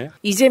필요해요. 네.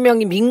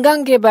 이재명이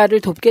민간 개발을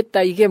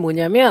돕겠다. 이게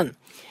뭐냐면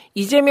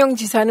이재명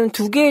지사는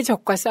두 개의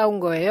적과 싸운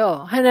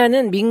거예요.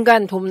 하나는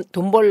민간 돈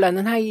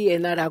벌라는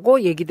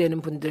하이에나라고 얘기되는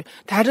분들.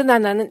 다른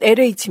하나는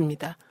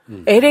LH입니다.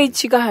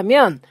 LH가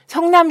하면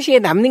성남시에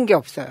남는 게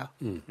없어요.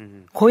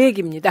 그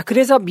얘기입니다.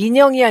 그래서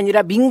민영이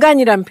아니라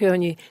민간이란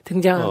표현이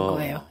등장한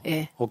거예요.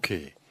 예.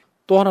 오케이.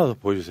 또 하나 더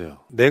보여주세요.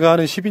 내가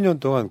아는 12년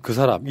동안 그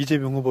사람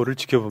이재명 후보를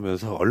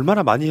지켜보면서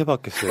얼마나 많이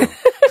해봤겠어요.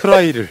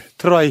 트라이를.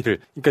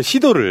 그러니까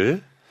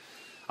시도를.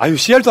 아유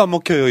씨알도 안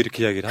먹혀요.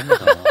 이렇게 이야기를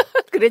합니다.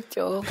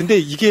 그랬죠. 근데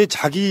이게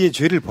자기의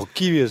죄를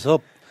벗기 위해서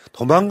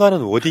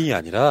도망가는 워딩이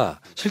아니라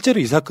실제로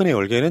이 사건의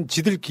얼개는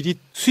지들끼리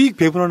수익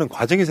배분하는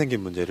과정에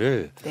생긴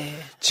문제를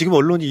지금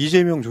언론이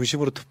이재명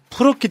중심으로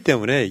풀었기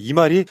때문에 이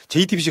말이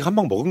JTBC가 한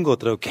방 먹은 것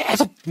같더라고요.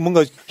 계속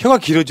뭔가 혀가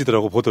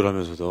길어지더라고 보도를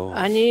하면서도.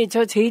 아니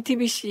저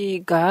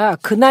JTBC가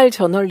그날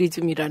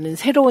저널리즘이라는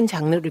새로운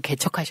장르를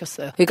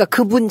개척하셨어요. 그러니까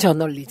그분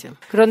저널리즘.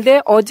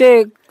 그런데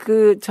어제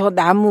그 저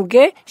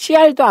남욱의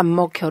씨알도 안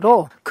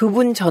먹혀로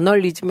그분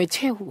저널리즘의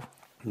최후.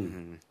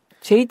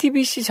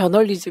 JTBC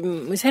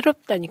저널리즘은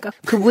새롭다니까.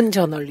 그분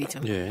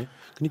저널리즘. 예.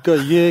 그러니까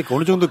이게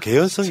어느 정도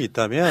개연성이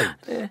있다면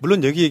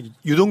물론 여기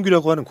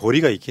유동규라고 하는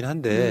고리가 있긴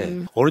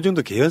한데 어느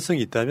정도 개연성이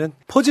있다면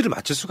퍼즐을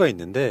맞출 수가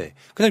있는데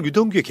그냥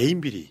유동규의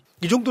개인 비리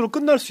이 정도로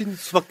끝날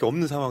수밖에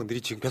없는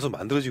상황들이 지금 계속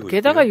만들어지고 있고요.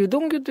 게다가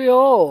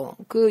유동규도요.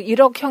 그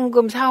 1억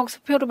현금 4억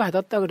수표를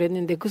받았다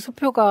그랬는데 그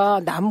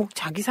수표가 남욱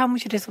자기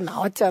사무실에서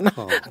나왔잖아.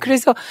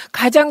 그래서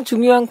가장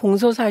중요한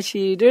공소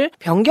사실을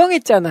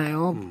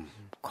변경했잖아요.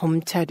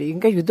 검찰이.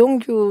 그러니까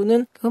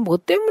유동규는 그 뭐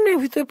때문에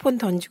휴대폰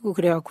던지고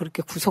그래갖고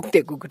그렇게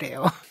구속되고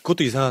그래요.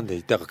 그것도 이상한데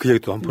이따가 그 얘기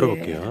또 한번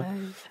풀어볼게요.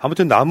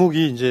 아무튼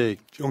남욱이 이제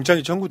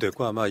영장이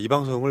청구됐고 아마 이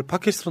방송을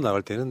팟캐스트로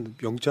나갈 때는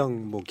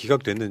영장 뭐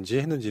기각됐는지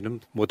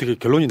했는지는 뭐 어떻게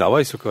결론이 나와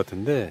있을 것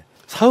같은데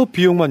사업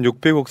비용만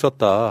 600억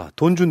썼다.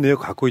 돈 준 내역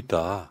갖고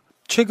있다.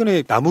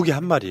 최근에 남욱이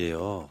한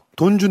말이에요.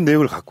 돈 준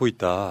내역을 갖고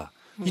있다.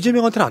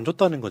 이재명한테는 안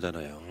줬다는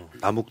거잖아요.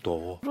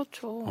 남욱도.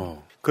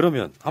 그렇죠.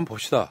 그러면 한번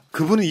봅시다.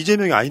 그분은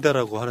이재명이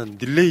아니다라고 하는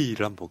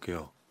릴레이를 한번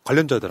볼게요.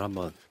 관련자들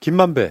한번.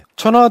 김만배,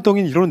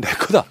 천화동인 이론은 내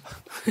거다.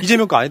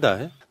 이재명 거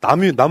아니다.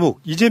 남욱,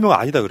 이재명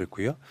아니다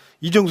그랬고요.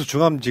 이정수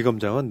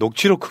중앙지검장은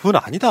녹취록 그분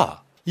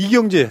아니다.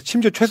 이경재,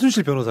 심지어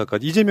최순실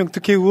변호사까지 이재명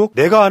특혜 의혹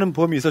내가 아는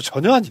범위 있어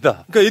전혀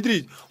아니다. 그러니까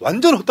애들이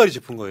완전 헛다리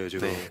짚은 거예요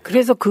지금. 네.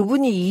 그래서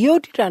그분이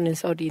이열이라는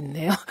썰이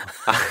있네요.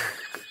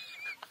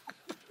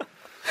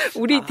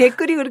 우리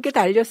댓글이 그렇게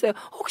달렸어요.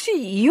 혹시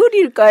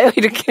이열일까요?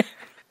 이렇게.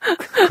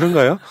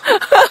 그런가요?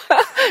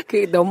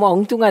 그 너무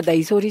엉뚱하다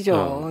이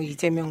소리죠.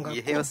 이재명 갖고.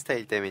 이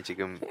헤어스타일 때문에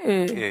지금.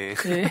 예.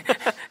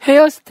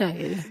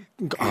 헤어스타일.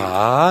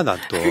 난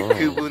또.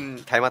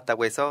 그분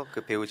닮았다고 해서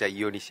그 배우자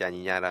이효리 씨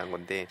아니냐라는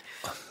건데.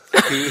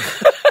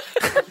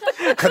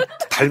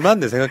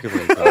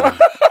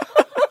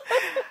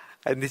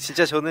 근데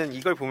진짜 저는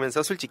이걸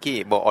보면서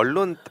솔직히 뭐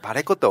언론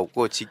말할 것도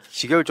없고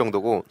지겨울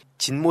정도고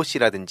진모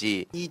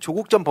씨라든지 이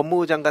조국 전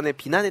법무부 장관을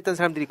비난했던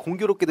사람들이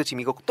공교롭게도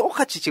지금 이거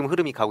똑같이 지금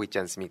흐름이 가고 있지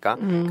않습니까?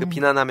 그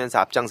비난하면서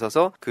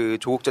앞장서서 그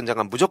조국 전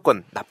장관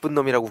무조건 나쁜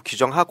놈이라고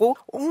규정하고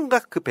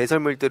온갖 그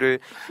배설물들을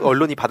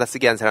언론이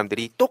받아쓰게 한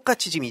사람들이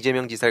똑같이 지금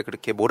이재명 지사를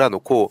그렇게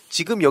몰아놓고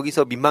지금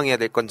여기서 민망해야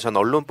될 건 전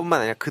언론뿐만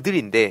아니라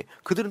그들인데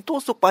그들은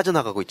또 쏙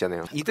빠져나가고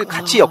있잖아요. 이들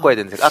같이 엮어야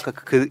되는 생각. 아까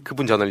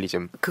그분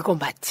저널리즘. 그거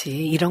마치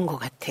이런 거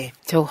같아.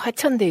 저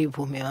화천대유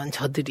보면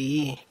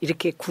저들이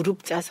이렇게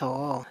그룹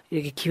짜서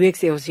이렇게 기획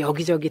세워서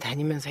여기저기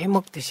다니면서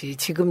해먹듯이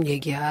지금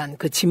얘기한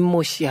그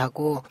진모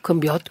씨하고 그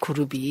몇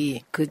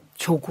그룹이 그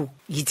조국,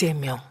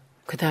 이재명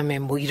그다음에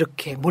뭐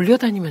이렇게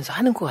몰려다니면서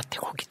하는 것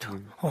같아 거기도.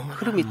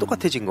 흐름이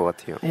똑같아진 것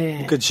같아요. 네.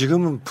 그러니까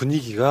지금은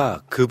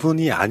분위기가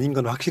그분이 아닌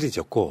건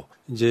확실해졌고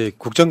이제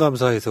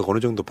국정감사에서 어느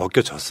정도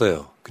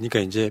벗겨졌어요. 그러니까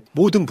이제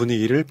모든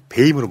분위기를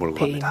배임으로 몰고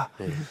갑니다.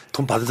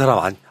 돈 받은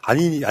사람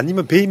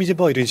아니면 배임이지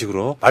뭐 이런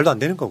식으로 말도 안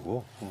되는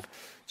거고.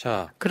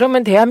 자.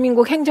 그러면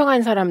대한민국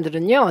행정한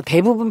사람들은요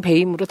대부분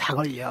배임으로 다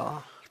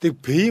걸려. 근데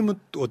배임은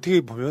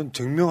어떻게 보면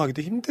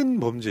증명하기도 힘든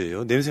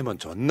범죄예요. 냄새만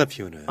존나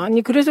피우는.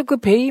 아니 그래서 그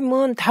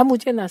배임은 다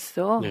무죄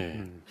났어.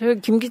 네.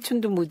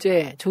 김기춘도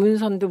무죄,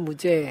 조윤선도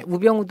무죄,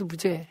 우병우도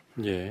무죄.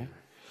 예.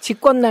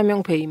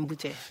 직권남용 배임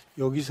무죄.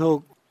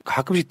 여기서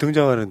가끔씩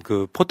등장하는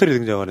그 포털에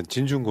등장하는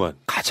진중권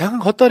가장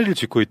헛다리를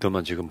짚고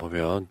있더만 지금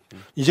보면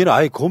이제는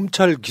아예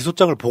검찰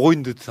기소장을 보고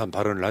있는 듯한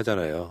발언을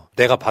하잖아요.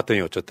 내가 봤더니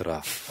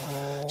어쩌더라.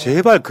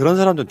 제발 그런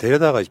사람 좀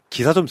데려다가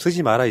기사 좀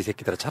쓰지 마라 이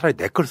새끼들아. 차라리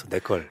내 걸 써, 내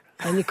걸.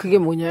 아니 그게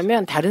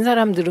뭐냐면 다른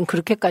사람들은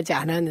그렇게까지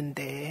안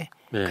하는데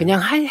네.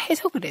 그냥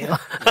해서 그래요.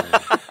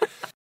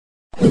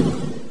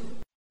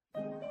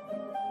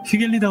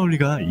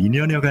 휘겔리다올리가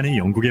 2년여간의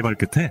연구개발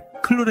끝에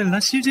클로렐라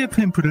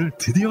CGF 앰플을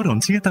드디어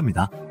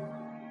런칭했답니다.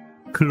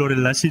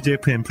 클로렐라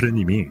CGF 앰플은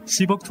이미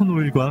시벅톤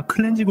오일과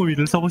클렌징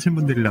오일을 써보신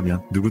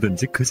분들이라면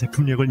누구든지 그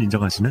제품력을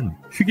인정하시는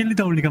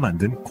휘겔리다올리가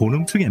만든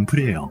고농축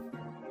앰플이에요.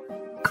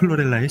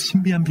 클로렐라의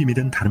신비한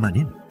비밀은 다름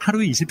아닌 하루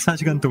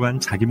 24시간 동안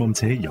자기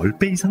몸체의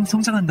 10배 이상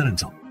성장한다는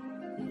점.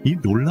 이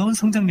놀라운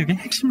성장력의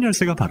핵심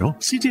열쇠가 바로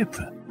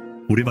CGF.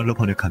 우리말로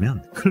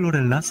번역하면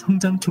클로렐라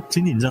성장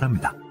촉진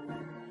인자랍니다.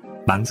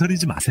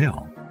 망설이지 마세요.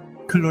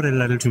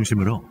 클로렐라를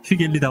중심으로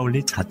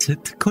휘겔리다올리 자체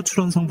특허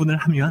출원 성분을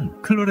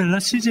함유한 클로렐라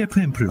CGF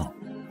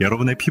앰플로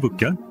여러분의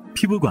피부결,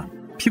 피부광,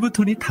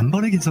 피부톤이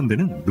단번에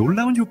개선되는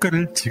놀라운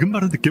효과를 지금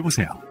바로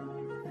느껴보세요.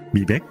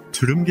 미백,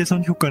 주름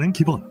개선 효과는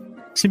기본.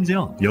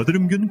 심지어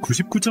여드름균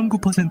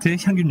 99.9%의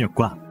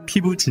향균력과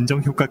피부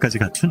진정 효과까지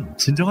갖춘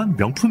진정한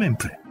명품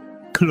앰플.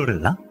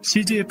 클로렐라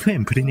CGF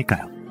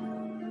앰플이니까요.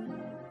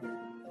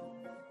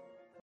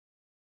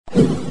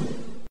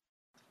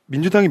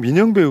 민주당의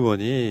민영배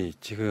의원이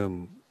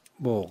지금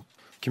뭐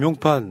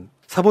김용판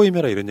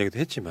사보임해라 이런 얘기도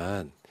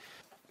했지만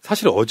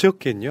사실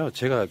어저께는요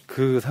제가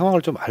그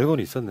상황을 좀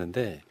알고는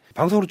있었는데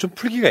방송으로 좀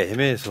풀기가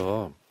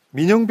애매해서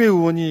민영배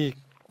의원이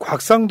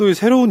곽상도의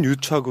새로운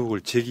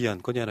유착국을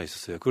제기한 건이 하나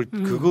있었어요.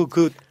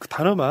 그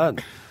단어만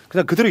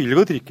그냥 그대로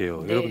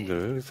읽어드릴게요. 네.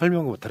 여러분들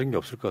설명은 다른 게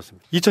없을 것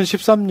같습니다.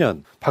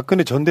 2013년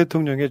박근혜 전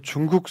대통령의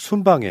중국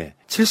순방에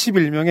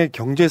 71명의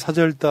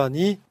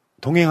경제사절단이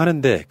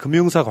동행하는데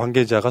금융사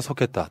관계자가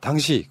속했다.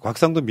 당시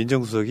곽상도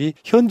민정수석이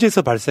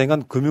현지에서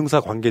발생한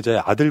금융사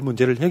관계자의 아들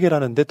문제를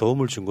해결하는 데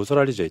도움을 준 것으로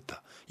알려져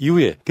있다.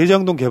 이후에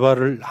대장동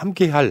개발을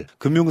함께할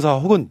금융사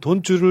혹은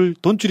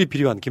돈줄이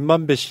필요한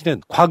김만배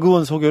씨는 곽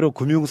의원 소개로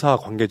금융사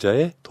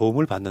관계자의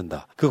도움을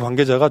받는다. 그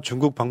관계자가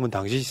중국 방문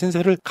당시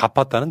신세를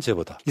갚았다는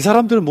제보다. 이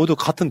사람들은 모두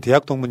같은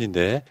대학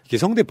동문인데 이게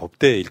성대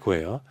법대일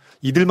거예요.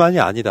 이들만이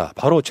아니다.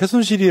 바로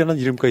최순실이라는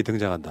이름까지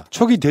등장한다.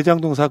 초기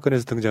대장동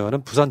사건에서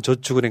등장하는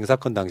부산저축은행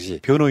사건 당시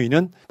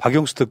변호인은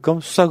박영수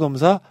특검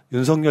수사검사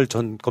윤석열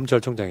전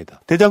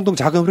검찰총장이다. 대장동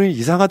자금 흐름이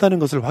이상하다는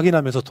것을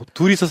확인하면서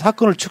둘이서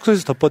사건을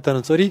축소해서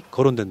덮었다는 썰이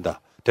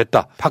거론된다.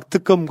 됐다. 박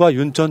특검과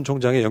윤 전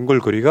총장의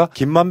연결고리가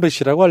김만배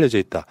씨라고 알려져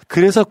있다.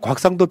 그래서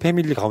곽상도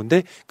패밀리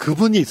가운데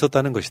그분이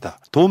있었다는 것이다.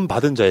 돈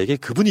받은 자에게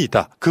그분이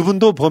있다.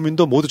 그분도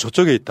범인도 모두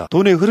저쪽에 있다.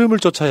 돈의 흐름을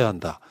쫓아야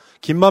한다.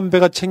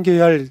 김만배가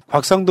챙겨야 할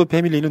곽상도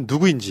패밀리는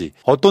누구인지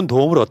어떤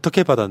도움을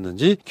어떻게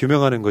받았는지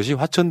규명하는 것이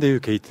화천대유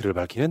게이트를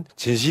밝히는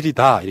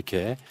진실이다.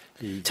 이렇게.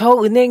 저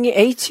은행이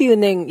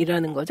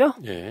H은행이라는 거죠.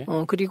 예.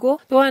 그리고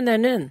또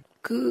하나는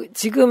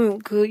지금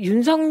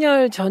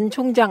윤석열 전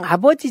총장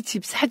아버지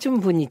집 사준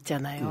분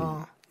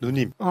있잖아요.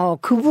 누님.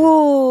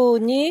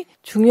 그분이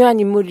중요한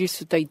인물일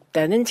수도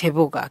있다는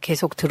제보가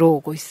계속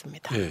들어오고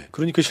있습니다. 예.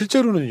 그러니까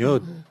실제로는요,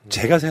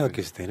 제가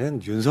생각했을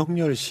때는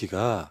윤석열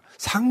씨가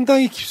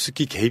상당히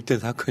깊숙이 개입된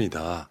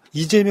사건이다.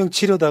 이재명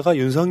치려다가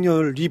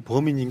윤석열이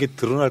범인인 게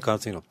드러날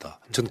가능성이 없다.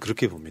 전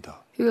그렇게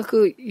봅니다. 그러니까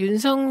그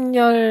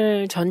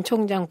윤석열 전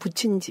총장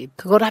부친 집,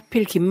 그걸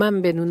하필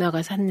김만배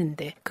누나가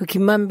샀는데 그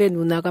김만배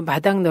누나가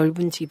마당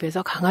넓은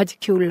집에서 강아지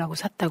키우려고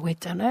샀다고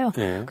했잖아요.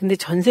 네. 근데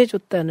전세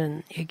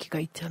줬다는 얘기가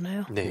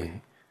있잖아요.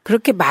 네.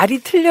 그렇게 말이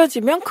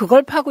틀려지면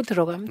그걸 파고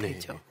들어가면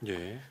되죠.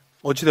 예.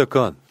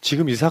 어찌됐건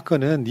지금 이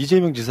사건은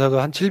이재명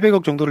지사가 한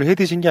 700억 정도를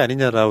해드신 게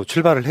아니냐라고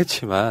출발을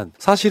했지만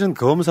사실은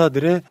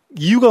검사들의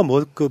이유가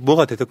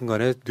뭐가 됐든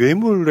간에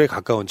뇌물에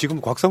가까운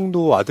지금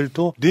곽상도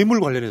아들도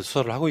뇌물 관련해서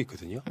수사를 하고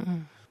있거든요.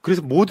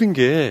 그래서 모든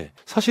게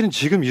사실은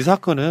지금 이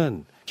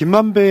사건은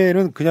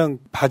김만배는 그냥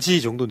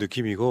바지 정도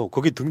느낌이고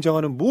거기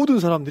등장하는 모든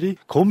사람들이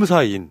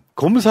검사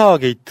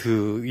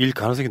게이트일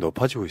가능성이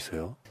높아지고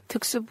있어요.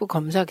 특수부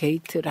검사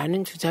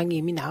게이트라는 주장이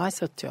이미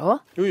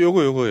나왔었죠.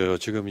 요거예요.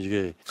 지금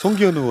이게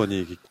송기현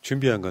의원이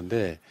준비한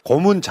건데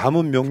고문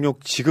자문 명령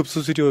지급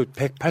수수료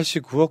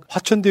 189억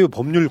화천대유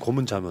법률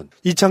고문 자문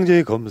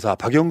이창재의 검사,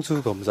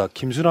 박영수 검사,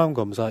 김순남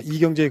검사,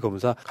 이경재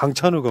검사,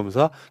 강찬우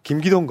검사,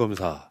 김기동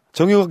검사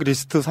정혁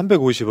리스트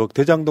 350억,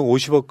 대장동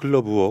 50억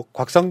클럽 의혹,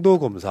 곽상도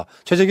검사,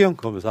 최재경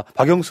검사,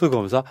 박영수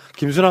검사,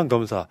 김순환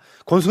검사,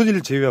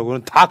 권순일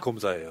제외하고는 다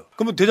검사예요.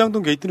 그러면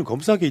대장동 게이트는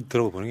검사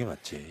게이트라고 보는 게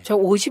맞지. 저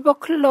 50억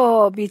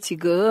클럽이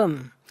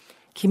지금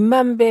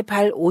김만배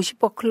발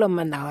 50억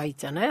클럽만 나와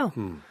있잖아요.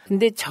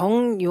 근데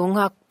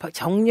정영학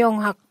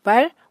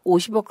발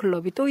 50억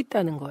클럽이 또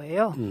있다는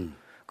거예요.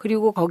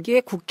 그리고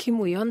거기에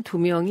국힘의원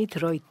 2명이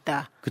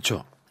들어있다.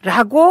 그렇죠.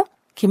 라고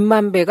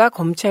김만배가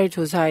검찰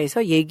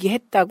조사에서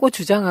얘기했다고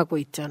주장하고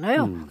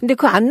있잖아요. 근데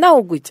그거 안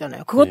나오고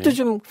있잖아요. 그것도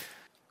좀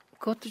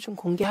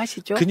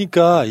공개하시죠.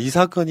 그러니까 이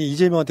사건이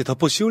이재명한테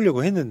덮어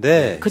씌우려고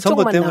했는데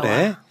선거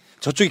때문에 나와.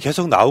 저쪽이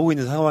계속 나오고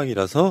있는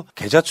상황이라서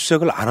계좌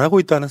추적을 안 하고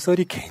있다는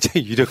썰이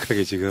굉장히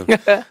유력하게 지금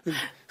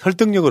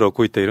설득력을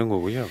얻고 있다 이런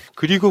거고요.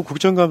 그리고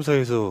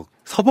국정감사에서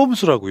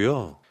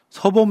서범수라고요.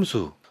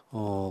 서범수.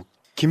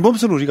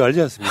 김범수는 우리가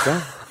알지 않습니까?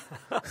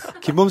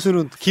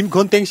 김범수는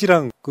김건땡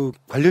씨랑 그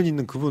관련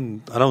있는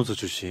그분 아나운서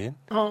출신.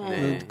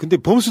 근데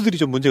범수들이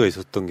좀 문제가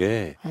있었던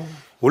게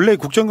원래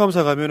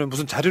국정감사 가면은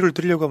무슨 자료를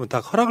들으려고 하면 다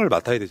허락을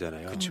맡아야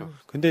되잖아요. 그렇죠.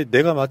 근데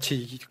내가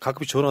마치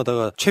가끔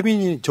전화하다가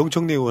최민희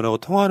정청래 의원하고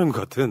통화하는 것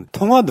같은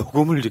통화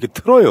녹음을 이렇게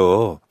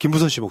틀어요.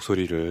 김부선 씨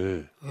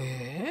목소리를.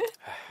 왜?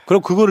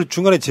 그럼 그거를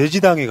중간에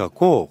제지당해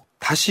갖고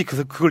다시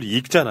그걸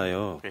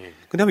읽잖아요.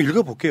 근데 한번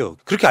읽어볼게요.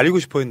 그렇게 알리고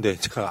싶어 했는데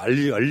제가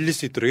알릴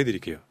수 있도록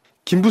해드릴게요.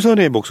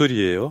 김부선의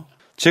목소리예요.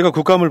 제가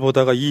국감을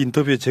보다가 이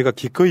인터뷰에 제가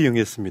기꺼이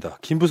응했습니다.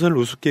 김부선을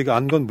우습게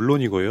안 건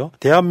물론이고요.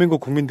 대한민국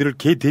국민들을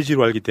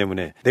개돼지로 알기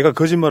때문에 내가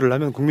거짓말을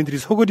하면 국민들이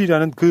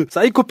속으리라는 그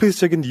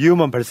사이코패스적인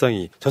위험한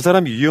발상이 저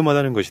사람이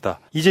위험하다는 것이다.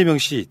 이재명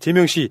씨,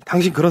 재명 씨,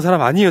 당신 그런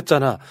사람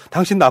아니었잖아.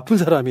 당신 나쁜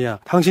사람이야.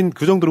 당신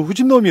그 정도로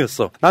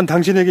후진놈이었어. 난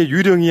당신에게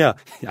유령이야.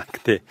 야,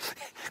 그때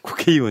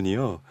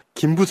국회의원이요.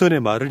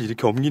 김부선의 말을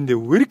이렇게 옮긴데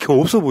왜 이렇게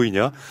없어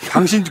보이냐?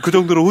 당신 그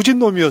정도로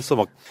후진놈이었어.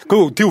 막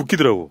그거 되게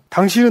웃기더라고.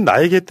 당신은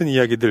나에게 했던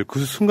이야기들 그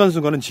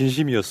순간순간은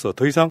진심이었어.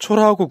 더 이상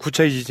초라하고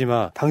구차해지지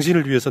마.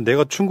 당신을 위해서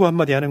내가 충고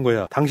한마디 하는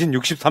거야. 당신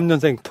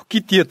 63년생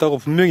토끼띠였다고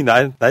분명히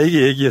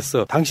나에게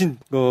얘기했어. 당신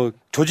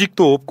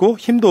조직도 없고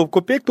힘도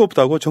없고 백도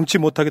없다고 정치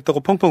못하겠다고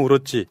펑펑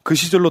울었지. 그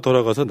시절로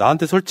돌아가서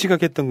나한테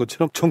솔직하게 했던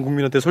것처럼 전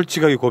국민한테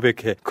솔직하게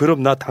고백해.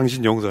 그럼 나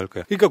당신 용서할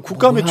거야. 그러니까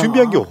국감에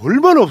준비한 게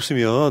얼마나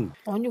없으면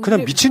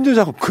그냥 미친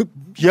여자가 그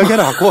이야기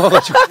하나 갖고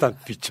와가지고 난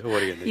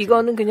미쳐버리겠네.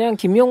 이거는 그냥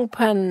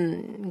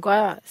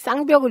김용판과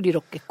쌍벽을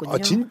이뤘겠군요.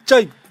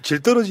 진짜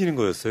질 떨어지는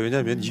거였어요.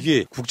 왜냐하면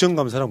이게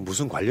국정감사랑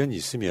무슨 관련이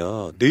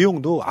있으면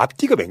내용도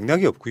앞뒤가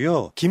맥락이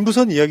없고요.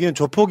 김부선 이야기는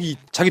조폭이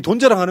자기 돈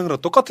자랑하는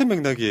거랑 똑같은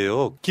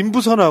맥락이에요.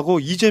 김부선하고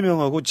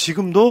이재명하고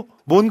지금도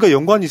뭔가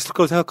연관이 있을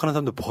거라고 생각하는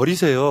사람들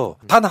버리세요.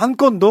 단 한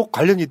건도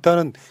관련이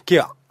있다는 게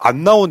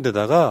안 나온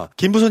데다가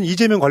김부선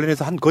이재명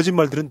관련해서 한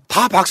거짓말들은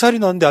다 박살이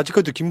났는데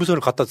아직까지도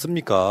김부선을 갖다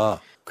씁니까?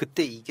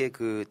 그때 이게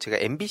제가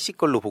MBC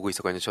걸로 보고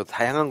있었거든요. 저도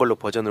다양한 걸로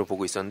버전으로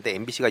보고 있었는데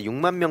MBC가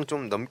 6만 명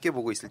좀 넘게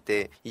보고 있을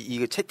때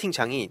이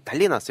채팅창이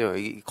난리 났어요.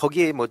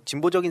 거기에 뭐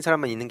진보적인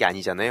사람만 있는 게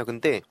아니잖아요.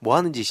 근데 뭐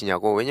하는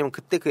짓이냐고. 왜냐면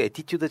그때 그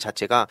애티튜드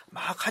자체가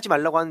막 하지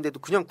말라고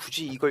하는데도 그냥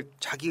굳이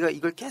자기가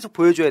이걸 계속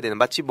보여줘야 되는,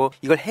 마치 뭐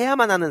이걸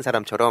해야만 하는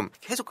사람처럼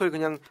계속 그걸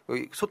그냥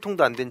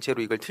소통도 안 된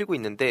채로 이걸 틀고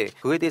있는데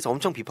그거에 대해서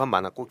엄청 비판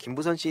많았고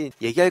김부선 씨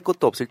얘기할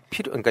것도 없을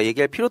그러니까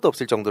얘기할 필요도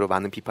없을 정도로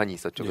많은 비판이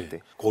있었죠. 그때.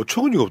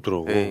 어처구니가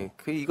없더라고. 네.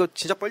 이거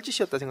진짜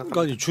뻘짓이었다 생각합니다.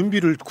 그러니까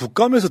준비를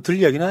국감에서 들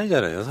이야기는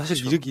아니잖아요. 사실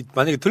그렇죠. 이렇게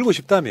만약에 들고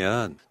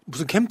싶다면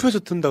무슨 캠프에서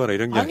든다거나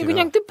이런 게 아니라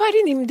그냥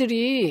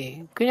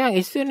뜻파리님들이 그냥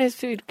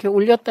SNS 이렇게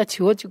올렸다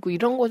지워지고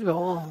이런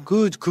거죠.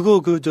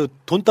 저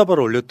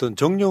돈다발을 올렸던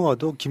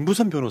정영화도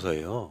김부선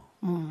변호사예요.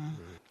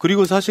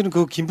 그리고 사실은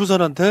그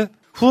김부선한테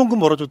후원금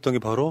몰아줬던 게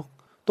바로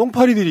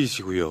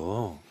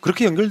똥파리들이시고요.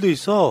 그렇게 연결돼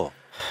있어.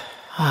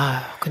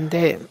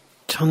 근데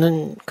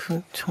저는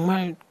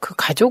정말 그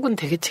가족은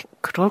되게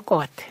그럴 것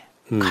같아.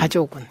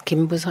 가족은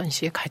김부선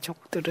씨의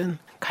가족들은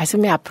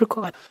가슴이 아플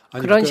것 같아.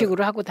 그런 그러니까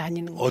식으로 하고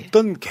다니는 게.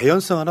 어떤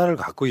개연성 하나를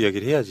갖고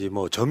이야기를 해야지.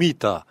 뭐 점이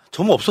있다.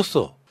 점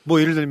없었어. 뭐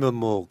예를 들면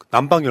뭐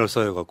난방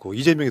열사여갖고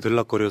이재명이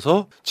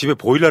들락거려서 집에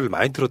보일러를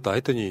많이 틀었다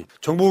했더니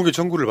정보공개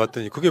청구를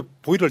받더니 그게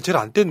보일러를 제일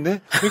안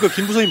뗐네? 그러니까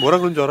김 부사님 뭐라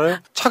그런 줄 알아요?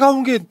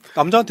 차가운 게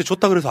남자한테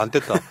좋다 그래서 안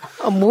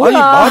뗐다. 뭐야.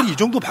 아니 말이 이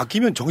정도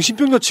바뀌면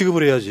정신병자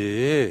취급을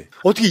해야지.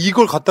 어떻게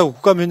이걸 갖다가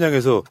국감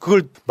현장에서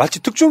그걸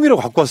마치 특종이라고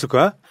갖고 왔을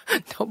거야?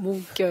 너무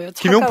웃겨요.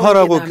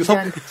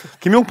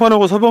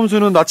 김용판하고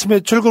서범수는 아침에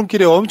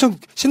출근길에 엄청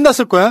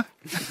신났을 거야?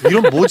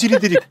 이런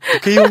모질이들이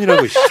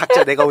국회의원이라고.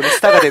 각자 내가 오늘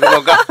스타가 되는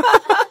건가?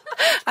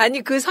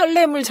 아니 그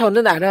설렘을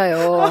저는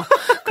알아요.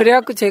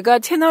 그래갖고 제가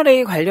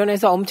채널A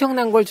관련해서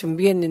엄청난 걸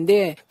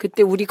준비했는데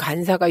그때 우리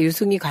간사가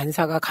유승희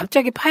간사가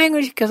갑자기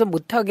파행을 시켜서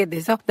못하게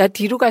돼서 나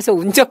뒤로 가서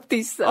운 적도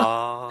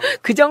있어.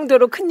 그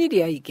정도로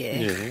큰일이야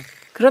이게. 예.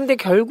 그런데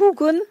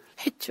결국은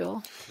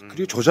했죠.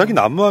 그리고 조작이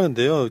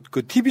난무하는데요.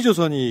 그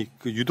TV조선이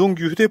그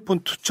유동규 휴대폰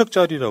투척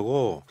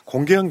자리라고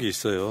공개한 게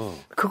있어요.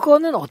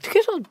 그거는 어떻게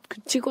해서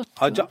찍었어?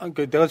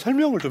 그러니까 내가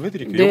설명을 좀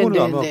해드릴게요. 네, 이거는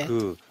네, 아마 네.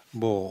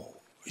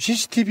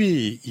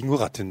 CCTV인 것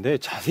같은데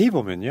자세히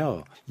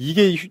보면요.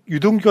 이게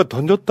유동규가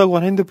던졌다고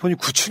한 핸드폰이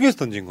 9층에서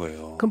던진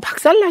거예요. 그럼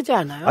박살나지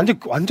않아요?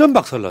 완전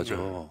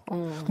박살나죠.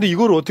 근데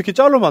이걸 어떻게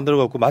짤로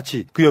만들어갖고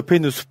마치 그 옆에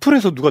있는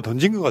수풀에서 누가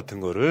던진 것 같은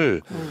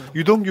거를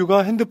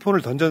유동규가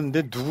핸드폰을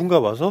던졌는데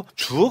누군가 와서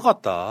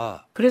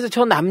주워갔다. 그래서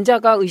저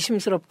남자가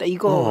의심스럽다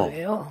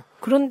이거예요.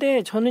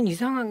 그런데 저는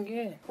이상한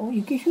게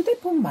이게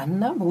휴대폰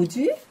맞나?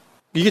 뭐지?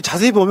 이게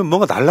자세히 보면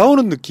뭔가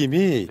날라오는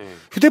느낌이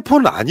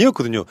휴대폰은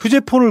아니었거든요.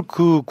 휴대폰을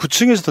그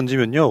 9층에서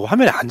던지면요.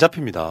 화면에 안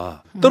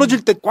잡힙니다.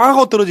 떨어질 때 꽉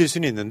하고 떨어질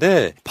수는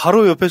있는데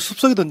바로 옆에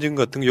숲속에 던진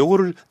것 같은 거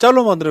요거를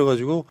짤로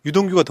만들어가지고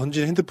유동규가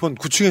던진 핸드폰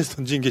 9층에서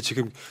던진 게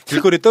지금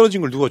길거리에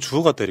떨어진 걸 누가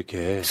주워갔다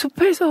이렇게.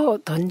 숲에서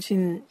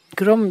던진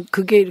그럼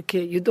그게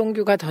이렇게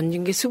유동규가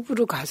던진 게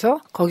숲으로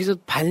가서 거기서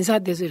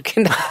반사돼서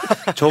이렇게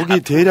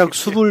저기 대략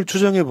숲을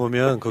추정해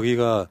보면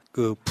거기가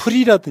그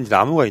풀이라든지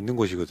나무가 있는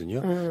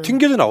곳이거든요.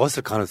 튕겨져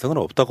나왔을 가능성은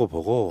없다고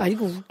보고.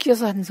 이거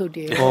웃겨서 한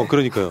소리예요.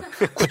 그러니까요.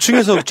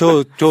 9층에서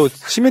저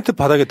시멘트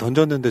바닥에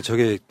던졌는데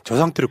저게 저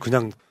상태로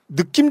그냥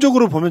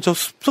느낌적으로 보면 저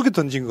숲속에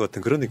던진 것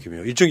같은 그런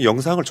느낌이에요. 일종의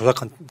영상을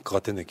조작한 것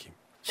같은 느낌.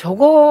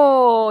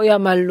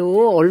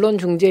 저거야말로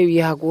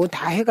언론중재위하고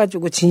다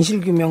해가지고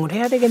진실규명을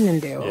해야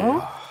되겠는데요. 예.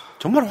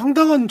 정말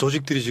황당한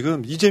조직들이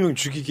지금 이재명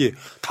죽이기에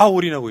다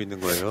올인하고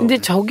있는 거예요. 근데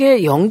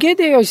저게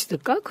연계되어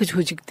있을까? 그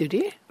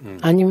조직들이?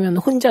 아니면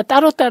혼자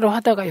따로따로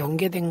하다가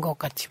연계된 것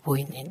같이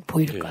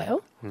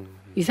보일까요?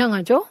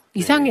 이상하죠?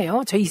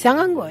 이상해요. 저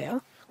이상한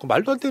거예요.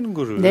 말도 안 되는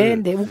거를. 네,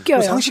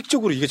 웃겨요.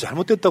 상식적으로 이게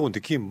잘못됐다고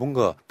느끼면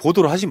뭔가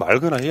보도를 하지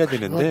말거나 해야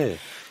되는데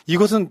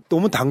이것은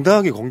너무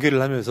당당하게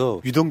공개를 하면서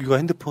유동규가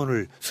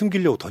핸드폰을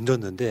숨기려고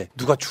던졌는데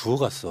누가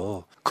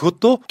주워갔어.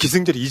 그것도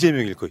기승전이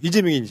이재명일 거예요.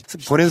 이재명이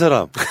보낸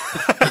사람.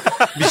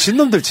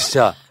 미친놈들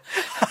진짜.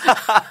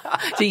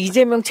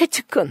 이재명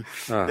최측근.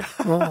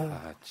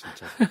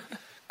 진짜.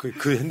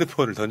 그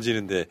핸드폰을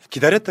던지는데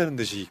기다렸다는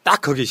듯이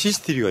딱 거기에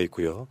CCTV가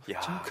있고요.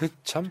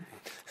 참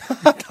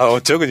다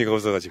어쩌고니가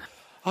없어가지고.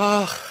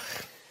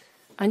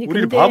 아니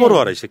우리를 근데 바보로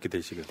알아 이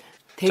새끼들 지금.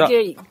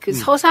 되게 그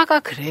서사가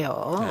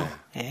그래요.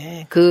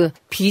 네. 그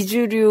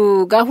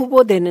비주류가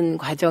후보되는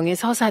과정의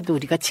서사도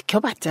우리가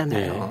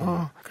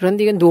지켜봤잖아요.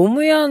 그런데 이건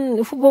노무현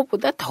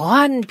후보보다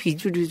더한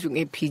비주류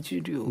중에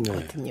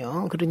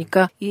비주류거든요.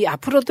 그러니까 이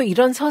앞으로도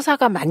이런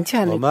서사가 많지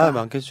않을까.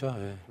 많겠죠.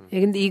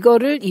 근데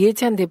이거를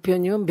이해찬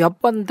대표님은 몇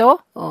번 더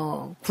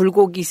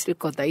굴곡이 있을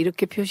거다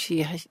이렇게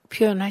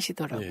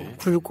표현하시더라고요.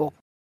 굴곡.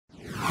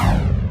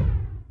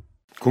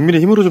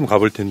 국민의힘으로 좀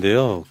가볼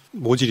텐데요.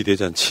 모질이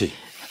대잔치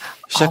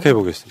시작해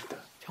보겠습니다.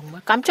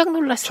 정말 깜짝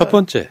놀랐어요. 첫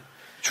번째,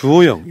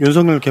 주호영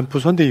윤석열 캠프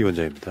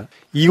선대위원장입니다.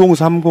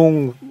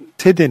 2030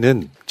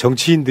 세대는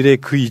정치인들의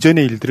그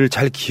이전의 일들을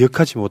잘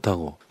기억하지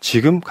못하고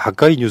지금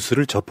가까이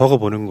뉴스를 접하고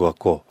보는 것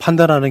같고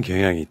판단하는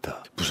경향이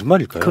있다. 무슨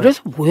말일까요?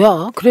 그래서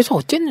뭐야? 그래서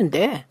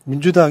어쨌는데?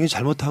 민주당이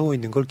잘못하고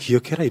있는 걸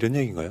기억해라 이런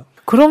얘기인가요?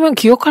 그러면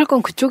기억할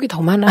건 그쪽이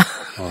더 많아.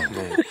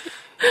 네.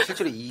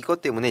 실제로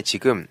이것 때문에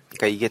지금,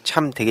 그러니까 이게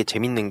참 되게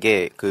재밌는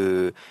게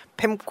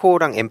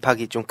펜코랑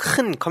엠팍이 좀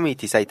큰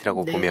커뮤니티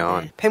사이트라고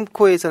보면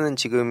펜코에서는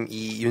지금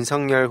이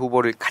윤석열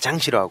후보를 가장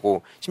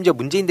싫어하고 심지어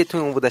문재인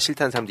대통령보다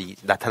싫다는 사람들이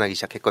나타나기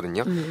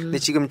시작했거든요. 근데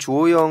지금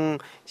주호영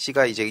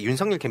씨가 이제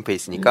윤석열 캠프에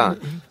있으니까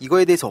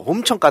이거에 대해서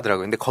엄청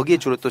까더라고요. 근데 거기에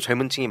주로 또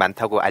젊은 층이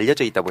많다고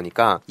알려져 있다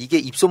보니까 이게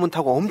입소문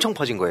타고 엄청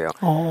퍼진 거예요.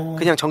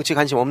 그냥 정치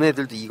관심 없는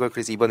애들도 이걸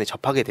그래서 이번에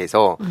접하게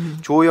돼서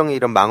주호영의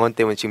이런 망언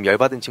때문에 지금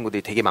열받은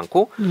친구들이 되게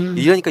많고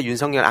이러니까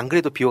윤석열 안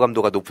그래도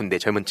비호감도가 높은데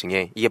젊은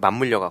층에 이게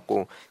맞물려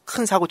갖고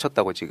큰 사고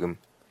쳤다고 지금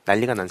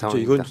난리가 난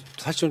상황입니다. 이건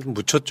사실 좀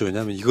묻혔죠.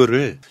 왜냐하면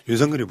이거를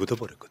윤석열이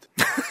묻어버렸거든.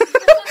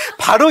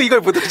 바로 이걸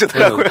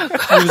묻어주더라고요.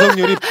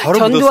 윤석열이 바로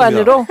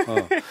전두환으로?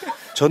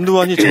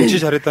 전두환이 정치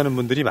잘했다는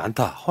분들이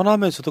많다.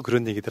 허남에서도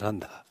그런 얘기들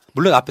한다.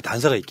 물론 앞에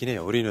단서가 있긴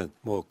해요. 우리는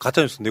뭐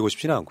가짜뉴스 내고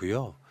싶지는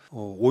않고요.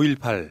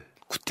 5.18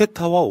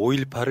 쿠데타와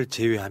 5.18을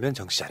제외하면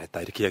정치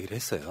잘했다 이렇게 이야기를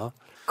했어요.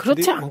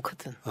 그렇지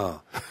않거든.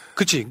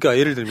 그렇지. 그러니까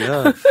예를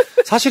들면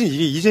사실은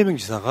이게 이재명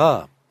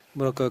지사가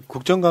뭐랄까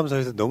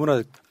국정감사에서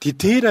너무나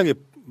디테일하게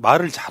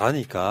말을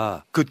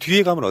잘하니까 그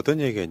뒤에 가면 어떤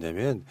얘기가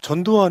있냐면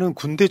전두환은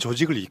군대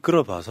조직을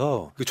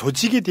이끌어봐서 그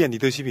조직에 대한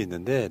리더십이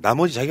있는데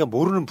나머지 자기가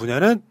모르는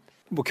분야는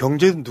뭐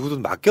경제든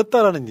누구든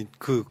맡겼다라는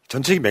그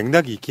전체적인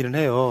맥락이 있기는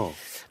해요.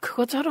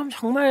 그것처럼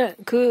정말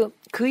그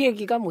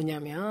얘기가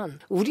뭐냐면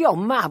우리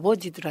엄마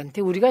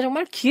아버지들한테 우리가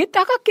정말 귀에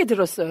따갑게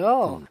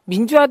들었어요.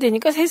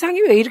 민주화되니까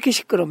세상이 왜 이렇게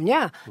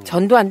시끄럽냐.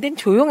 전두환 때는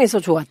조용해서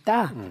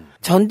좋았다.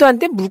 전두환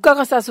때는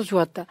물가가 싸서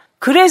좋았다.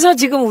 그래서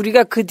지금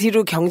우리가 그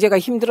뒤로 경제가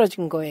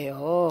힘들어진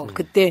거예요.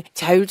 그때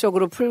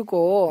자율적으로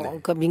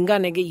풀고 그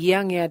민간에게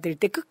이양해야 될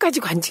때 끝까지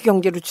관치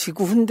경제로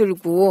쥐고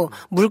흔들고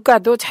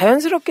물가도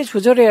자연스럽게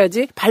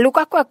조절해야지 발로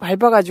꽉꽉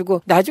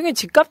밟아가지고 나중에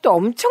집값도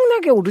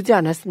엄청나게 오르지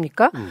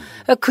않았습니까?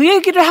 그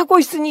얘기를 하고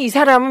있으니 이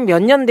사람은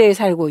몇 년대에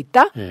살고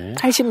있다?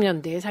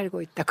 80년대에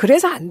살고 있다.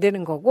 그래서 안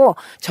되는 거고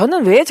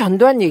저는 왜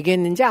전두환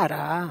얘기했는지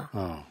알아.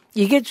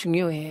 이게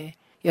중요해.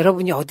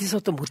 여러분이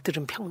어디서도 못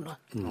들은 평론.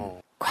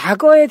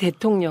 과거의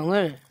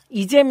대통령을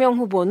이재명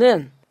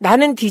후보는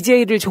나는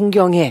DJ를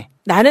존경해.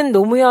 나는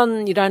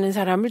노무현이라는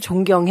사람을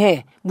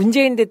존경해.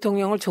 문재인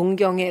대통령을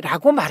존경해.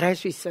 라고 말할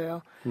수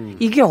있어요.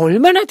 이게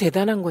얼마나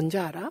대단한 건지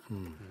알아?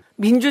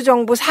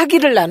 민주정부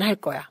사기를 난 할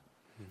거야.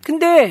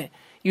 근데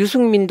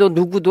유승민도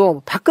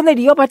누구도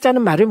박근혜를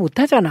이어받자는 말을 못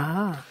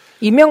하잖아.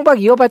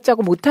 이명박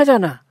이어받자고 못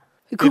하잖아.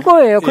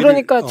 그거예요.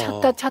 그러니까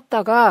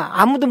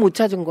찾다가 아무도 못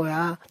찾은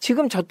거야.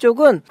 지금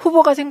저쪽은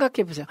후보가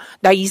생각해 보세요.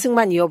 나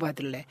이승만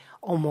이어받을래.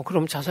 어머,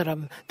 그럼 저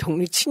사람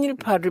독립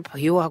친일파를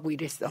보유하고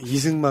이랬어.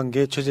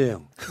 이승만계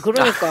최재형.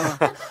 그러니까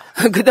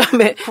그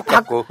다음에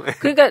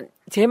그러니까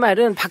제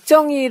말은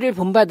박정희를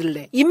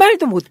본받을래. 이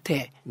말도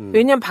못해.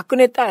 왜냐면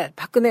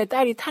박근혜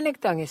딸이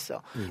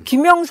탄핵당했어.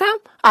 김영삼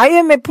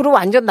IMF로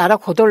완전 나라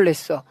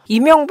거덜냈어.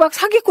 이명박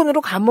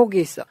사기꾼으로 감옥에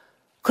있어.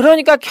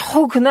 그러니까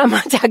겨우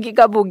그나마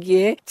자기가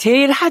보기에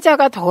제일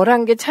하자가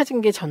덜한 게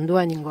찾은 게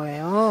전두환인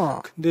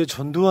거예요. 근데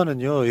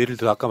전두환은요, 예를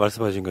들어 아까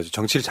말씀하신 거죠.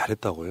 정치를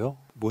잘했다고요?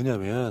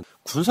 뭐냐면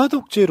군사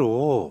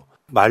독재로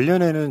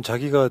말년에는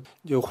자기가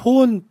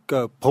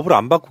그러니까 법을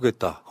안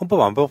바꾸겠다,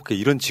 헌법 안 바꾸겠다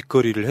이런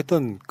짓거리를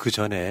했던 그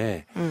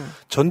전에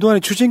전두환의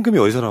추징금이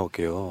어디서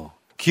나올게요?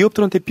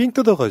 기업들한테 삥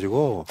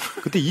뜯어가지고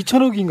그때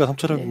 2천억인가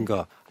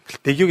 3천억인가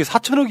내 기억에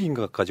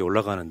 4천억인가까지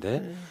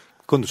올라가는데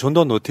그건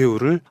전두환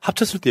노태우를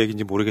합쳤을 때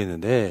얘기인지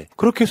모르겠는데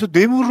그렇게 해서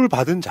뇌물을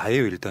받은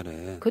자예요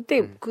일단은.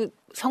 그때 그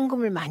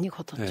성금을 많이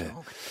걷었죠. 네.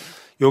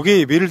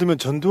 여기에 예를 들면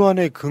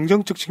전두환의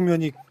긍정적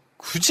측면이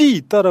굳이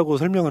있다라고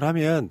설명을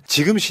하면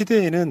지금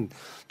시대에는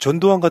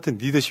전두환 같은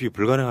리더십이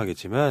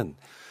불가능하겠지만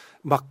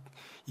막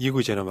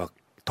이거 있잖아요. 막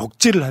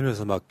독재를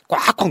하면서 막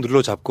꽉꽉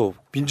눌러잡고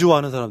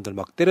민주화하는 사람들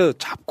막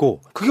때려잡고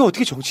그게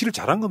어떻게 정치를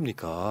잘한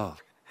겁니까?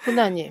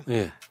 훈아님.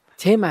 네.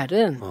 제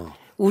말은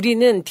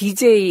우리는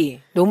DJ,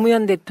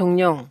 노무현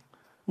대통령,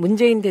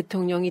 문재인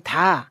대통령이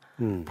다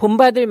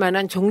본받을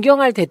만한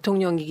존경할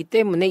대통령이기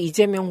때문에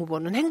이재명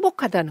후보는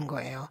행복하다는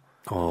거예요.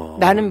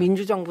 나는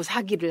민주정부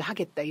사기를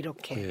하겠다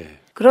이렇게. 네.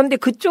 그런데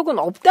그쪽은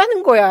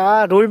없다는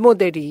거야 롤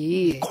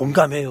모델이.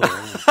 공감해요.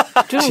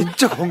 좀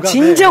진짜 공감해.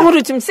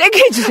 진정으로 좀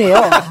세게 해주세요.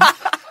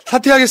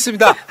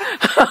 사퇴하겠습니다.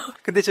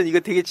 근데 전 이거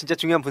되게 진짜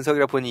중요한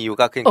분석이라 보는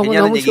이유가 그냥 괜히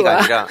하는 얘기가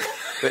아니라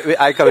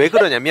그러니까 왜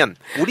그러냐면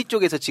우리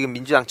쪽에서 지금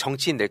민주당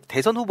정치인들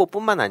대선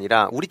후보뿐만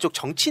아니라 우리 쪽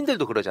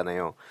정치인들도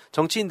그러잖아요.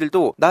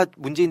 정치인들도 나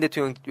문재인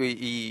대통령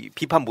이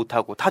비판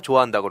못하고 다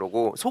좋아한다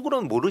그러고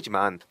속으로는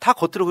모르지만 다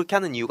겉으로 그렇게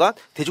하는 이유가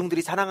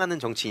대중들이 사랑하는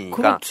정치인이니까.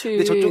 그렇지.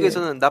 근데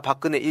저쪽에서는 나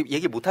박근혜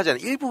얘기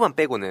못하잖아요. 일부만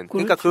빼고는.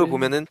 그러니까 그걸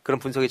보면은 그런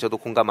분석에 저도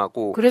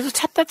공감하고. 그래서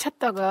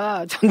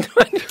찾다가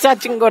전두환이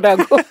찾은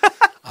거라고.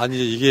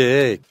 아니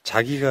이게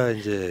자기가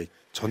이제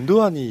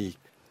전두환이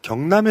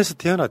경남에서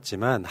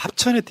태어났지만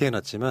합천에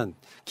태어났지만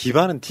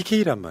기반은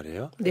TK란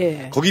말이에요.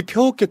 네. 거기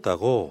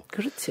펴왔겠다고.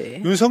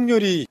 그렇지.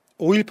 윤석열이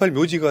 5.18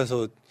 묘지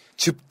가서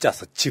즙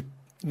짜서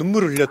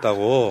눈물을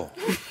흘렸다고.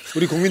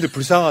 우리 국민들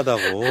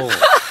불쌍하다고.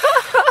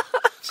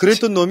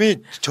 그랬던 놈이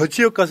저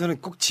지역 가서는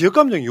꼭 지역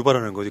감정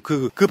유발하는 거지.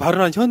 그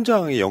발언한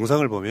현장의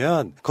영상을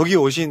보면 거기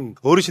오신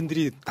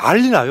어르신들이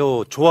난리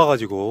나요.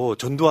 좋아가지고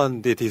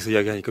전두환에 대해서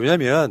이야기하니까.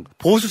 왜냐면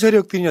보수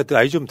세력들이나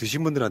나이 좀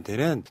드신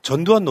분들한테는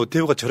전두환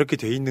노태우가 저렇게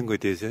돼 있는 거에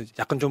대해서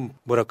약간 좀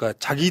뭐랄까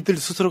자기들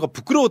스스로가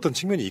부끄러웠던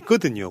측면이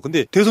있거든요.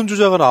 근데 대선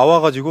주자가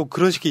나와가지고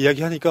그런 식의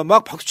이야기하니까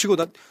막 박수치고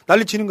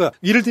난리 치는 거야.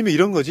 예를 들면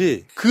이런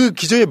거지. 그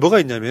기저에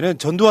뭐가 있냐면은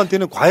전두환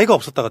때는 과외가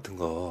없었다 같은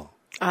거.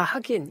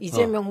 하긴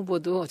이재명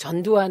후보도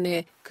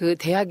전두환의 그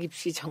대학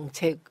입시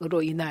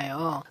정책으로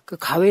인하여 그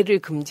과외를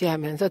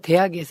금지하면서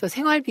대학에서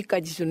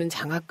생활비까지 주는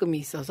장학금이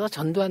있어서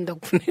전두환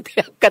덕분에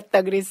대학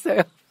갔다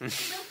그랬어요.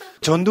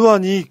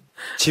 전두환이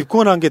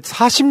집권한 게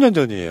 40년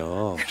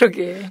전이에요.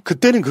 그러게.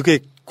 그때는 그게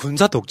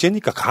군사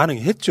독재니까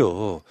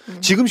가능했죠.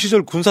 지금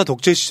시절 군사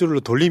독재 시절로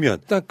돌리면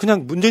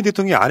그냥 문재인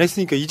대통령이 안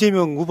했으니까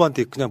이재명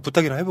후보한테 그냥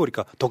부탁이나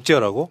해버리니까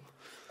독재하라고.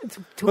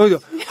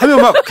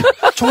 하면 막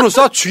총으로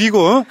쏴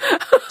죽이고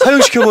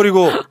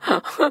사형시켜버리고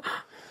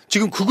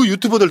지금 극우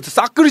유튜버들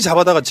싹그리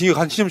잡아다가 징역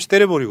한 10년씩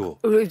때려버리고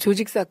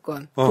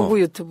조작사건 극우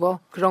유튜버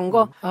그런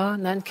거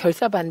난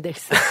결사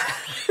반대했어.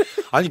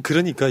 아니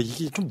그러니까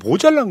이게 좀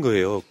모자란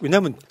거예요.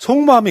 왜냐하면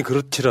속마음이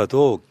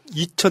그렇지라도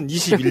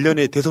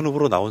 2021년에 대선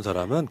후보로 나온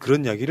사람은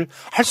그런 이야기를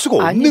할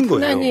수가 없는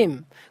거예요.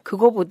 하나님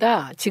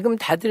그거보다 지금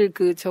다들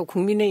저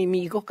국민의힘이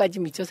이것까지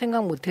미처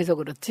생각 못해서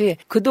그렇지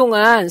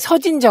그동안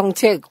서진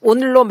정책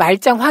오늘로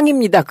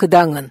말짱황입니다. 그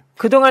당은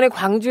그동안에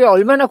광주에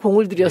얼마나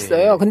공을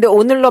들였어요. 네. 근데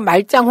오늘로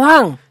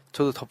말짱황.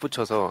 저도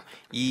덧붙여서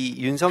이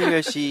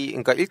윤석열 씨,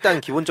 그러니까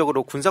일단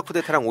기본적으로 군사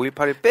쿠데타랑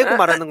 5.18을 빼고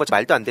말하는 건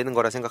말도 안 되는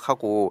거라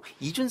생각하고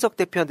이준석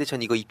대표한테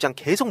전 이거 입장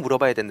계속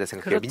물어봐야 된다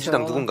생각해요. 그렇죠.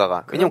 민주당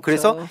누군가가. 왜냐면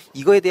그래서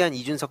이거에 대한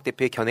이준석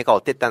대표의 견해가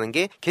어땠다는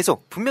게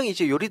계속 분명히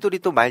이제 요리도리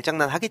또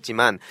말장난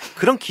하겠지만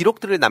그런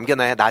기록들을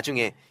남겨놔야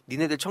나중에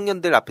니네들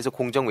청년들 앞에서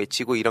공정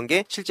외치고 이런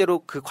게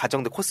실제로 그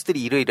과정들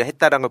코스들이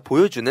이러이러했다라는 걸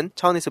보여주는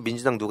차원에서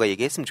민주당 누가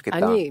얘기했으면 좋겠다.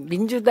 아니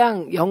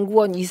민주당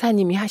연구원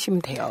이사님이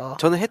하시면 돼요.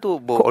 저는 해도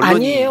뭐 언론이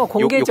아니에요.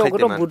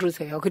 공개적으로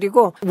물으세요.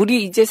 그리고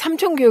우리 이제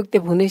삼촌교육대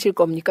보내실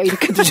겁니까?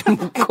 이렇게도 좀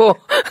묻고.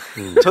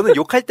 저는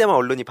욕할 때만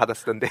언론이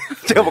받았었는데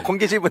제가 뭐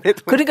공개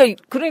질문해도.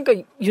 그러니까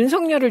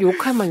윤석열을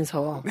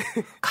욕하면서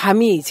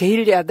감히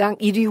제1야당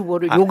 1위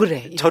후보를 욕을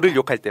해. 저를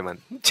욕할 때만.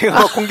 제가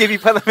막 공개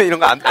비판하면 이런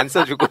거 안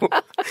써주고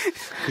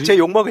제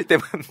욕 먹을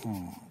때만.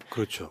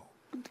 그렇죠.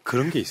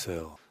 그런 게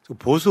있어요.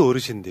 보수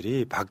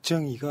어르신들이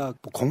박정희가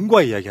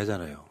공과 이야기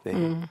하잖아요. 네.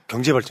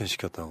 경제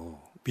발전시켰다고.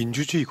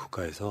 민주주의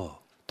국가에서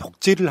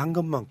독재를 한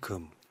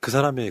것만큼 그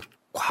사람의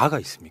과가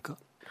있습니까?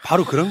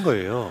 바로 그런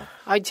거예요.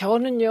 아니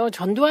저는요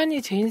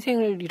전두환이 제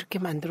인생을 이렇게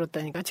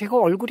만들었다니까. 제가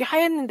얼굴이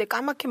하얗는데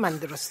까맣게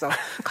만들었어.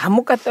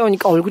 감옥 갔다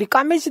오니까 얼굴이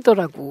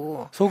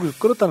까매지더라고. 속을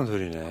끓었다는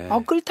소리네.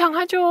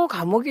 끓탕하죠.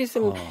 감옥에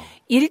있으면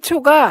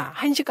 1초가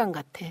 1시간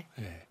같아.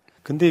 네.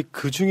 근데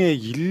그 중에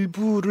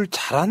일부를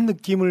잘한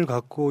느낌을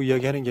갖고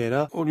이야기하는 게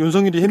아니라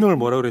윤석열이 해명을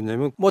뭐라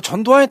그랬냐면 뭐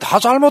전두환이 다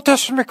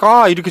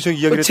잘못했습니까? 이렇게 저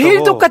이야기를 했다고.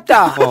 제일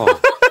똑같다.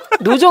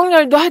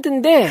 노정열도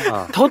하던데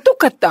더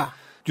똑같다.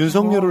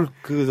 윤석열을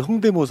그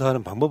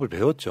성대모사하는 방법을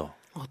배웠죠.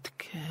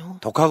 어떻게 해요?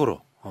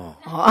 독학으로.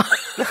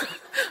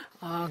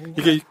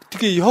 이게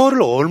특히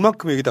혀를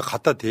얼만큼 여기다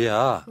갖다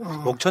대야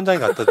목천장에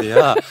갖다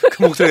대야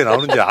그 목소리가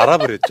나오는지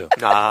알아버렸죠.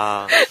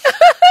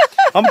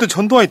 아무튼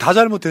전두환이 다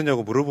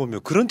잘못했냐고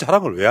물어보면 그런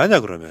자랑을 왜 하냐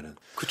그러면은.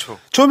 그렇죠.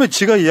 처음에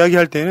지가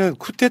이야기할 때는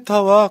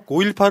쿠데타와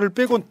 5.18을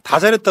빼곤 다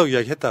잘했다고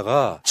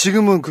이야기했다가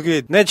지금은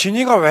그게 내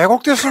진위가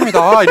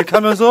왜곡됐습니다 이렇게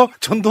하면서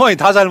전두환이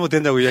다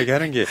잘못했냐고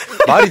이야기하는 게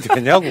말이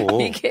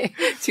되냐고. 이게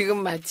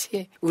지금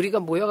마치 우리가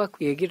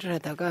모여갖고 얘기를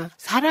하다가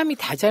사람이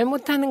다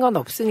잘못하는 건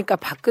없으니까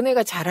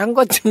박근혜가 잘한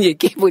것 좀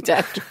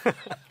얘기해보자.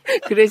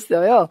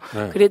 그랬어요.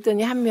 네.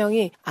 그랬더니 한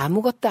명이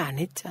아무것도 안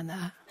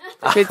했잖아.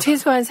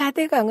 최소한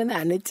 4대강은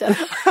안 했잖아.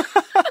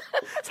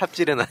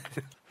 삽질은 안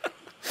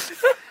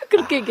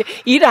그렇게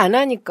일 안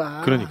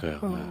하니까. 그러니까요.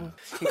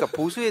 그러니까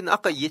보수에는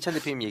아까 이해찬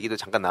대표님 얘기도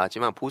잠깐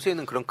나왔지만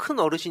보수에는 그런 큰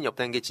어르신이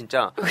없다는 게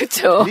진짜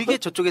그렇죠. 되게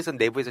저쪽에서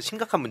내부에서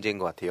심각한 문제인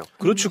것 같아요.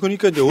 그렇죠.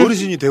 그러니까 이제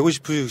어르신이 되고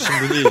싶으신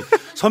분이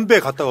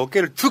선배 갔다가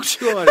어깨를 툭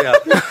치고 말이야.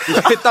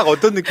 이게 딱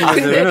어떤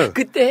느낌이냐면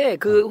그때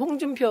그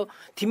홍준표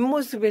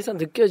뒷모습에서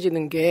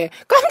느껴지는 게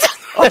깜짝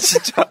놀랐어.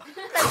 진짜.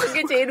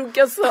 그게 제일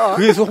웃겼어.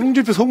 그래서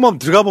홍준표 속마음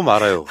들어가 보면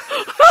알아요.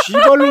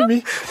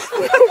 씨발놈이.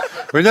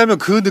 왜냐하면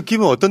그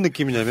느낌은 어떤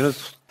느낌이냐면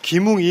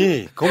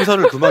김웅이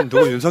검사를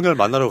그만두고 윤석열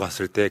만나러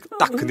갔을 때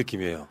딱 그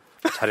느낌이에요.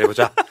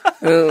 잘해보자.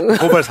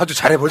 고발 사주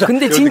잘해보자.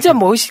 근데 진짜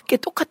멋있게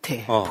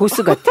똑같아.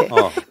 보스 같아.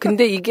 어.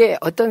 근데 이게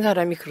어떤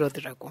사람이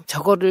그러더라고.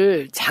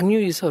 저거를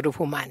장유유서로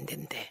보면 안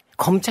된대.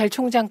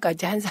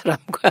 검찰총장까지 한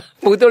사람과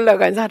못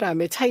올라간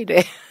사람의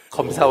차이래.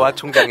 검사와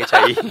총장의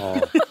차이.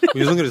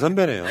 윤석열이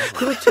선배네요.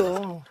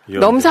 그렇죠.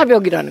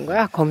 넘사벽이라는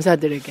거야,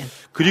 검사들에겐.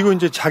 그리고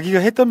이제 자기가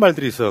했던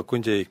말들이 있어갖고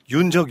이제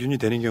윤이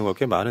되는 경우가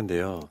꽤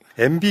많은데요.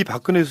 MB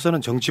박근혜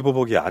수사는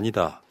정치보복이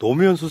아니다.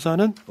 노무현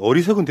수사는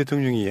어리석은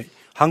대통령이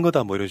한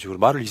거다 뭐 이런 식으로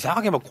말을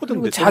이상하게 막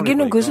꼬던데.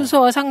 자기는 그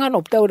수사와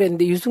상관없다고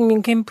그랬는데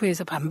유승민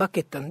캠프에서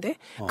반박했던데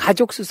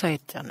가족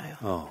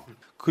수사했잖아요.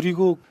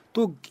 그리고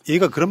또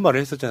얘가 그런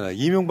말을 했었잖아요.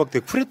 이명박 때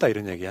쿨했다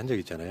이런 얘기 한 적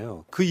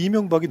있잖아요. 그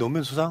이명박이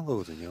노무현 수사한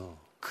거거든요.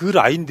 그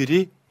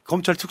라인들이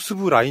검찰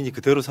특수부 라인이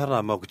그대로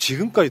살아남아고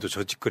지금까지도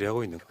저 짓거리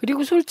하고 있는 거예요.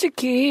 그리고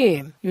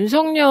솔직히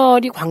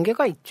윤석열이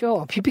관계가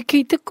있죠.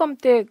 BBK 특검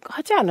때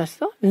하지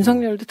않았어?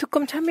 윤석열도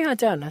특검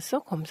참여하지 않았어?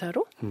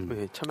 검사로?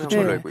 네, 참여한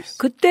걸로 알고 있어.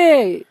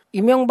 그때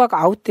이명박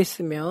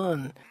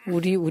아웃됐으면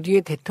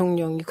우리의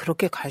대통령이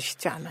그렇게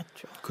가시지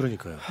않았죠.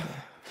 그러니까요.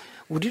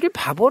 우리를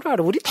바보로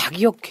알아. 우리 다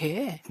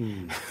기억해.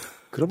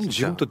 그러면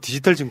지금 또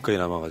디지털 지금까지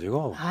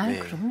남아가지고. 네.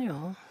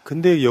 그럼요.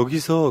 근데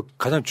여기서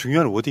가장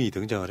중요한 워딩이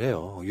등장을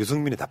해요.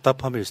 유승민의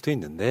답답함일 수도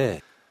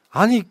있는데,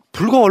 아니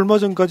불과 얼마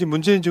전까지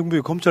문재인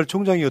정부의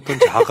검찰총장이었던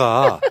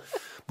자가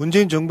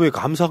문재인 정부의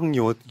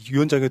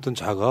감사위원장이었던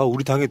자가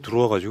우리 당에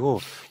들어와가지고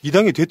이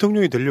당의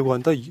대통령이 되려고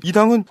한다. 이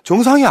당은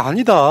정상이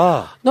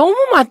아니다. 너무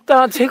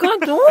맞다. 제가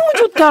너무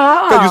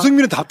좋다. 그러니까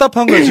유승민은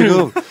답답한 거야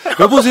지금.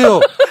 여보세요.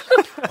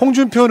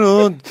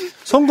 홍준표는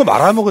선거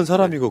말아먹은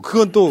사람이고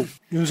그건 또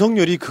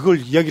윤석열이 그걸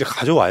이야기를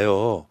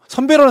가져와요.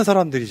 선배라는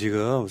사람들이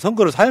지금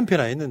선거를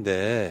 4연패나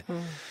했는데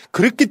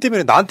그랬기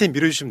때문에 나한테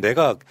밀어주시면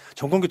내가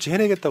정권교체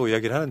해내겠다고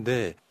이야기를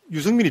하는데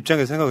유승민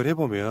입장에서 생각을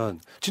해보면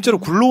진짜로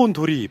굴러온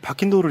돌이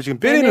박힌 돌을 지금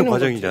빼내는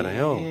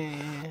과정이잖아요.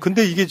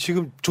 근데 이게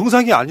지금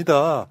정상이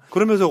아니다.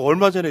 그러면서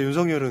얼마 전에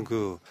윤석열은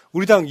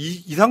우리 당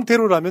이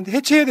상태로라면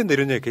해체해야 된다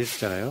이런 얘기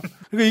했었잖아요.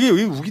 그러니까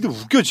이게 우기도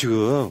웃겨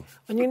지금.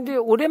 아니 근데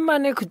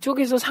오랜만에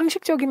그쪽에서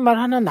상식적인 말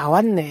하나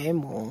나왔네.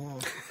 뭐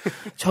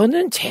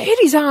저는 제일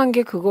이상한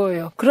게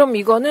그거예요. 그럼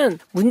이거는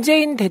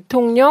문재인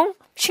대통령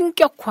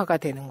신격화가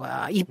되는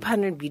거야. 이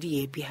판을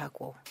미리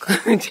예비하고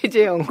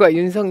최재형과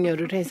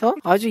윤석열을 해서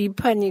아주 이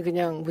판이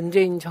그냥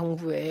문재인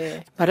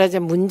정부의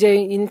말하자면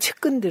문재인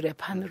측근들의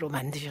판으로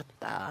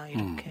만드셨다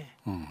이렇게.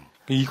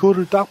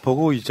 이거를 딱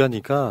보고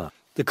있자니까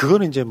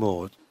그거는 이제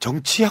뭐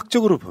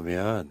정치학적으로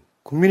보면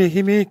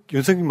국민의힘이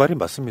윤석열 말이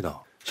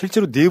맞습니다.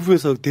 실제로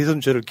내부에서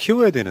대선주자를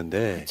키워야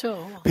되는데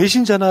그렇죠.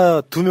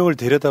 배신자나 2명을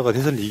데려다가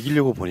대선을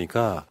이기려고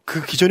보니까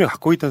그 기존에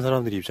갖고 있던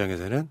사람들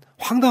입장에서는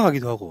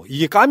황당하기도 하고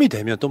이게 깜이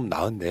되면 좀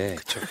나은데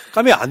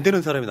깜이 안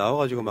되는 사람이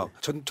나와가지고 막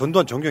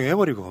전두환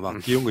존경해버리고 막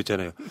귀여운 거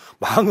있잖아요.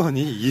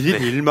 망언이 1인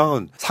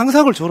 1망언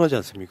상상을 초월하지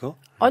않습니까?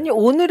 아니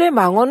오늘의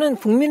망언은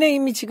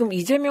국민의힘이 지금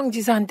이재명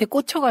지사한테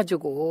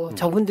꽂혀가지고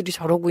저분들이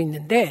저러고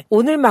있는데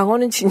오늘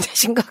망언은 진짜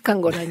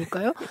심각한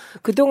거라니까요.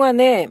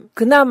 그동안에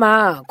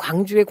그나마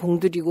광주에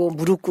공들이고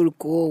무릎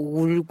꿇고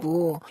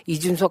울고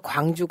이준석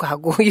광주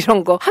가고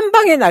이런 거 한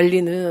방에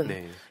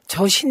날리는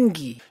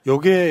저신기.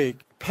 요게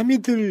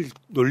패미들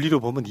논리로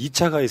보면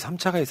 2차 가해,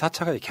 3차 가해,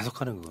 4차 가해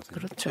계속하는 거거든요.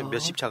 그렇죠.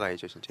 몇십 차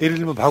가해죠 진짜. 예를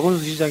들면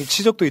박원순 시장이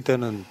치적도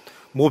있다는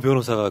모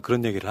변호사가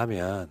그런 얘기를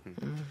하면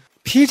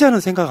피해자는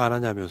생각 안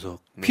하냐면서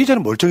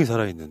피해자는 멀쩡히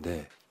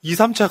살아있는데 2,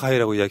 3차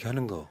가해라고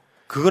이야기하는 거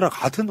그거랑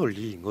같은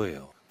논리인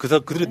거예요.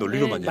 그들의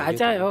논리로만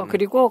맞아요.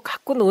 그리고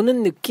갖고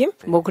노는 느낌?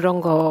 뭐 그런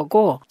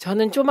거고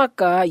저는 좀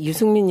아까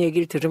유승민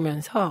얘기를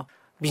들으면서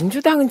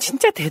민주당은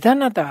진짜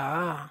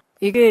대단하다.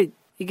 이게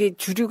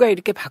주류가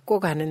이렇게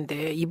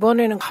바꿔가는데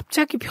이번에는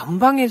갑자기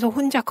변방에서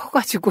혼자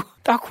커가지고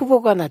딱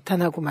후보가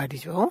나타나고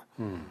말이죠.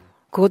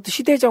 그것도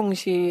시대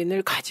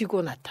정신을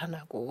가지고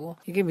나타나고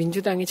이게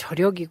민주당의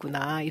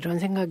저력이구나 이런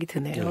생각이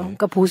드네요.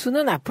 그러니까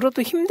보수는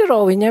앞으로도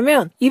힘들어.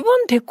 왜냐하면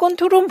이번 대권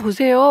토론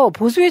보세요.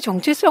 보수의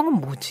정체성은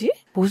뭐지?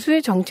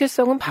 보수의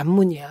정체성은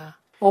반문이야.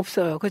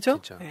 없어요. 그죠?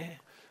 네.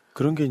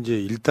 그런 게 이제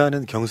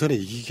일단은 경선에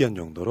이기기 위한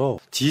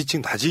정도로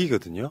지지층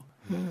다지기거든요.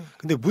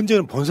 근데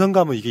문제는 본선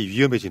가면 이게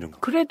위험해지는 거.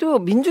 그래도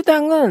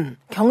민주당은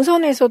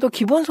경선에서도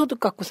기본소득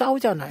갖고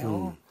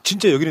싸우잖아요.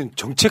 진짜 여기는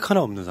정책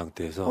하나 없는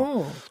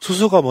상태에서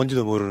수소가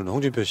뭔지도 모르는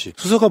홍준표 씨.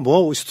 수소가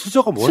뭐하고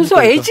수소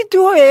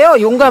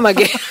H2O예요.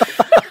 용감하게.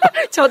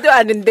 저도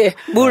아는데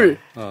물.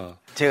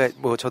 제가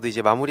저도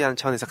이제 마무리하는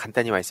차원에서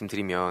간단히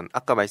말씀드리면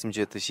아까 말씀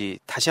주셨듯이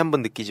다시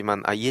한번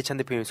느끼지만 이해찬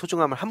대표님의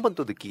소중함을 한 번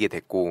또 느끼게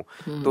됐고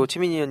또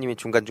최민희 의원님의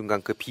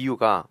중간중간 그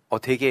비유가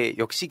되게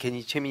역시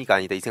괜히 최민희가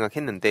아니다 이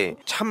생각했는데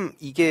참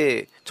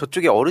이게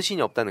저쪽에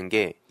어르신이 없다는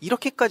게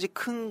이렇게까지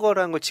큰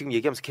거라는 걸 지금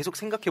얘기하면서 계속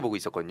생각해보고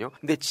있었거든요.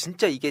 근데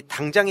진짜 이게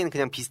당장에는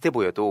그냥 비슷해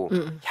보여도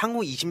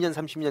향후 20년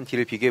 30년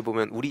뒤를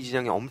비교해보면 우리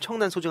진영의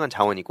엄청난 소중한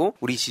자원이고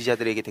우리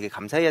지지자들에게 되게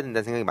감사해야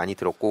된다는 생각이 많이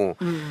들었고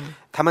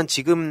다만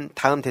지금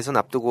다음 대선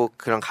앞두고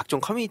그런 각종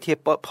커뮤니티에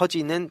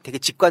퍼지는 되게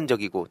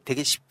직관적이고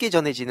되게 쉽게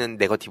전해지는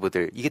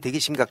네거티브들 이게 되게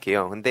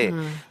심각해요. 근데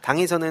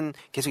당에서는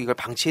계속 이걸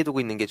방치해두고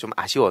있는 게 좀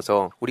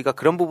아쉬워서 우리가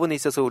그런 부분에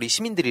있어서 우리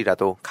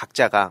시민들이라도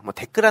각자가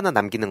댓글 하나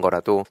남기는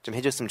거라도 좀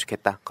해줬으면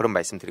좋겠다 그런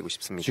말씀 드리고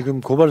싶습니다.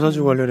 지금 고발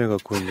사주 관련해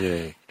갖고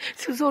이제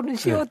수소는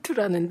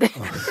CO2라는데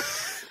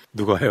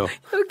누가요?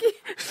 여기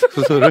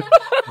수소를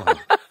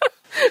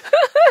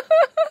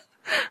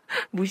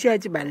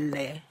무시하지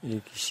말래.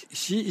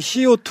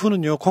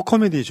 CO2는요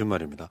코코메디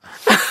준말입니다.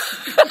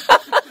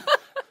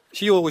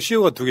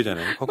 CO가 두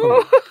개잖아요.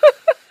 코코메디.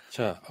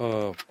 자,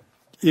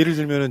 예를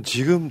들면은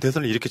지금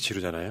대선을 이렇게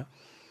치르잖아요.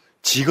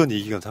 지건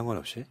이기건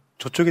상관없이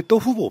저쪽에 또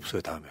후보 없어요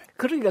다음에.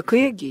 그러니까 그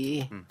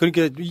얘기.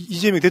 그러니까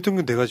이재명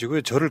대통령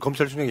돼가지고 저를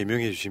검찰총장에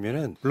임명해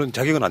주시면은 물론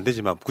자격은 안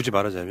되지만 굳이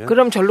말하자면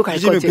그럼 절로 갈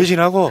이재명 거지.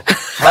 배신하고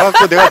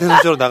가갖고 내가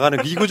대선자로 나가는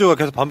이 구조가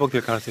계속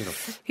반복될 가능성이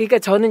높아요. 그러니까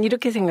저는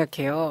이렇게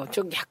생각해요.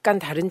 좀 약간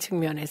다른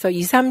측면에서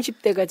 20,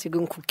 30대가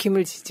지금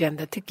국힘을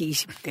지지한다. 특히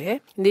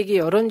 20대. 근데 이게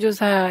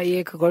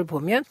여론조사에 그걸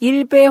보면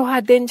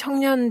일배화된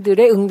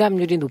청년들의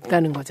응답률이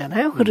높다는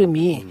거잖아요.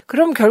 흐름이.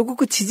 그럼 결국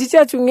그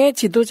지지자 중에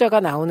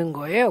지도자가 나오는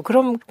거예요.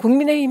 그럼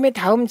국민의힘의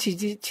다음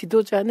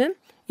지도자는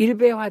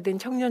일배화된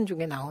청년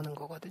중에 나오는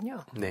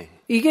거거든요. 네.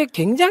 이게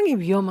굉장히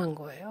위험한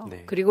거예요.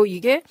 네. 그리고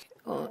이게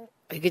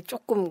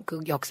조금 그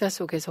역사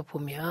속에서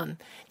보면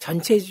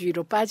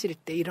전체주의로 빠질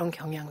때 이런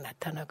경향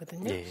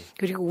나타나거든요. 네.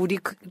 그리고 우리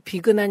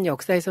비근한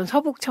역사에선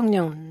서북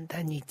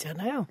청년단이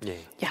있잖아요. 네.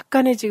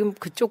 약간의 지금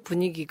그쪽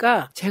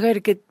분위기가 제가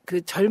이렇게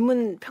그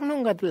젊은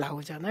평론가들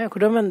나오잖아요.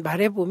 그러면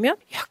말해보면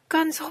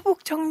약간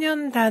서북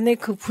청년단의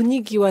그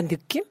분위기와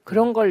느낌?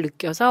 그런 걸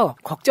느껴서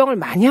걱정을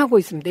많이 하고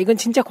있습니다. 이건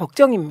진짜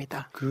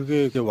걱정입니다.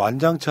 그게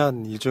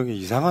완장찬 일종의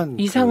이상한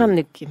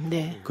느낌.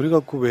 네.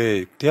 그래갖고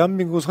왜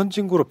대한민국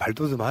선진국으로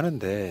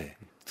발돋움하는데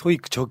소위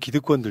저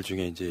기득권들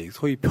중에 이제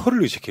소위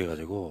표를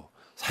의식해가지고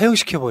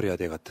사형시켜버려야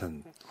돼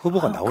같은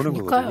후보가 나오는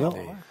그러니까요.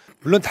 거거든요.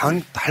 물론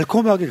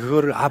달콤하게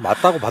그거를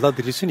맞다고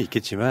받아들일 수는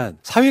있겠지만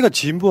사회가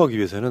진보하기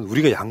위해서는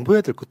우리가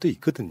양보해야 될 것도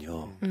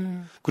있거든요.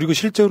 그리고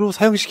실제로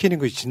사형시키는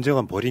것이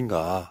진정한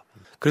벌인가.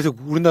 그래서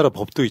우리나라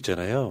법도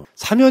있잖아요.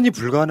 사면이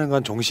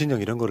불가능한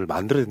종신형 이런 거를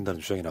만들어야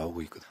된다는 주장이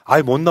나오고 있거든.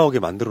 아예 못 나오게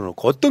만들어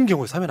놓고 어떤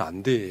경우에 사면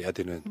안 돼야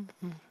되는.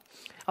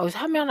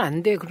 사면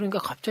안 돼. 그러니까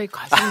갑자기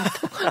가슴이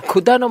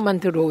그 단어만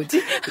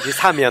들어오지? 그치,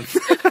 사면.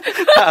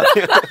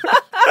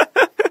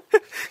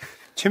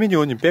 최민희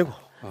의원님 빼고.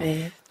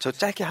 네. 저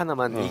짧게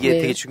하나만 이게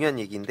되게 중요한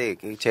얘기인데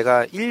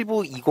제가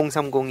일부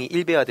 2030이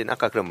일배화된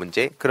아까 그런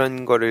문제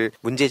그런 거를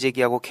문제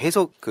제기하고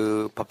계속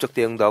그 법적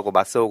대응도 하고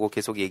맞서오고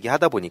계속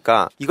얘기하다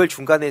보니까 이걸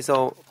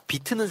중간에서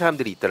비트는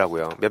사람들이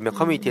있더라고요. 몇몇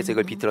커뮤니티에서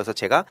이걸 비틀어서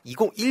제가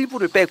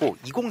 1부를 빼고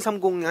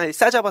 2030을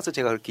싸잡아서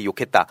제가 그렇게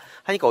욕했다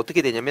하니까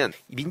어떻게 되냐면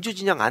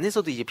민주진영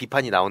안에서도 이제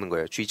비판이 나오는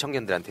거예요. 주위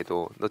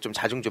청년들한테도 너 좀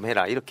자중 좀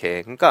해라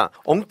이렇게. 그러니까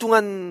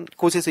엉뚱한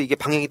곳에서 이게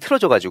방향이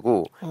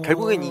틀어져가지고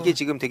결국엔 이게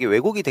지금 되게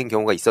왜곡이 된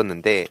경우가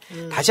있었는데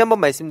다시 한번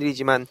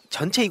말씀드리지만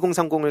전체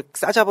 2030을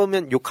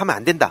싸잡으면 욕하면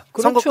안 된다.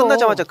 그렇죠. 선거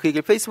끝나자마자 그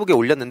얘기를 페이스북에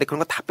올렸는데 그런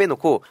거 다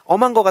빼놓고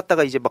엄한 거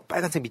갖다가 이제 막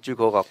빨간색 밑줄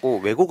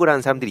그어갖고 왜곡을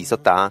하는 사람들이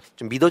있었다.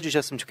 좀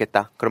믿어주셨으면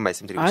좋겠다. 그런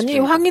말씀드리고 싶습니다.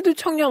 아니 황희두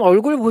청년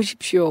얼굴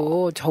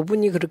보십시오.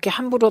 저분이 그렇게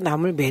함부로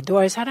남을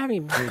매도할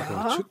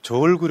사람입니까? 저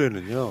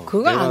얼굴에는요.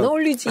 그거 안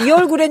어울리지. 이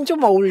얼굴엔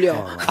좀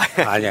어울려.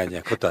 아니야.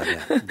 그것도 아니야.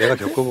 내가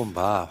겪어본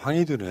바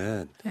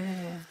황희두는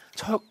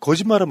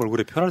거짓말하면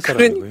얼굴에 편할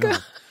사람이고요.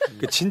 그러니까.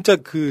 진짜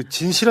그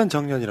진실한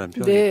정년이라는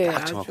표현이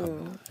딱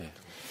정확합니다.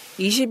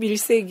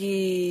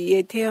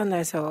 21세기에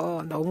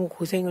태어나서 너무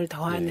고생을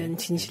더하는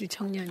진실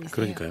청년이세요.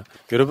 그러니까요.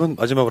 여러분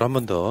마지막으로 한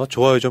번 더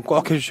좋아요 좀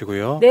꼭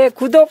해주시고요. 네,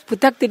 구독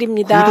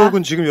부탁드립니다.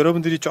 구독은 지금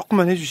여러분들이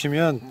조금만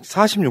해주시면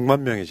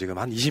 46만 명이 지금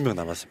한 20명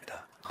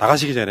남았습니다.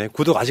 나가시기 전에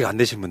구독 아직 안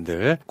되신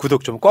분들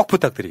구독 좀 꼭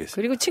부탁드리겠습니다.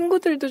 그리고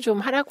친구들도 좀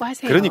하라고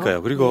하세요.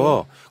 그러니까요.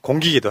 그리고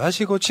공기계도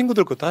하시고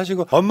친구들 것도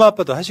하시고 엄마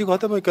아빠도 하시고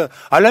하다 보니까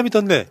알람이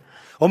떴네.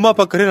 엄마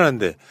아빠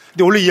그래놨는데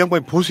근데 원래 이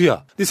양반이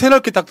보수야. 근데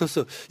새날개 딱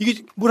떴어.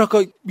 이게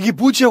뭐랄까 이게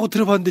뭐지 하고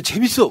들어봤는데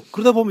재밌어.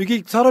 그러다 보면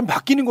이게 사람이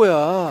바뀌는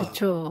거야.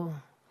 그렇죠.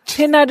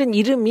 새날은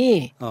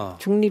이름이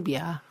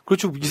중립이야.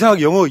 그렇죠.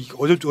 이상하게 영어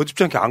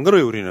어줍지 않게 안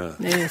걸어요 우리는.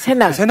 네,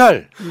 새날.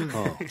 새날.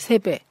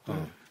 세배.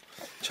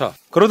 자,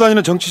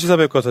 걸어다니는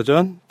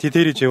정치시사백과사전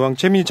디테일이 제왕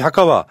최민희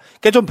작가와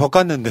꽤 좀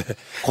벗갔는데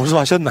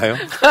고소하셨나요?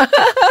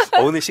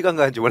 오늘 시간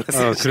가는 줄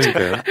몰랐어요.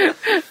 그러니까요.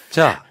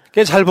 자,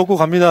 꽤 잘 벗고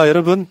갑니다.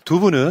 여러분 두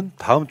분은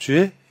다음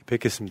주에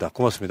뵙겠습니다.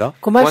 고맙습니다.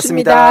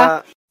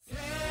 고맙습니다.